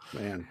enough,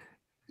 man.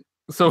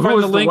 So who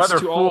was the links weather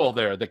to fool all...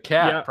 there? The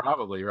cat,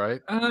 probably,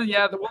 right?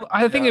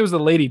 I think it was the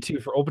lady too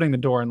for opening the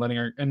door and letting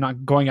her and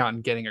not going out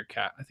and getting her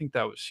cat. I think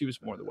she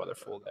was more the weather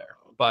fool there.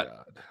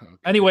 But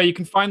anyway, you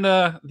can find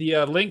the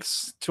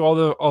links to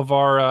all of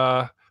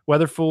our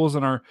weather fools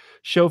in our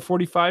show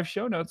 45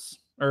 show notes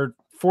or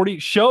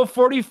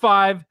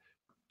 45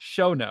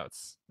 show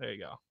notes. There you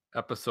go.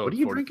 Episode what are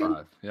you 45.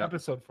 Drinking? Yeah.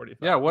 Episode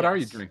 45. Yeah. What are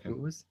you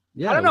drinking?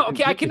 Yeah, I don't know.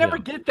 Okay, I can never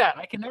get that.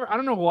 I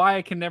don't know why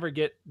I can never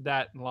get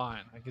that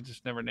line. I could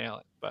just never nail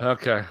it. But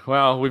okay.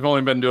 Well, we've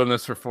only been doing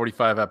this for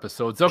 45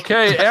 episodes.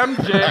 Okay,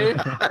 MJ.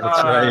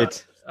 That's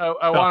right.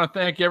 I want to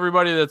thank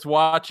everybody that's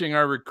watching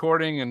our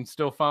recording and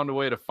still found a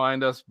way to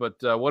find us. But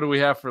what do we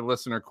have for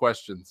listener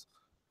questions?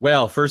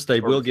 Well, first I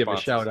will give a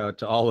shout out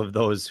to all of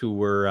those who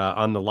were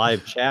on the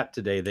live chat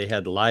today. They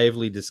had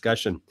lively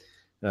discussion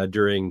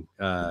during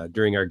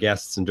our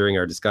guests and during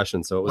our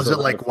discussion. So was it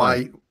like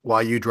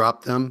why you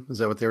dropped them? Is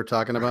that what they were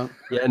talking about?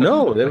 Yeah,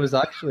 no, it was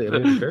actually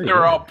very they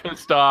were all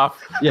pissed off.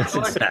 Yes,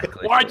 like,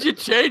 exactly. Why'd you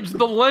change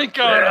the link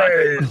on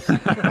us?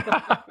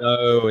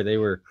 Oh, they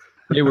were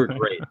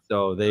great.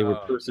 So they were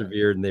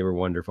persevered and they were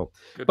wonderful.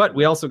 Good. But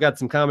we also got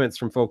some comments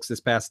from folks this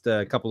past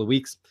couple of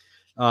weeks.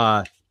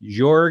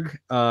 Jorg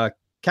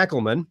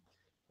Keckelman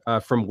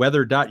from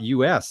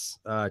weather.us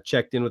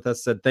checked in with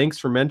us, said, thanks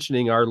for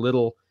mentioning our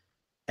little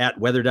at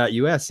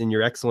weather.us in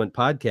your excellent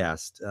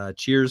podcast.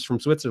 Cheers from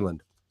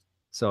Switzerland.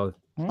 So,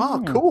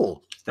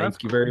 cool.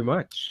 Thank you very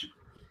much.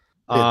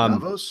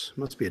 Davos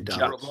must be a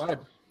Davos.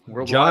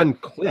 Worldwide. John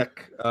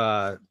Click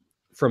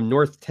from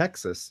North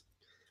Texas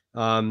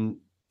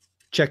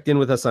checked in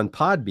with us on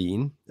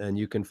Podbean, and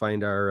you can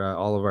find our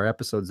all of our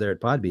episodes there at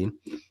Podbean,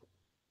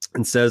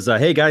 and says,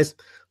 hey guys,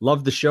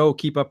 love the show.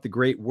 Keep up the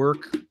great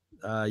work.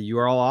 You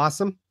are all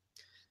awesome.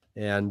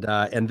 And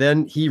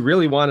then he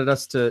really wanted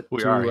us to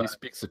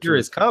hear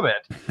his comment,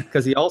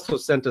 because he also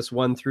sent us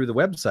one through the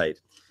website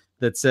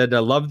that said,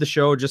 love the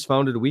show, just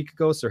found it a week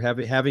ago, so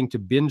having to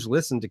binge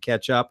listen to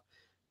catch up,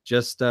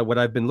 just what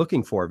I've been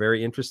looking for.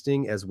 Very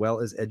interesting as well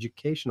as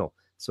educational.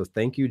 So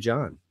thank you,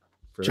 John.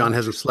 John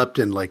hasn't slept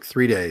in like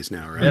 3 days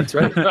now, right? That's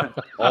right.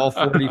 All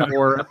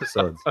 44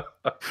 episodes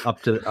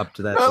up to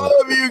that. I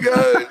love you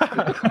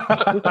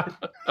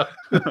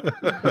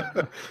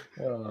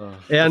guys.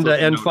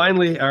 And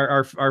finally,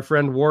 our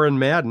friend Warren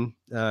Madden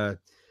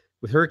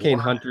with Hurricane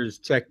Hunters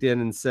checked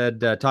in and said,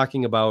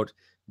 talking about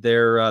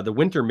the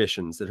winter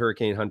missions that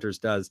Hurricane Hunters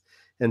does,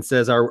 and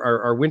says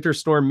our winter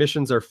storm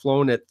missions are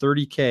flown at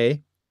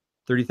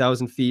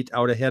 30,000 feet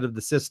out ahead of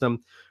the system,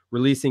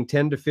 releasing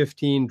 10 to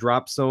 15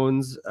 drop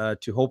zones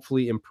to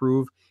hopefully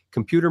improve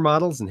computer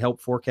models and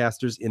help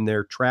forecasters in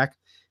their track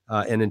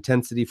and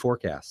intensity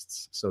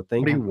forecasts. So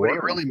thank you. What he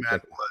really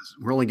meant was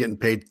we're only getting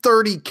paid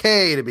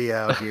 $30K to be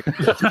out here.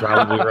 That's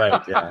probably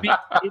right. Yeah.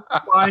 It's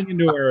flying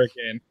into a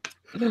hurricane.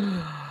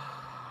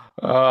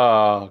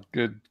 Oh,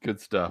 good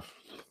stuff.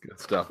 Good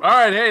stuff. All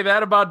right. Hey,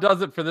 that about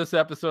does it for this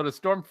episode of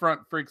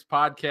Stormfront Freaks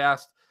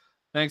podcast.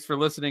 Thanks for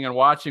listening and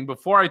watching.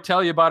 Before I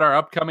tell you about our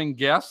upcoming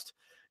guest,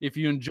 if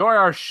you enjoy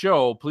our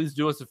show, please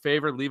do us a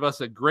favor. Leave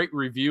us a great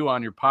review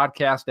on your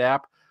podcast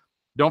app.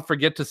 Don't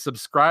forget to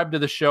subscribe to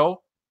the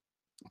show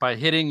by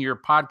hitting your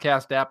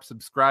podcast app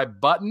subscribe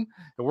button.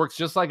 It works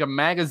just like a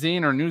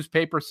magazine or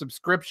newspaper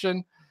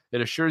subscription.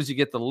 It assures you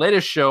get the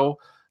latest show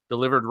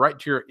delivered right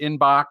to your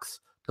inbox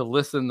to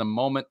listen the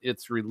moment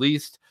it's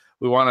released.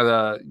 We want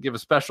to give a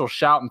special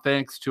shout and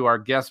thanks to our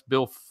guests,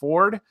 Bill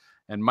Ford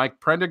and Mike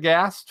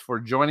Prendergast, for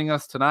joining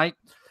us tonight.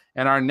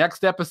 And our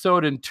next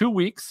episode in 2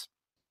 weeks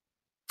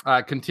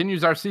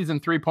continues our season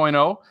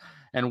 3.0,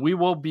 and we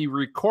will be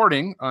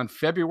recording on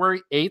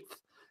February 8th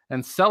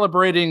and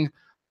celebrating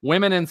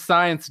Women in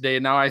Science Day.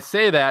 Now, I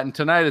say that, and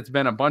tonight it's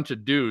been a bunch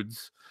of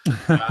dudes.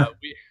 What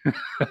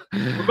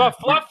about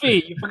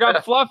Fluffy? You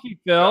forgot Fluffy,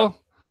 Phil.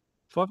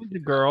 Fluffy's a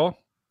girl.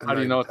 How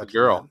do you know it's a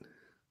girl?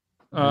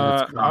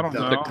 I don't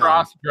know. The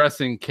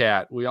cross-dressing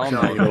cat. We all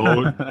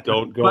know.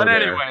 Don't go but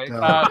there. Anyway,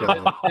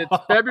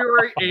 it's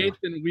February 8th,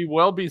 and we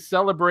will be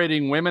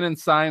celebrating Women in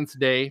Science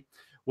Day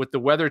with the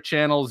Weather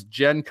Channel's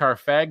Jen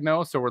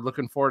Carfagno. So we're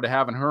looking forward to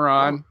having her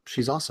on.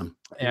 She's awesome.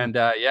 And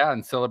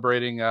and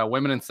celebrating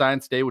Women in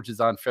Science Day, which is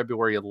on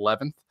February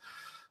 11th.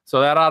 So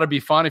that ought to be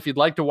fun. If you'd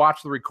like to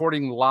watch the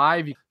recording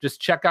live,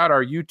 just check out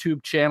our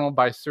YouTube channel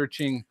by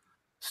searching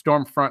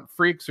Stormfront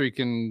Freaks, or you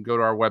can go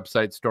to our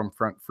website,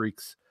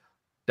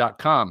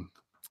 stormfrontfreaks.com.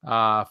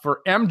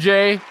 For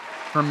MJ,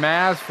 for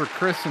Maz, for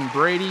Chris and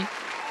Brady,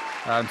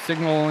 I'm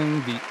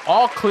signaling the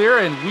all clear,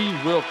 and we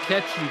will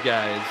catch you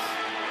guys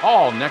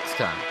all next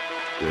time.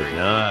 Good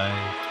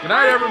night. Good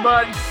night,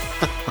 everybody.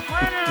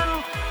 Bye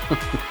now.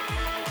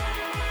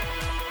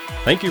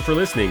 Thank you for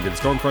listening to the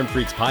Stormfront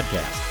Freaks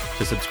podcast.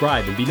 To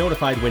subscribe and be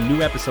notified when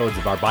new episodes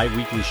of our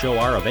bi-weekly show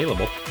are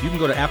available, you can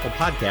go to Apple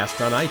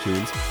Podcasts on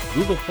iTunes,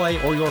 Google Play,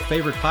 or your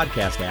favorite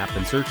podcast app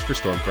and search for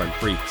Stormfront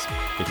Freaks.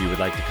 If you would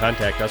like to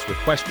contact us with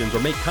questions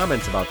or make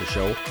comments about the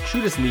show,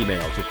 shoot us an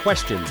email to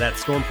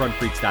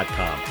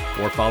questions@stormfrontfreaks.com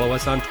or follow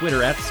us on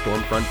Twitter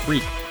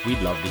 @StormfrontFreak.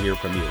 We'd love to hear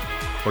from you.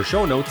 For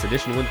show notes,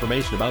 additional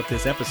information about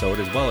this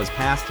episode, as well as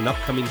past and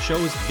upcoming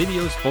shows,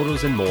 videos,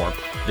 photos, and more,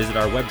 visit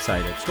our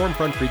website at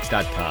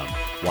stormfrontfreaks.com.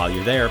 While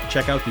you're there,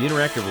 check out the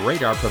interactive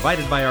radar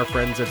provided by our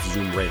friends at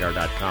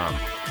zoomradar.com.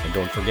 And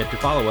don't forget to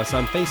follow us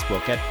on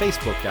Facebook at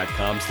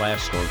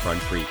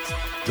facebook.com/stormfrontfreaks.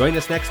 Join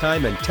us next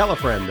time and tell a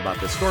friend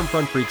about the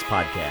Stormfront Freaks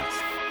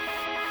podcast.